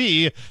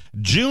 Wednesday,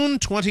 June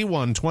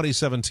 21,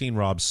 2017.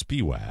 Rob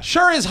Spiewak.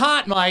 Sure is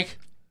hot, Mike.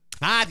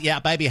 Hot, yeah,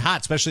 baby,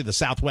 hot, especially the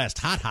Southwest.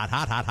 Hot, hot,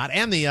 hot, hot, hot.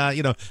 And the,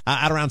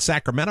 out around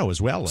Sacramento as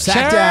well.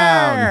 Sack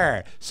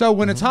down. So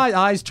when it's hot,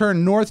 eyes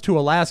turn north to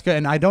Alaska,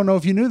 and I don't know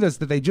if you knew this,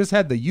 that they just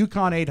had the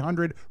Yukon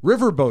 800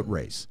 riverboat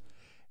race.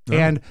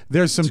 And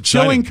there's some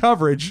chilling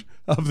coverage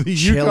of the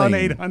Yukon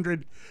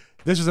 800.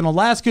 This is an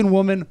Alaskan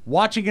woman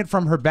watching it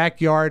from her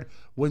backyard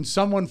when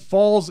someone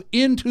falls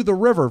into the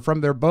river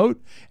from their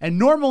boat. And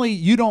normally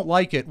you don't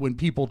like it when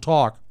people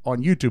talk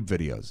on YouTube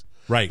videos.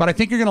 Right. But I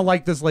think you're going to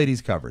like this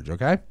lady's coverage,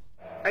 okay?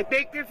 I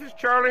think this is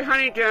Charlie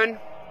Huntington.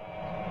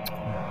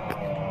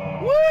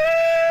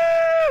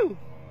 Woo!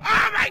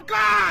 Oh my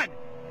God!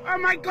 Oh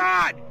my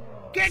God!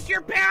 Get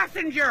your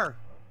passenger!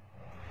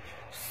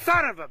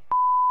 Son of a...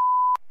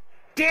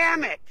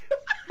 Damn it!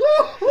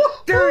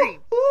 Dirty...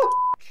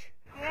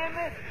 Damn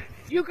it!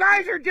 You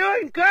guys are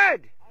doing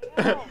good!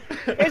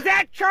 Is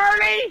that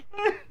Charlie?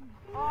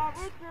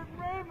 Richard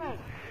Raymond.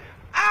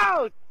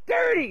 Oh,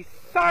 dirty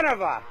son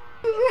of a...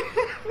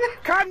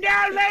 Come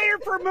down later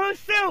for moose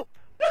soup!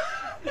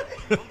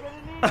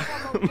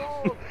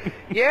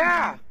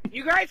 Yeah,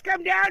 you guys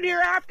come down here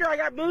after. I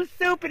got moose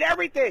soup and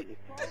everything.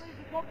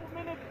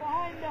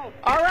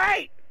 All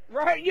right,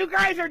 you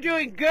guys are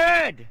doing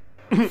good.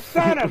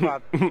 Son of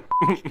a...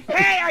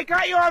 Hey, I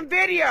got you on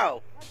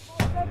video.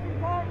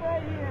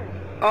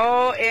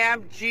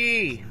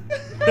 OMG.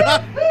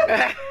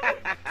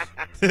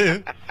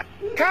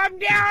 Come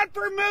down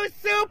for moose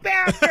soup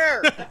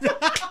after.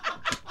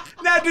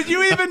 Now, did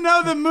you even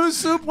know the moose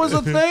soup was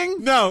a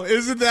thing? No,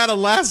 isn't that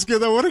Alaska,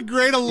 though? What a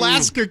great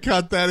Alaska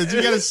cut that is.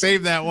 You got to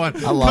save that one.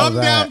 I love Come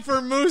that. down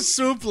for moose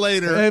soup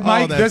later. Hey,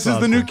 Mike, this is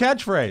awesome. the new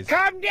catchphrase.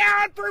 Come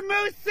down for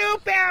moose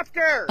soup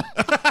after.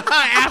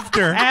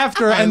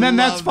 After, and then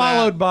that's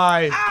followed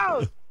by...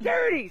 Oh,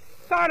 dirty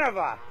son of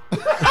a...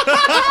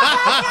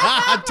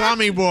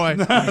 Tommy boy.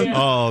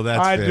 Oh,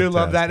 that's I do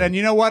love that. fantastic. And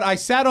you know what? I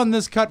sat on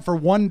this cut for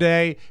one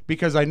day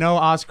because I know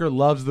Oscar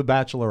loves The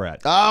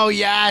Bachelorette. Oh,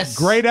 yes.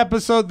 Great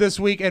episode this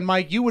week. And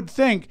Mike, you would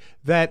think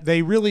that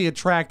they really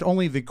attract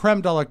only the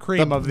creme de la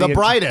creme of the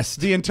brightest.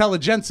 The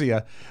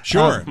intelligentsia.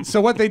 Sure. So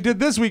what they did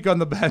this week on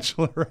The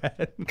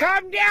Bachelorette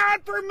Come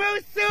down for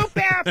moose soup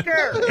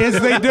after. is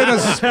they did a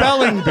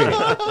spelling bee.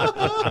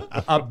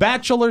 A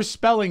bachelor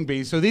spelling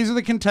bee. So these are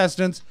the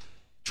contestants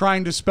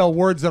trying to spell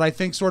words that I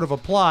think sort of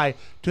apply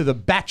to the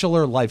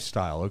bachelor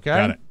lifestyle, okay?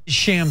 Got it.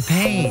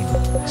 Champagne.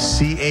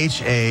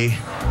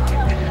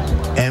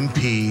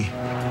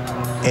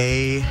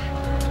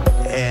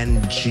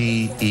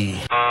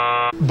 CHAMPANGE.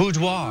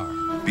 Boudoir.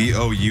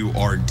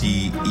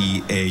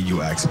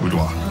 BOURDEAUX.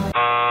 Boudoir.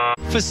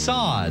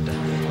 Facade.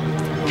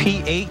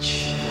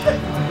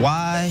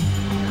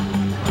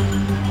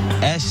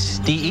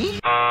 PHYSDE.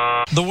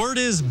 The word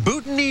is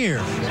boutonniere.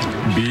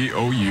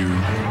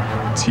 BOUTENERE.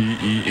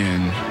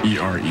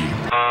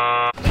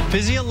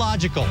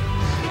 Physiological.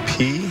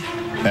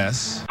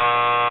 PS.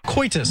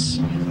 Coitus.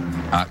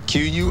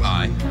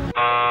 QUI.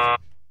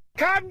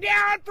 Come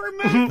down for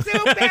moose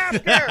soup after.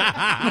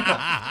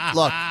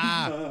 Look,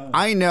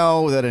 I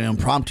know that an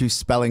impromptu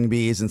spelling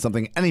bee isn't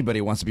something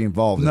anybody wants to be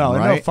involved No, in,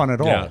 they're right? no fun at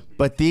all. Yeah.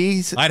 But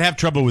these, I'd have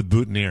trouble with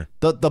boutonniere.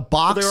 the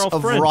box they're all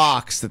of French.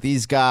 rocks that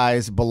these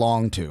guys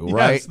belong to,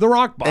 right? Yes, the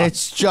rock box.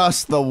 It's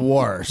just the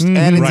worst, and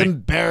it's Right.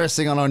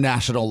 embarrassing on a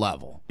national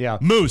level. Yeah.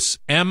 Moose.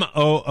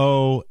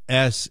 MOOSE.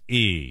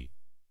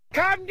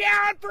 Come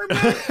down for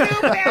moose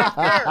soup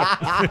after.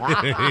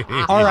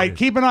 All right,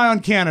 keep an eye on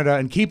Canada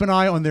and keep an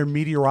eye on their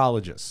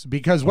meteorologists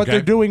because what Okay.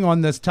 they're doing on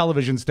this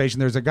television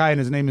station, there's a guy and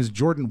his name is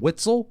Jordan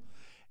Witzel.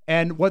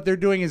 And what they're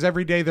doing is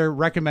every day they're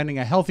recommending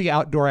a healthy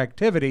outdoor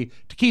activity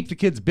to keep the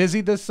kids busy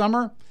this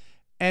summer.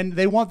 And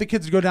they want the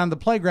kids to go down to the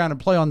playground and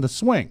play on the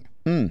swing.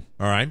 All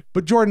right.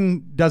 But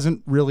Jordan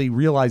doesn't really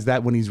realize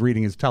that when he's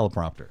reading his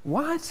teleprompter.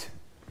 What?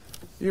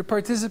 Your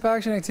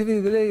participation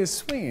activity today is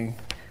swinging.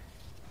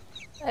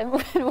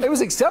 It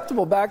was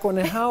acceptable back when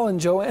Hal and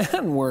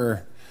Joanne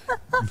were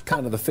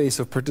kind of the face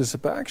of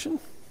participation.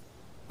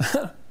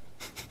 Go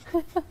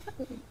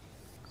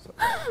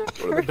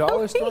to the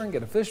dollar store and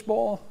get a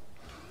fishbowl.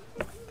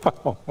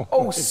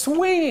 Oh,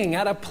 swinging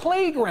at a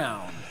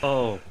playground.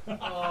 Oh,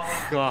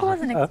 I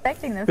wasn't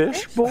expecting this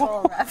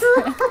Fishbowl? reference.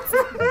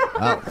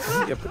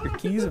 You put your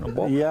keys in a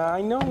bowl. Yeah,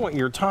 I know what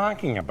you're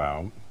talking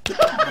about.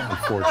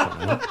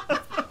 Unfortunately.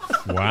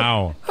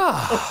 Wow.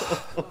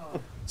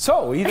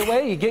 So, either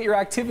way, you get your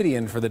activity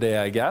in for the day,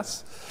 I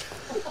guess.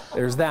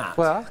 There's that.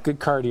 Well, good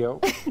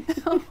cardio.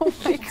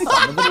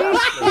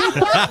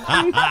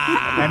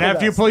 And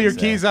after you pull your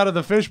keys out of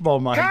the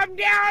fishbowl, Mike. Come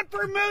down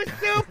for moose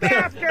soup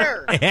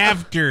after.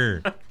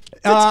 After.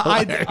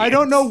 I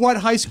don't know what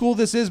high school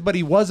this is, but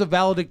he was a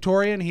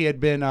valedictorian. He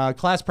had been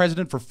class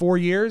president for 4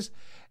 years,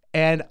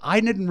 and I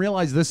didn't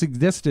realize this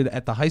existed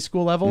at the high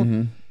school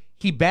level.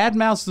 He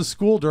badmouthed the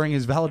school during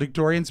his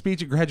valedictorian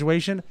speech at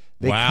graduation.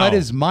 They Wow. cut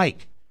his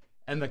mic,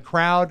 and the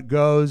crowd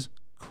goes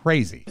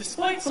crazy.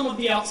 Despite some of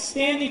the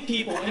outstanding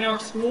people in our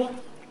school,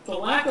 the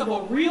lack of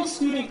a real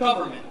student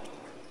government,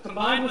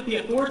 combined with the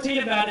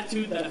authoritative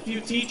attitude that a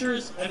few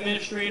teachers,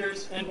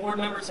 administrators, and board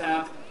members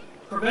have,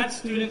 prevents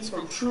students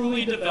from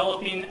truly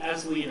developing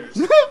as leaders.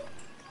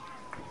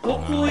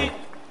 Hopefully,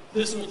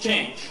 this will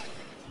change.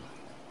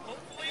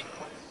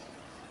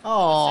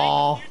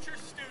 Aww. Future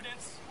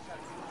students,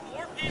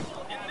 more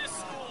people in this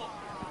school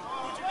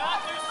who do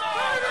not do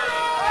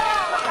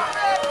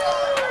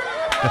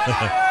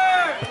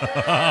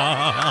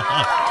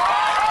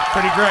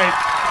Pretty great.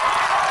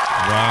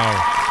 Wow.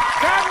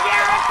 Come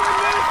down for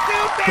moose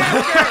soup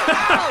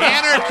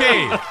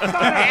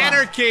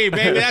Anarchy,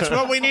 baby. That's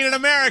what we need in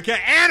America.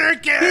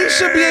 Anarchy. He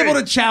should be able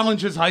to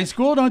challenge his high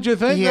school, don't you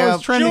think? Yeah, that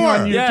was trending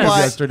on YouTube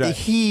yesterday.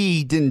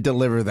 He didn't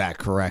deliver that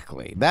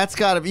correctly.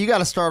 You got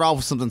to start off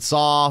with something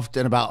soft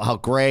and about how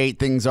great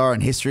things are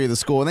in history of the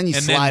school, and then you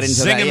slide into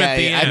zing that him at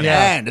the end. At the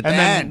end.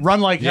 Then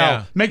run like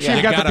hell. Make sure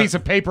you got the piece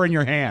of paper in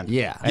your hand.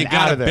 Yeah. You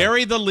got to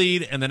bury the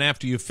lead, and then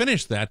after you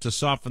finish that, to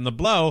soften the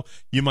blow,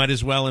 you might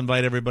as well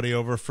invite everybody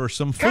over for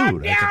some food.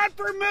 Come down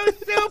for moose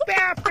soup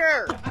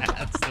after.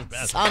 That's the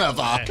best. Son of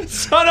a.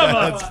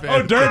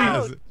 Oh, dirty.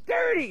 Oh,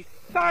 dirty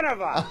son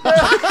of a.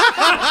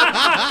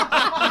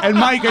 And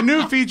Mike, a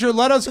new feature.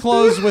 Let us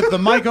close with the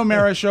Mike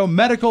O'Mara Show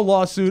medical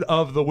lawsuit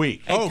of the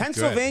week. A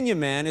Pennsylvania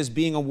man is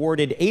being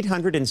awarded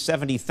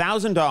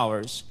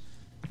 $870,000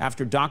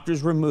 after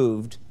doctors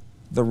removed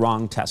the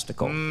wrong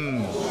testicle.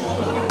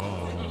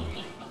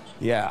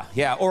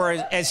 Yeah. Or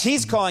as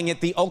he's calling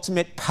it, the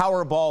ultimate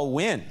Powerball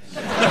win.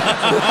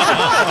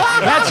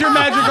 That's your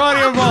Magic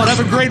Audio Vault. Have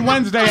a great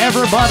Wednesday,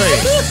 everybody.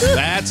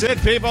 That's it,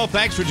 people.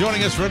 Thanks for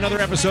joining us for another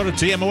episode of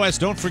TMOS.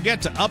 Don't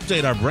forget to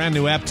update our brand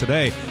new app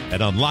today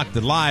and unlock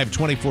the live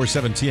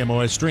 24/7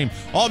 TMOS stream.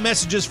 All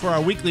messages for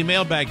our weekly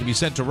mailbag can be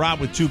sent to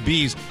Rob with 2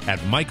 B's at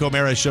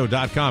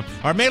MikeO'MaraShow.com.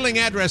 Our mailing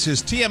address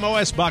is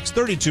TMOS Box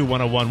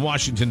 32101,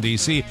 Washington,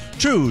 D.C.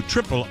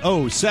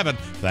 20007.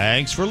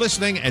 Thanks for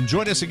listening, and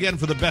join us again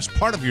for the best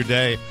part of your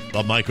day,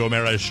 the Mike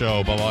O'Mara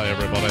Show. Bye-bye,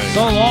 everybody.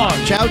 So long.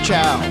 Ciao,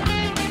 ciao.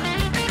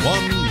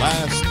 One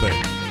last thing.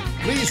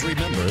 Please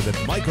remember that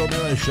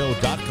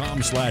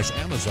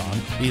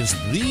MikeO'MaraShow.com/Amazon is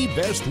the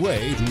best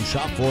way to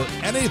shop for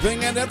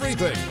anything and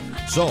everything.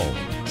 So,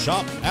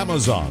 shop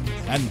Amazon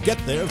and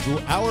get there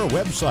through our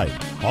website.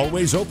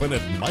 Always open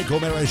at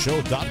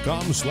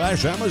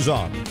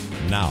MikeO'MaraShow.com/Amazon.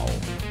 Now,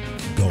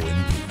 go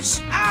in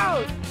peace.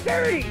 Oh,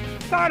 dirty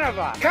son of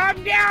a.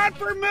 Come down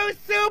for moose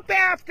soup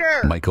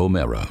after. Mike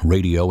O'Mara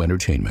Radio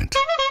Entertainment.